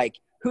say like,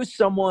 who's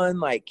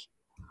someone like,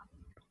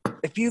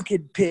 if you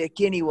could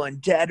pick anyone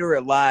dead or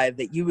alive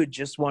that you would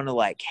just want to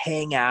like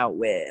hang out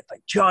with,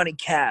 like Johnny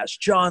Cash,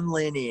 John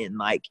Lennon,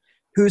 like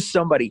who's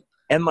somebody?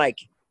 And like,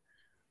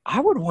 I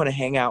would want to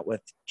hang out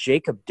with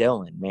Jacob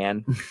Dylan,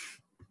 man.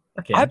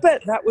 Okay. I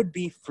bet that would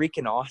be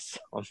freaking awesome.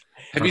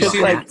 Have you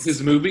seen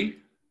his movie?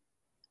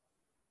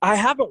 I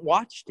haven't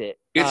watched it.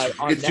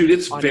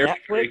 It's very,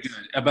 very good.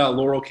 About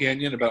Laurel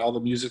Canyon, about all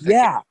the music.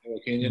 Laurel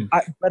Canyon.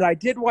 But I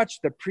did watch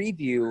the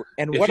preview,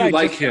 and if you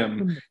like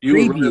him, you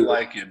will really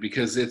like it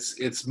because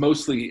it's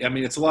mostly. I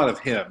mean, it's a lot of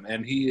him,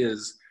 and he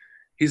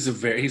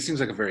seems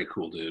like a very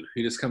cool dude.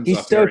 He just comes.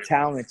 He's so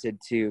talented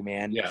too,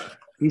 man. Yeah,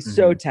 he's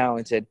so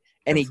talented,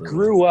 and he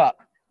grew up.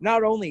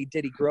 Not only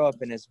did he grow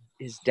up, and his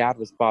dad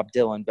was Bob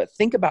Dylan, but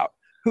think about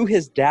who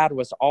his dad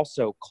was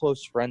also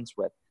close friends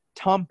with.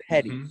 Tom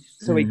Petty.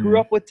 So he grew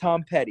up with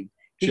Tom Petty.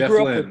 He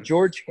grew up with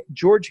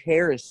George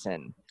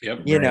Harrison.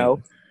 Yep. You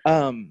know,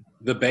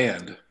 the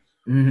band.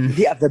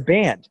 Yeah, the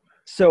band.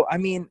 So I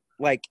mean,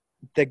 like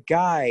the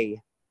guy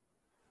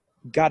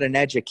got an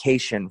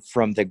education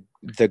from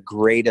the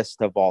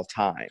greatest of all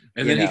time.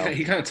 And then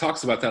he kind of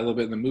talks about that a little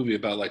bit in the movie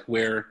about like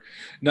where,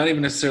 not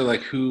even necessarily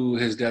like who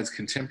his dad's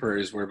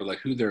contemporaries were, but like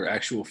who their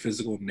actual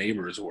physical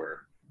neighbors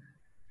were.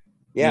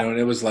 Yeah, you know, and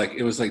it was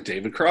like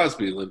David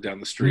Crosby lived down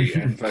the street,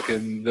 and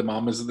fucking the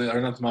Mamas,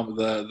 or not the Mama,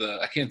 the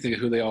I can't think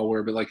of who they all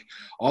were, but like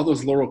all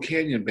those Laurel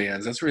Canyon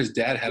bands. That's where his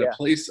dad had a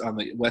place on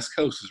the West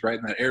Coast, is right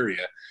in that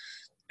area,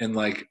 and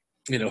like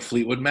you know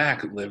Fleetwood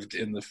Mac lived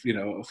in the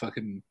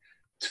fucking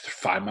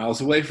 5 miles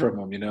away from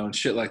him, you know, and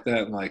shit like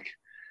that. And like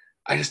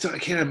I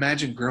can't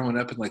imagine growing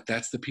up and like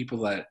that's the people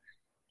that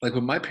like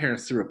when my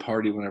parents threw a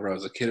party whenever I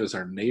was a kid, it was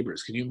our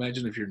neighbors. Can you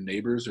imagine if your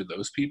neighbors are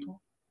those people?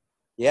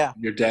 Yeah.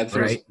 Your dad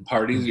throws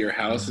parties at your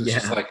house. And it's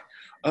just like,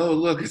 oh,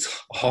 look,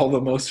 it's all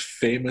the most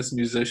famous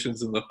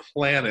musicians on the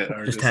planet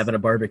are just having a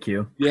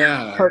barbecue.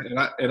 Yeah.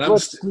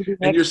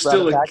 And you're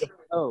still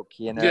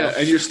you know? Yeah,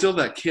 and you're still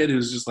that kid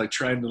who's just like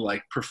trying to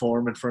like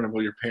perform in front of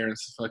all your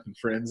parents' fucking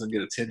friends and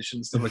get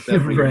attention, stuff like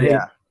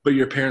that. But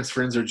your parents'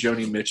 friends are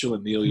Joni Mitchell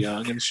and Neil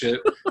Young and shit.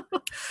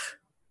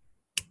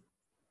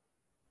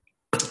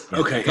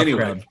 Okay,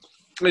 anyway,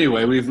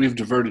 we've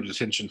diverted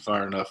attention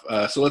far enough.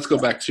 So let's go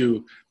back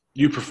to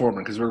you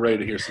performing because we're ready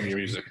to hear some of your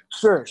music.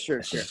 Sure.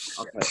 Okay.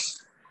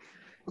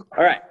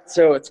 All right.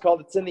 So it's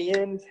called "It's in the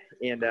End,"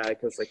 and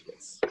it goes like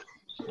this.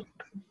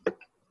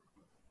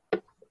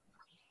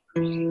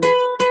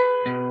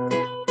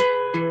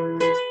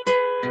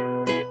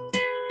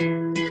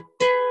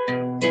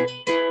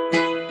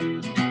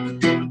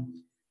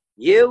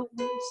 You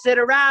sit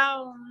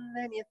around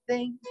and you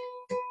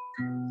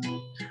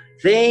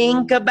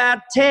think about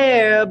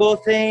terrible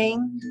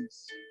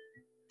things.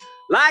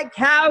 Like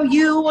how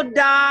you will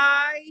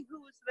die,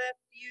 who's left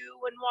you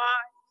and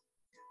why.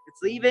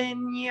 It's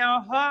leaving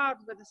your heart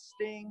with a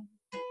sting.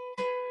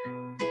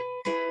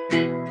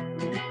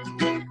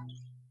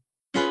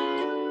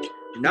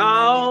 And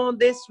all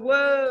this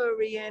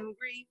worry and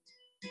grief,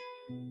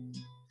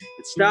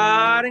 it's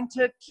starting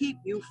to keep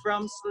you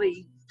from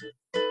sleep.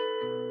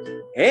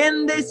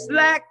 And this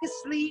lack of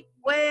sleep,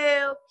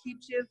 well,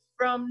 keeps you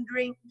from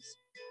dreams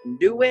and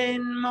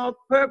doing more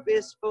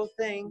purposeful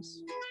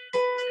things.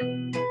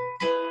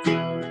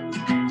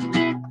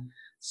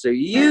 So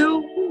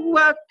you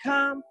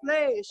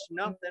accomplish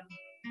nothing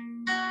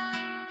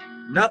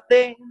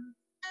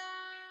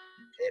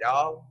at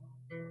all.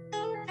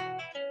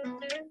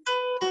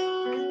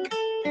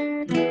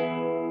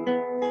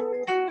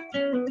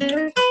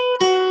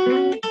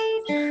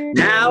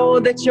 Now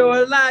that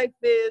your life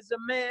is a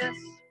mess,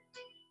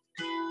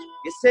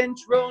 your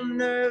central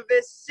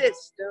nervous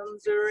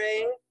system's a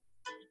wreck.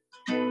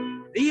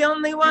 The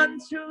only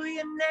ones who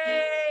you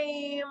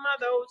name are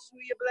those who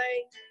you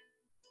blame.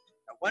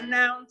 Not 1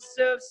 ounce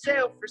of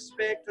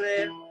self-respect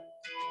left.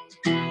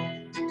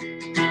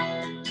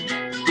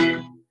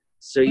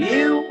 So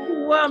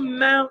you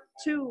amount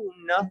to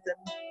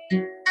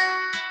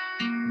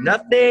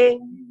nothing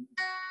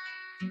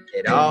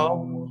at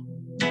all.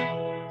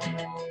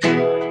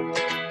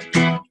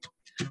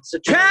 So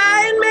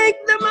try and make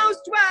the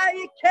most while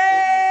you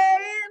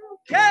can,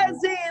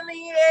 'cause in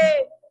the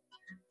end,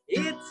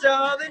 it's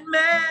all that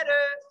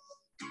matters.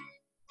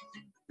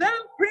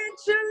 Thumbprint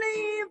you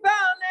leave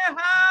on their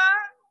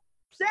heart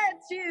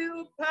sets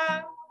you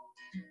apart.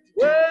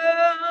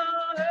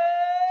 Whoa.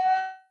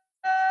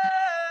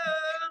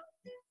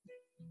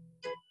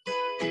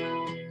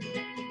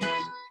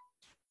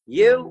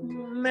 You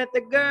met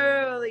the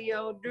girl of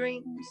your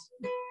dreams.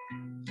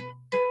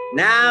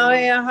 Now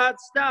your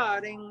heart's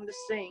starting to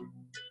sing.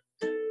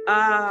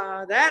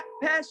 Ah, that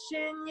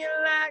passion you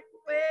like,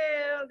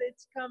 well,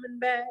 it's coming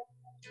back.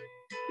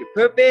 Your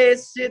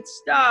purpose, it's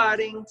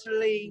starting to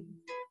leave.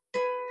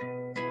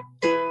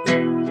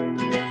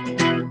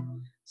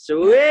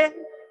 So it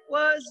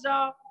was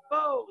all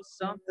for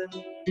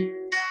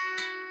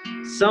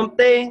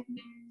something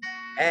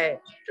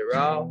after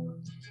all.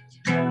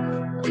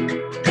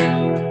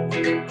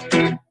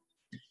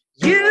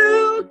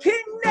 You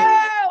can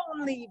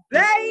only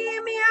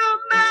blame your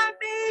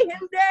mommy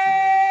and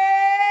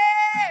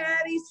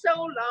daddy so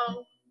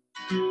long.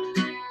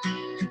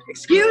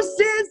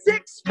 Excuses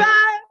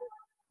expired.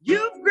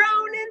 You've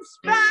grown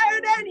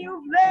inspired and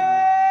you've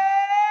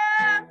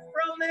learned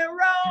from their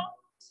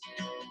wrongs.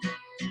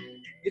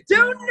 You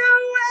don't know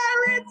where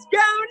it's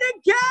gonna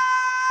go.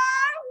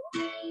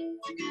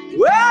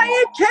 All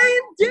you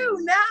can do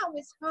now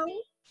is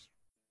hope.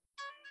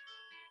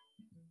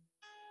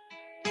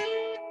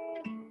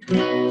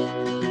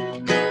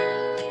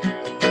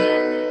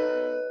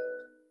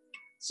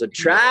 So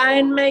try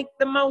and make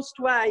the most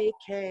while you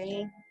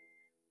can,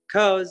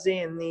 'cause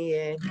in the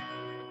end,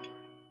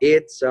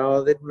 it's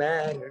all that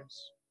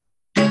matters.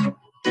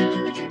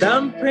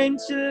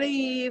 Thumbprints you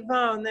leave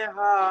on their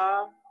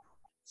heart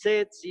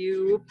sets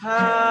you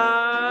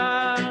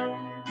apart.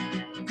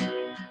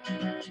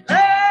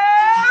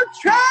 Oh,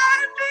 try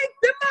and make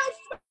the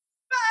most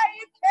while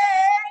you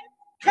can,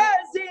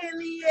 'cause in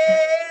the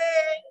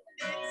end,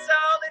 it's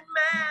all that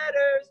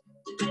matters.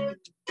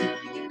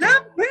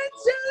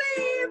 Thumbprints you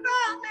leave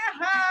on their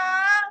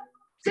heart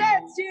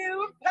sets you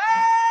apart.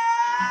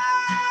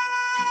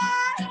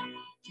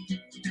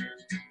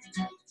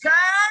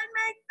 Try and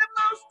make the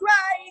most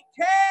while you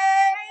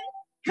can,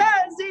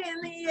 'cause in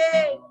the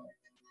end,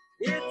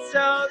 it's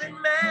all that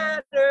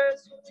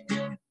matters.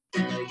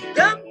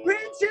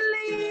 Thumbprints you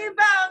leave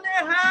on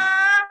their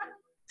heart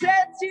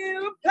sets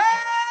you apart.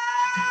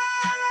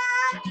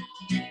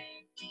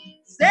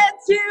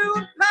 Sets you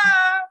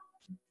apart.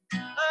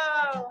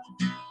 Oh,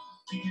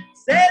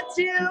 sets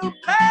you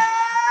apart.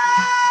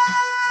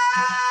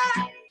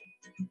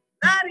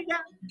 La-di-da.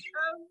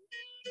 Oh.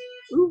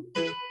 Ooh.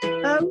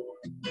 Oh.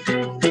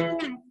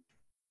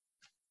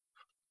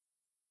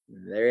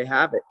 There you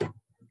have it.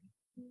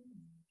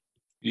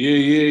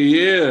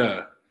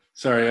 Yeah.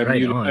 Sorry,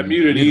 I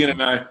muted Ian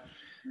and I.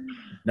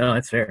 No,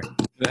 it's fair.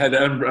 I had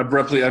to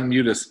abruptly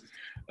unmute us.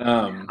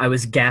 I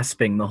was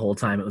gasping the whole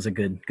time. It was a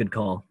good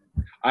call.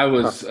 I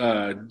was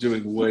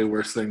doing way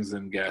worse things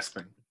than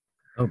gasping.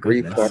 Oh,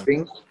 goodness. Were you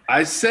clapping?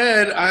 I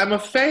said I'm a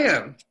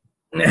fan.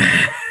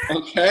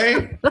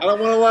 Okay? I don't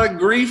want a lot of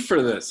grief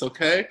for this,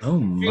 okay? Oh,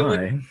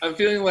 my. I'm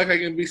feeling like I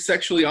can be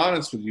sexually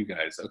honest with you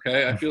guys,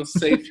 okay? I feel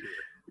safe here.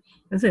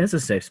 It's a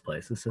safe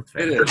place. It's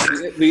fair. It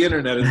is. The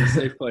internet is a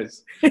safe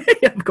place.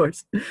 Yeah, of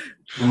course.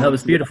 That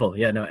was beautiful.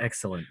 Yeah, no,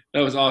 excellent. That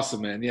was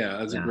awesome, man. Yeah,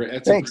 that's Yeah. a great.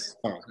 That's Thanks.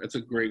 A great song. That's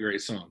a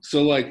great song.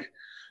 So, like,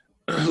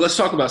 let's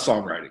talk about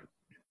songwriting.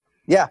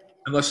 Yeah.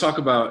 And let's talk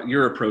about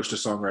your approach to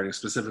songwriting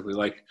specifically.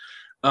 Like,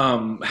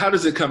 how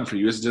does it come for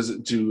you?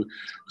 Do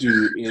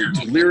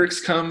lyrics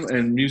come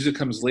and music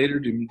comes later?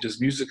 Does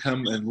music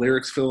come and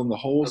lyrics fill in the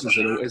holes?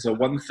 Is it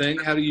one thing?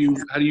 How do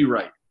you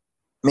write?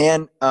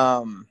 Man,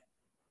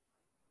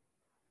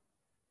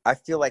 I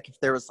feel like if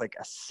there was like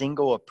a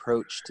single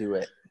approach to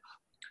it,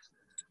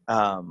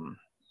 I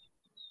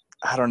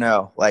don't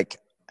know.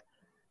 Like,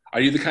 are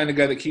you the kind of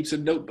guy that keeps a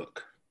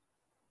notebook?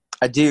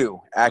 I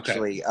do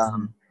actually.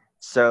 Okay.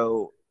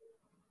 So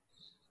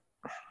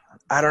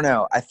I don't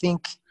know. I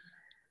think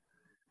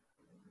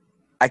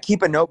I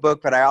keep a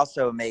notebook, but I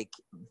also make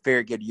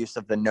very good use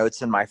of the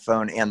notes in my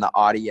phone and the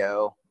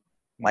audio,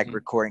 like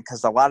recording.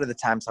 'Cause a lot of the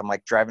times I'm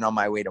like driving on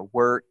my way to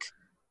work,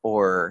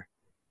 or,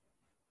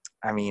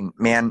 I mean,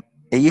 man,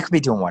 you could be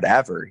doing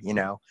whatever, you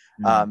know,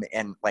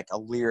 and like a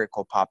lyric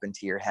will pop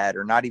into your head,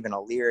 or not even a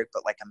lyric,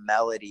 but like a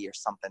melody or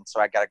something. So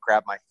I got to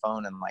grab my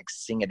phone and like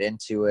sing it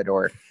into it,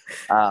 or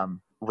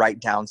write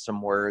down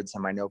some words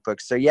in my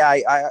notebook. So yeah,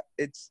 I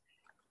it's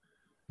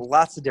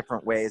lots of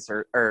different ways,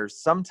 or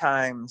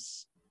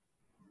sometimes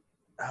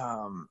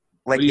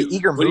like the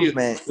eager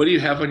movement. What do you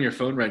have on your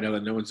phone right now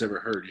that no one's ever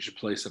heard? You should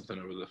play something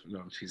over the.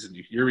 No,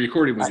 you're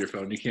recording with your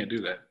phone. You can't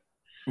do that.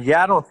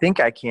 Yeah, I don't think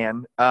I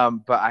can.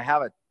 But I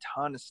have a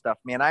ton of stuff,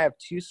 man. I have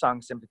 2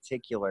 songs in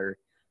particular,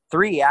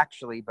 3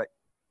 actually, but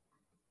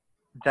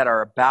that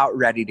are about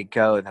ready to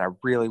go that I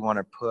really want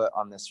to put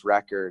on this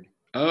record.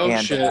 Oh,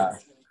 and, shit.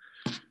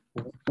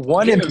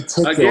 One in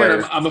particular.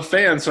 Again, I'm a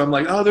fan, so I'm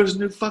like, oh, there's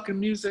new fucking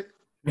music.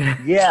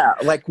 Yeah,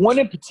 like one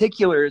in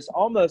particular is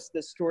almost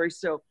this story.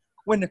 So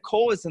when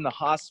Nicole was in the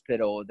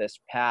hospital this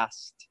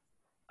past,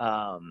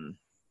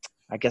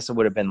 I guess it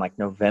would have been like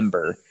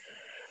November.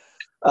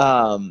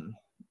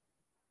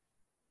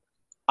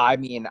 I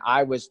mean,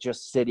 I was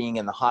just sitting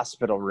in the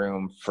hospital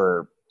room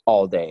for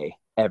all day,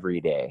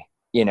 every day,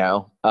 you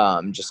know,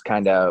 just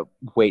kind of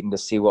waiting to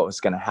see what was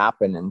going to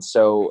happen. And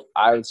so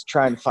I was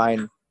trying to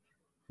find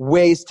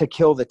ways to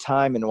kill the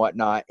time and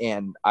whatnot.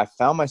 And I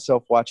found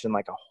myself watching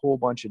like a whole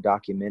bunch of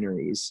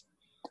documentaries,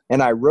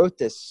 and I wrote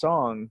this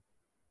song.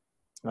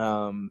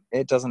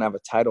 It doesn't have a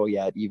title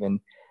yet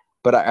even,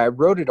 but I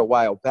wrote it a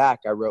while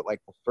back. I wrote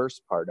like the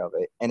first part of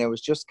it, and it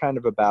was just kind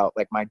of about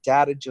like my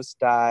dad had just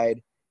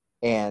died,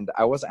 and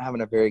I wasn't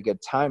having a very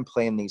good time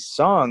playing these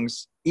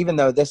songs, even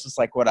though this is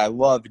like what I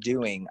love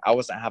doing. I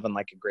wasn't having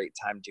like a great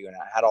time doing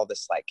it. I had all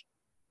this like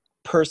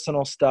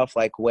personal stuff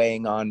like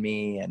weighing on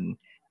me, and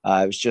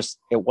it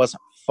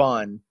wasn't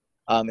fun.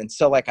 And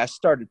so like I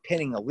started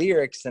pinning the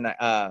lyrics, and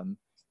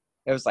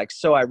it was like,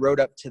 so I rode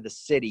up to the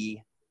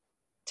city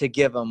to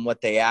give them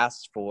what they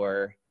asked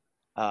for.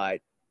 I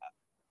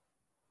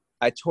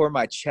tore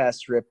my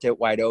chest, ripped it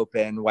wide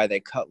open, while they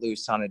cut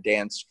loose on a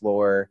dance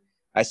floor.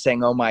 I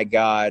sang, oh my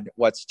God,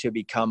 what's to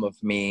become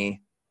of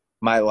me?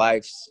 My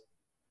life's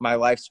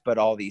but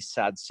all these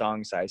sad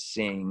songs I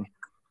sing.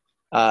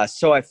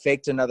 So I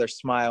faked another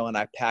smile, and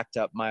I packed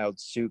up my old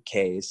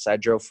suitcase. I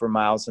drove for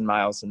miles and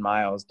miles and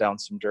miles down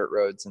some dirt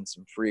roads and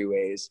some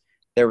freeways.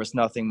 There was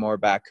nothing more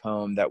back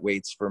home that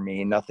waits for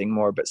me, nothing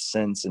more but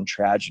sins and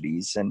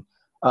tragedies. And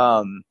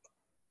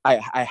I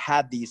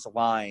had these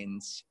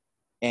lines,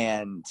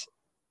 and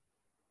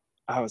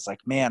I was like,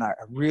 man, I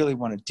really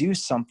want to do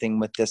something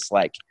with this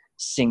like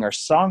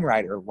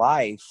singer-songwriter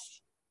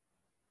life,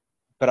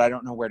 but I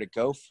don't know where to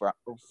go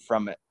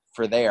from it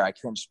for there. I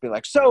couldn't just be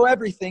like, so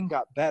everything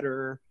got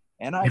better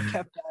and I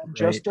kept on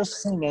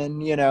just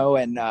singing,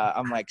 and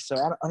I'm like, so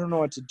I don't know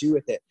what to do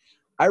with it.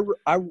 I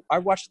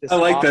watched this. I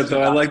like that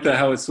though. I like that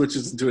how it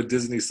switches into a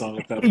Disney song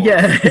at that point.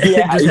 Yeah,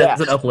 Has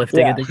an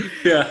uplifting ending.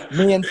 Yeah.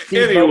 Me and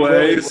Steve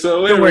anyway,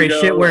 so don't worry,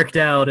 shit worked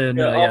out, and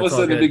all of a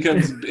sudden it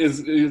becomes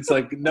it's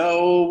like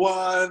no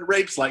one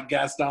rapes like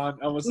Gaston.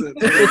 All of a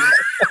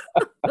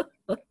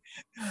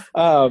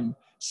sudden.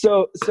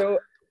 So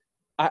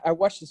I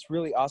watched this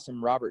really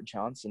awesome Robert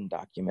Johnson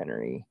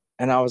documentary,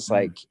 and I was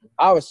like,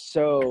 I've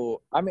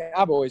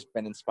always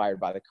been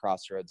inspired by the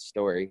Crossroads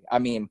story. I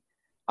mean,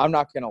 I'm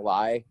not gonna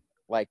lie.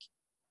 Like,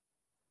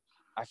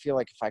 I feel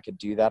like if I could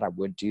do that, I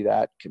would do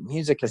that.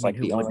 Music is like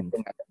the only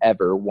thing I've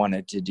ever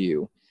wanted to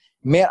do.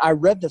 Man, I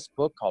read this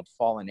book called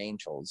Fallen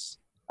Angels,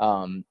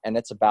 and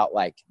it's about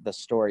like the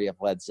story of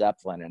Led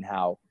Zeppelin and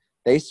how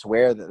they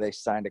swear that they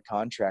signed a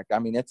contract. I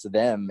mean, it's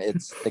them.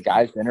 It's the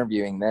guys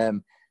interviewing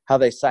them, how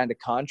they signed a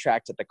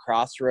contract at the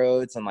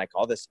Crossroads, and like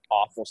all this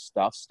awful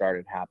stuff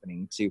started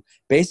happening to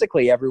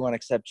basically everyone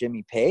except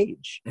Jimmy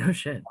Page. Oh,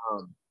 shit.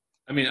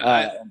 I mean,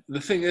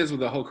 the thing is with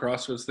the whole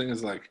Crossroads thing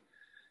is like,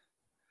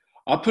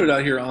 I'll put it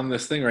out here on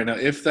this thing right now.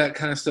 If that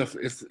kind of stuff,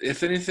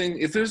 if anything,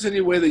 if there's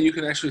any way that you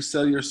can actually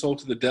sell your soul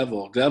to the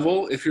devil,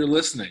 if you're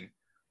listening,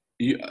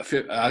 you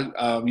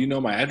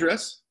know my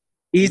address.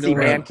 Easy,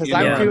 man, because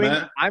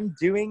I'm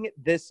doing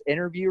this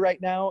interview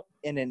right now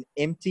in an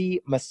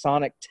empty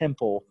Masonic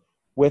temple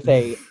with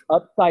a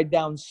upside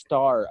down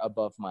star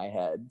above my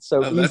head. So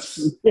that's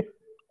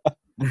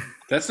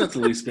not the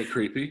least bit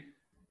creepy.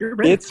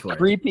 It's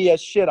creepy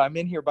as shit. I'm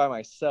in here by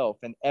myself,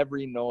 and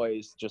every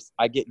noise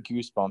I get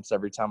goosebumps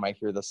every time I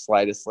hear the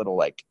slightest little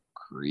like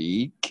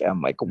creak. I'm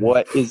like,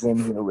 what is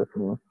in here with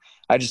me?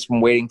 I just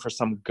am waiting for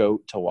some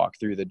goat to walk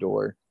through the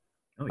door.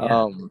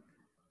 Oh,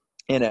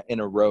 yeah. In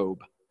a robe.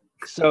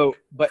 So,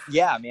 but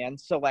yeah, man.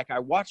 So like I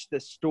watched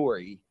this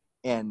story,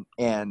 and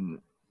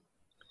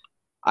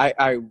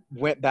I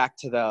went back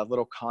to the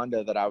little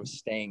condo that I was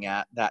staying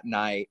at that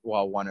night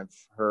while one of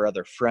her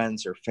other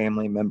friends or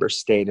family members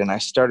stayed, and I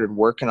started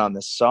working on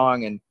this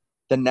song. And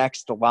the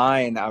next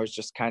line, I was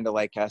just kind of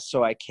like,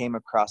 so I came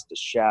across the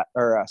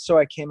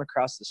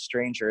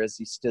stranger as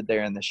he stood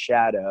there in the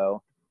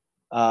shadow.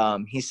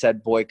 He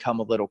said, boy, come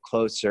a little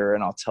closer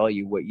and I'll tell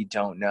you what you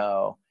don't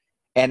know.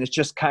 And it's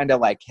just kind of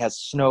like has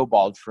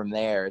snowballed from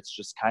there. It's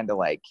just kind of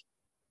like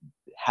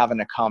having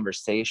a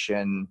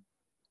conversation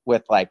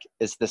with like,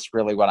 is this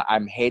really what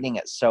I'm hating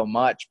it so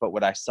much, but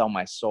would I sell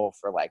my soul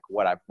for like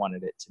what I've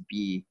wanted it to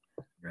be?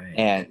 Right.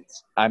 And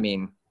I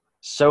mean,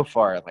 so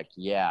far, like,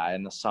 yeah,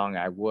 in the song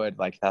I would,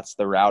 like, that's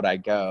the route I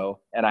go.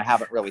 And I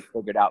haven't really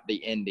figured out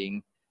the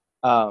ending.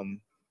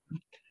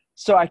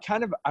 So I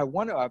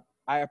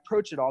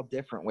approach it all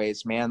different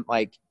ways, man.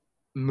 Like,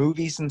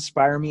 movies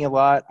inspire me a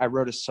lot. I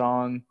wrote a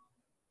song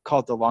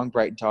called The Long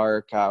Bright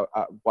Dark,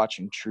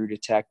 watching True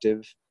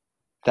Detective.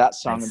 That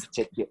song in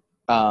particular.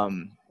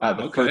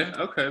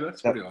 Okay,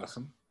 that's pretty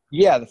awesome.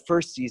 Yeah, the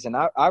first season,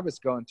 I was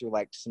going through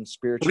like some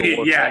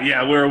spiritual.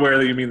 Yeah, we're aware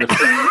that you mean the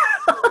first.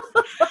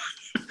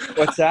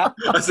 What's that?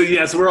 I said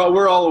yes. We're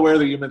all aware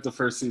that you meant the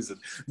first season.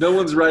 No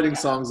one's writing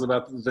songs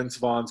about Vince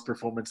Vaughn's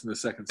performance in the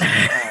second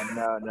season.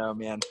 Oh, no,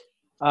 man.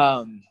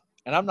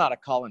 And I'm not a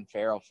Colin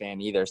Farrell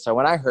fan either. So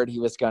when I heard he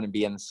was going to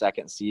be in the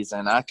second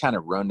season, I kind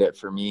of ruined it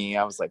for me.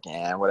 I was like,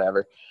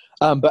 whatever.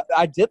 But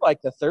I did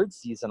like the third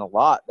season a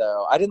lot,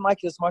 though. I didn't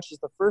like it as much as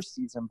the first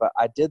season, but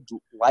I did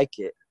like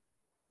it.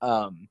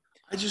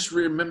 I just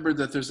remembered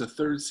that there's a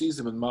third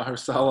season with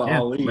Mahershala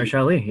Ali.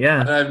 Mahershala Ali,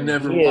 yeah. And I've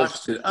never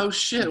watched it. Oh,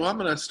 shit. Well, I'm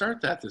going to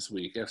start that this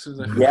week as soon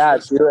as I finish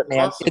this. Do it,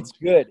 man. Awesome. It's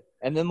good.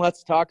 And then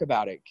let's talk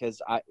about it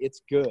because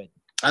it's good.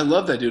 I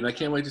love that dude. And I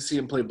can't wait to see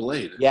him play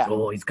Blade. Yeah.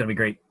 Oh, he's gonna be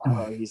great.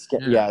 It's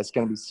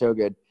gonna be so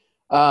good.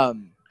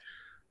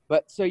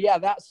 But so yeah,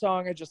 that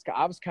song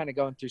I was kind of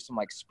going through some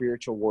like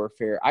spiritual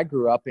warfare. I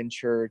grew up in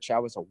church. I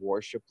was a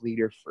worship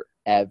leader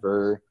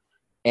forever.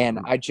 And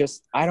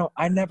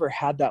I never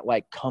had that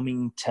like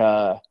coming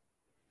to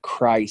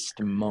Christ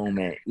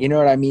moment. You know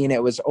what I mean?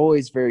 It was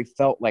always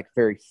felt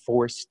very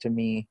forced to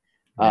me.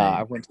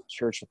 I went to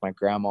church with my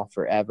grandma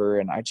forever,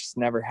 and I just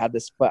never had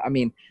this. But I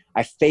mean,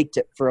 I faked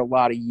it for a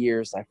lot of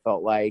years, I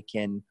felt like,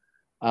 and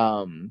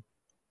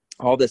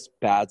all this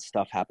bad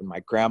stuff happened.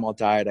 My grandma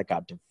died. I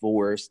got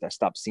divorced. I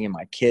stopped seeing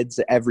my kids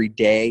every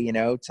day, you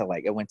know, to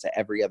like, it went to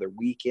every other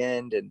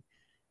weekend, and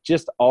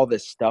just all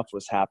this stuff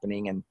was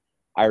happening. And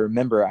I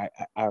remember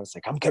I was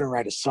like, I'm going to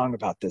write a song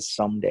about this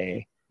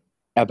someday,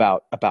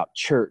 about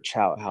church,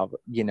 how,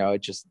 you know,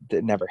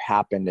 it never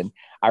happened. And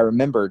I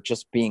remember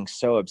just being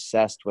so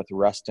obsessed with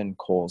Rustin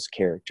Cole's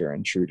character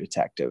in True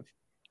Detective.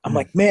 I'm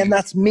like, man,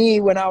 that's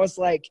me when I was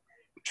like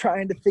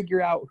trying to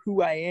figure out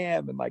who I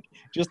am, and like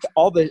just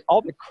all the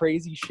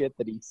crazy shit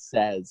that he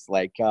says,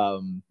 like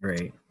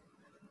right,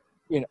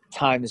 you know,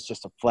 time is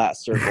just a flat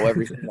circle.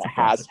 Everything that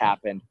has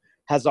happened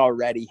has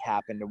already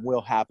happened and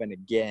will happen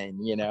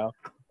again, you know.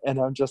 And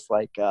I'm just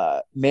like,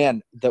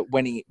 man, that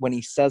when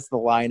he says the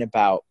line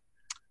about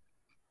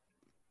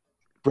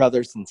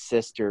brothers and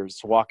sisters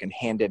walking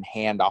hand in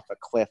hand off a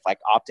cliff, like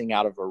opting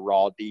out of a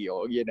raw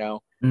deal, you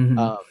know,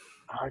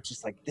 I was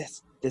just like,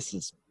 this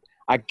is,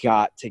 I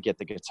got to get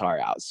the guitar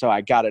out. So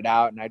I got it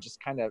out, and I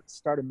just kind of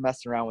started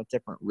messing around with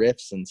different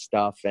riffs and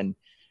stuff. And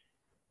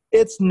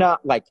it's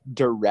not like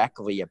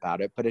directly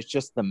about it, but it's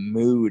just the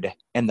mood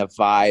and the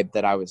vibe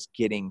that I was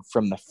getting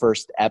from the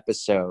first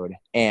episode,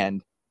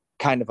 and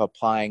kind of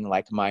applying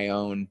like my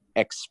own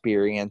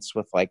experience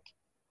with like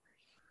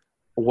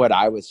what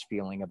I was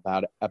feeling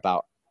about,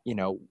 you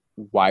know,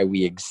 why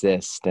we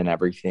exist and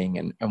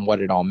everything, and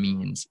what it all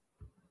means.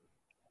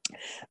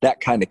 That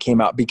kind of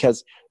came out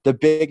because the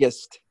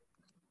biggest,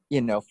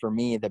 you know, for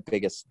me, the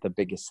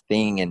biggest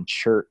thing in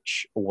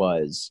church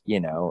was,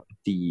 you know,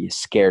 the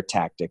scare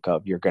tactic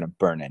of you're going to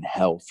burn in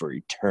hell for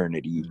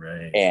eternity.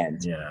 Right. And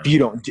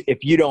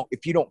if you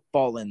don't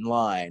fall in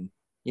line,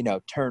 you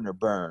know, turn or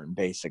burn,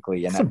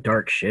 basically. And some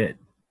dark shit.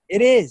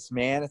 It is,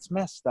 man. It's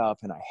messed up,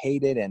 and I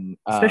hate it. And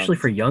especially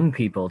for young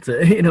people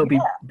to, you know, be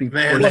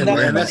man,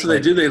 that's what they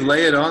do. They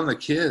lay it on the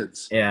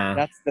kids. Yeah,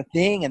 that's the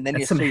thing. And then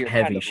you're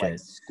kind of like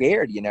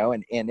scared, you know.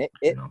 And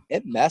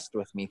it messed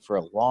with me for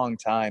a long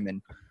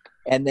time.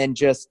 And then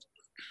just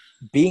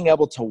being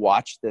able to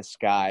watch this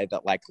guy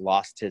that like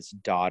lost his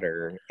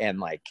daughter, and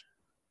like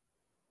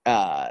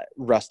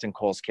Rustin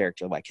Cole's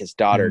character, like his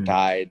daughter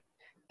died.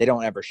 They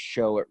don't ever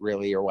show it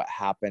really or what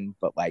happened,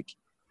 but like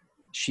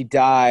she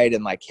died,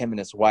 and like him and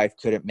his wife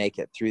couldn't make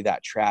it through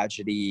that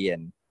tragedy.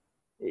 And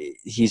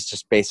he's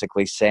just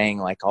basically saying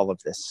like all of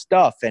this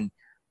stuff.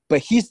 But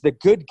he's the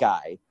good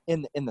guy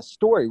in the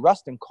story.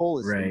 Rustin Cole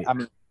is, right. I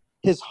mean,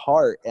 his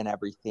heart and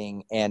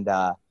everything. And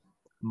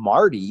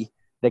Marty,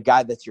 the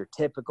guy that's your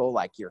typical,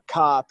 like your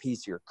cop,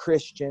 he's your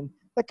Christian.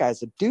 That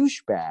guy's a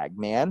douchebag,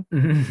 man.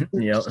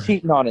 Yep. He's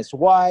cheating on his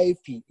wife.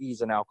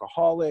 He's an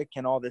alcoholic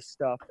and all this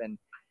stuff.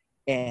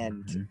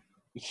 And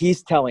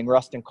he's telling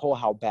Rustin Cole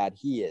how bad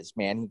he is,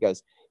 man.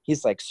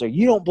 He's like, so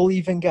you don't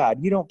believe in God.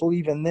 You don't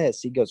believe in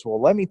this. He goes,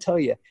 well, let me tell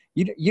you,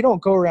 you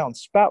don't go around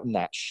spouting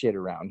that shit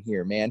around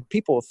here, man.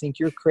 People will think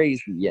you're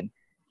crazy.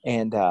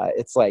 And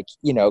it's like,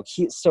 you know,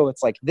 so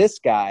it's like this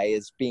guy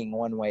is being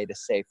one way to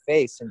save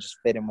face and just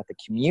fit in with the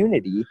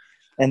community.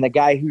 And the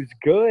guy who's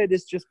good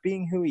is just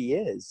being who he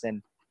is.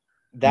 And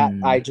that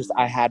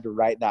I had to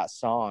write that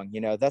song,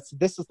 you know. This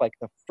is like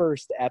the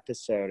first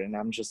episode, and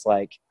I'm just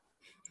like,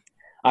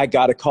 I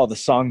got to call the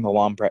song The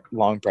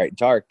Long Bright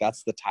Dark.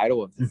 That's the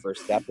title of the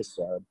first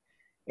episode.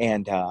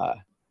 And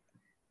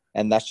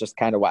that's just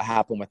kind of what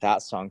happened with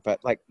that song. But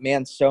like,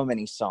 man, so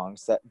many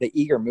songs. That the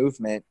Eager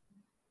Movement,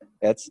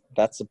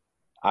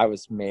 I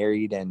was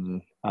married,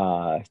 and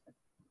I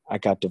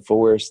got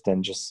divorced,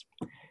 and just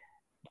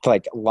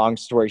like, long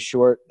story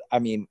short, I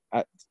mean,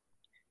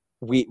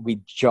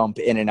 we jump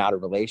in and out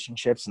of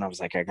relationships, and I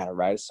was like, I got to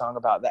write a song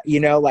about that. You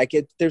know, like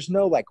there's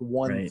no like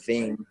one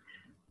thing,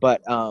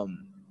 but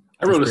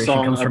I wrote a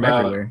song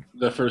about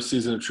the first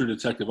season of True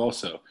Detective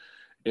also.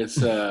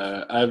 It's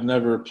I've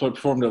never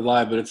performed it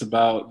live, but it's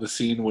about the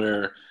scene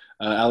where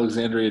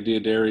Alexandria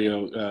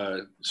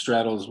Daddario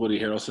straddles Woody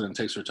Harrelson and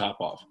takes her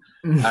top off.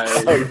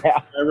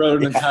 I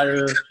wrote an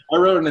entire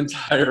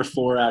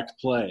 4-act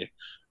play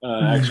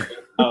actually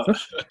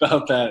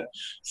about that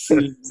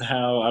scene, and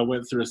how I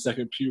went through a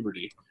second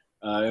puberty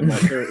in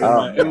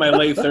my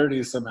late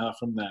 30s somehow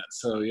from that.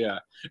 So yeah.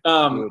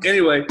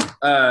 Anyway,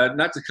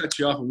 not to cut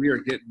you off, we are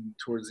getting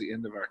towards the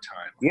end of our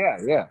time.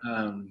 Yeah.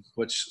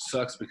 Which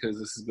sucks because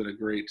this has been a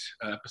great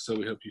episode.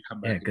 We hope you come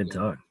back. Yeah, good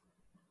talk.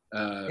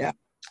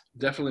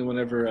 Definitely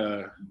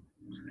whenever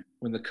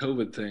when the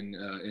COVID thing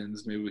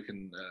ends, maybe we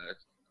can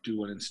do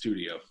one in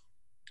studio.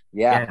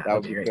 Yeah, that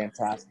would be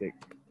fantastic.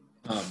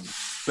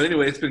 But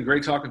anyway, it's been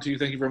great talking to you.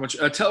 Thank you very much.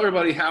 Tell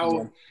everybody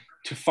how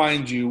to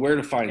find you, where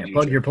to find you.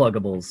 Plug your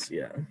pluggables.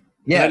 Yeah.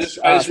 Yes.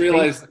 I just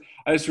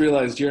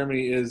realized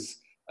Jeremy is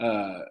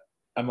a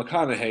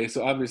McConaughey,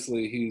 so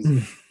obviously he's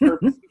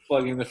purposely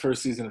plugging the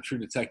first season of True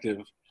Detective.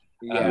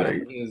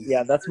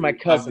 Yeah, that's my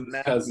cousin.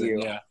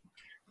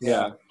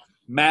 Yeah.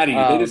 Matty.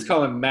 They just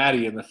call him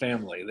Matty in the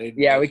family.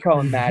 We call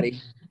him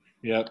Matty.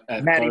 Yep.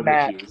 At Matty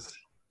barbecues.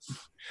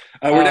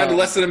 We're down to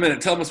less than a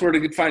minute. Tell us where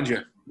to find you.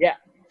 Yeah.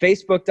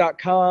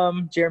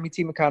 Facebook.com, Jeremy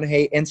T.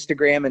 McConaughey,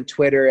 Instagram and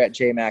Twitter at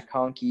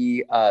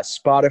JMacConkey,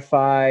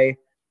 Spotify,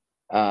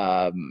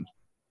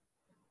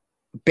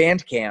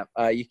 Bandcamp.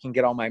 You can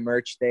get all my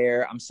merch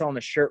there. I'm selling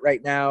a shirt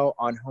right now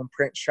on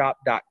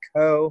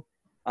homeprintshop.co.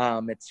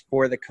 It's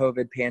for the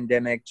COVID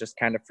pandemic, just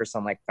kind of for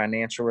some like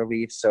financial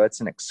relief. So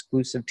it's an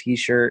exclusive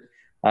t-shirt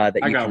that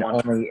you can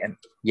only, and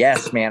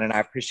yes, man. And I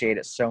appreciate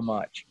it so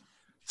much.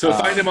 So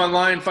find him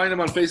online, find him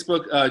on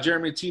Facebook,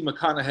 Jeremy T.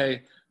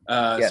 McConaughey.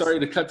 Yes. Sorry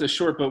to cut this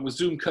short, but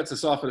Zoom cuts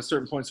us off at a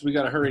certain point, so we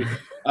got to hurry.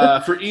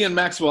 For Ian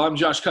Maxwell, I'm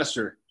Josh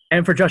Custer.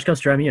 And for Josh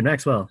Custer, I'm Ian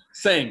Maxwell.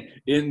 Saying,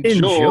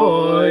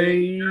 enjoy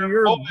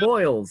your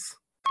boils.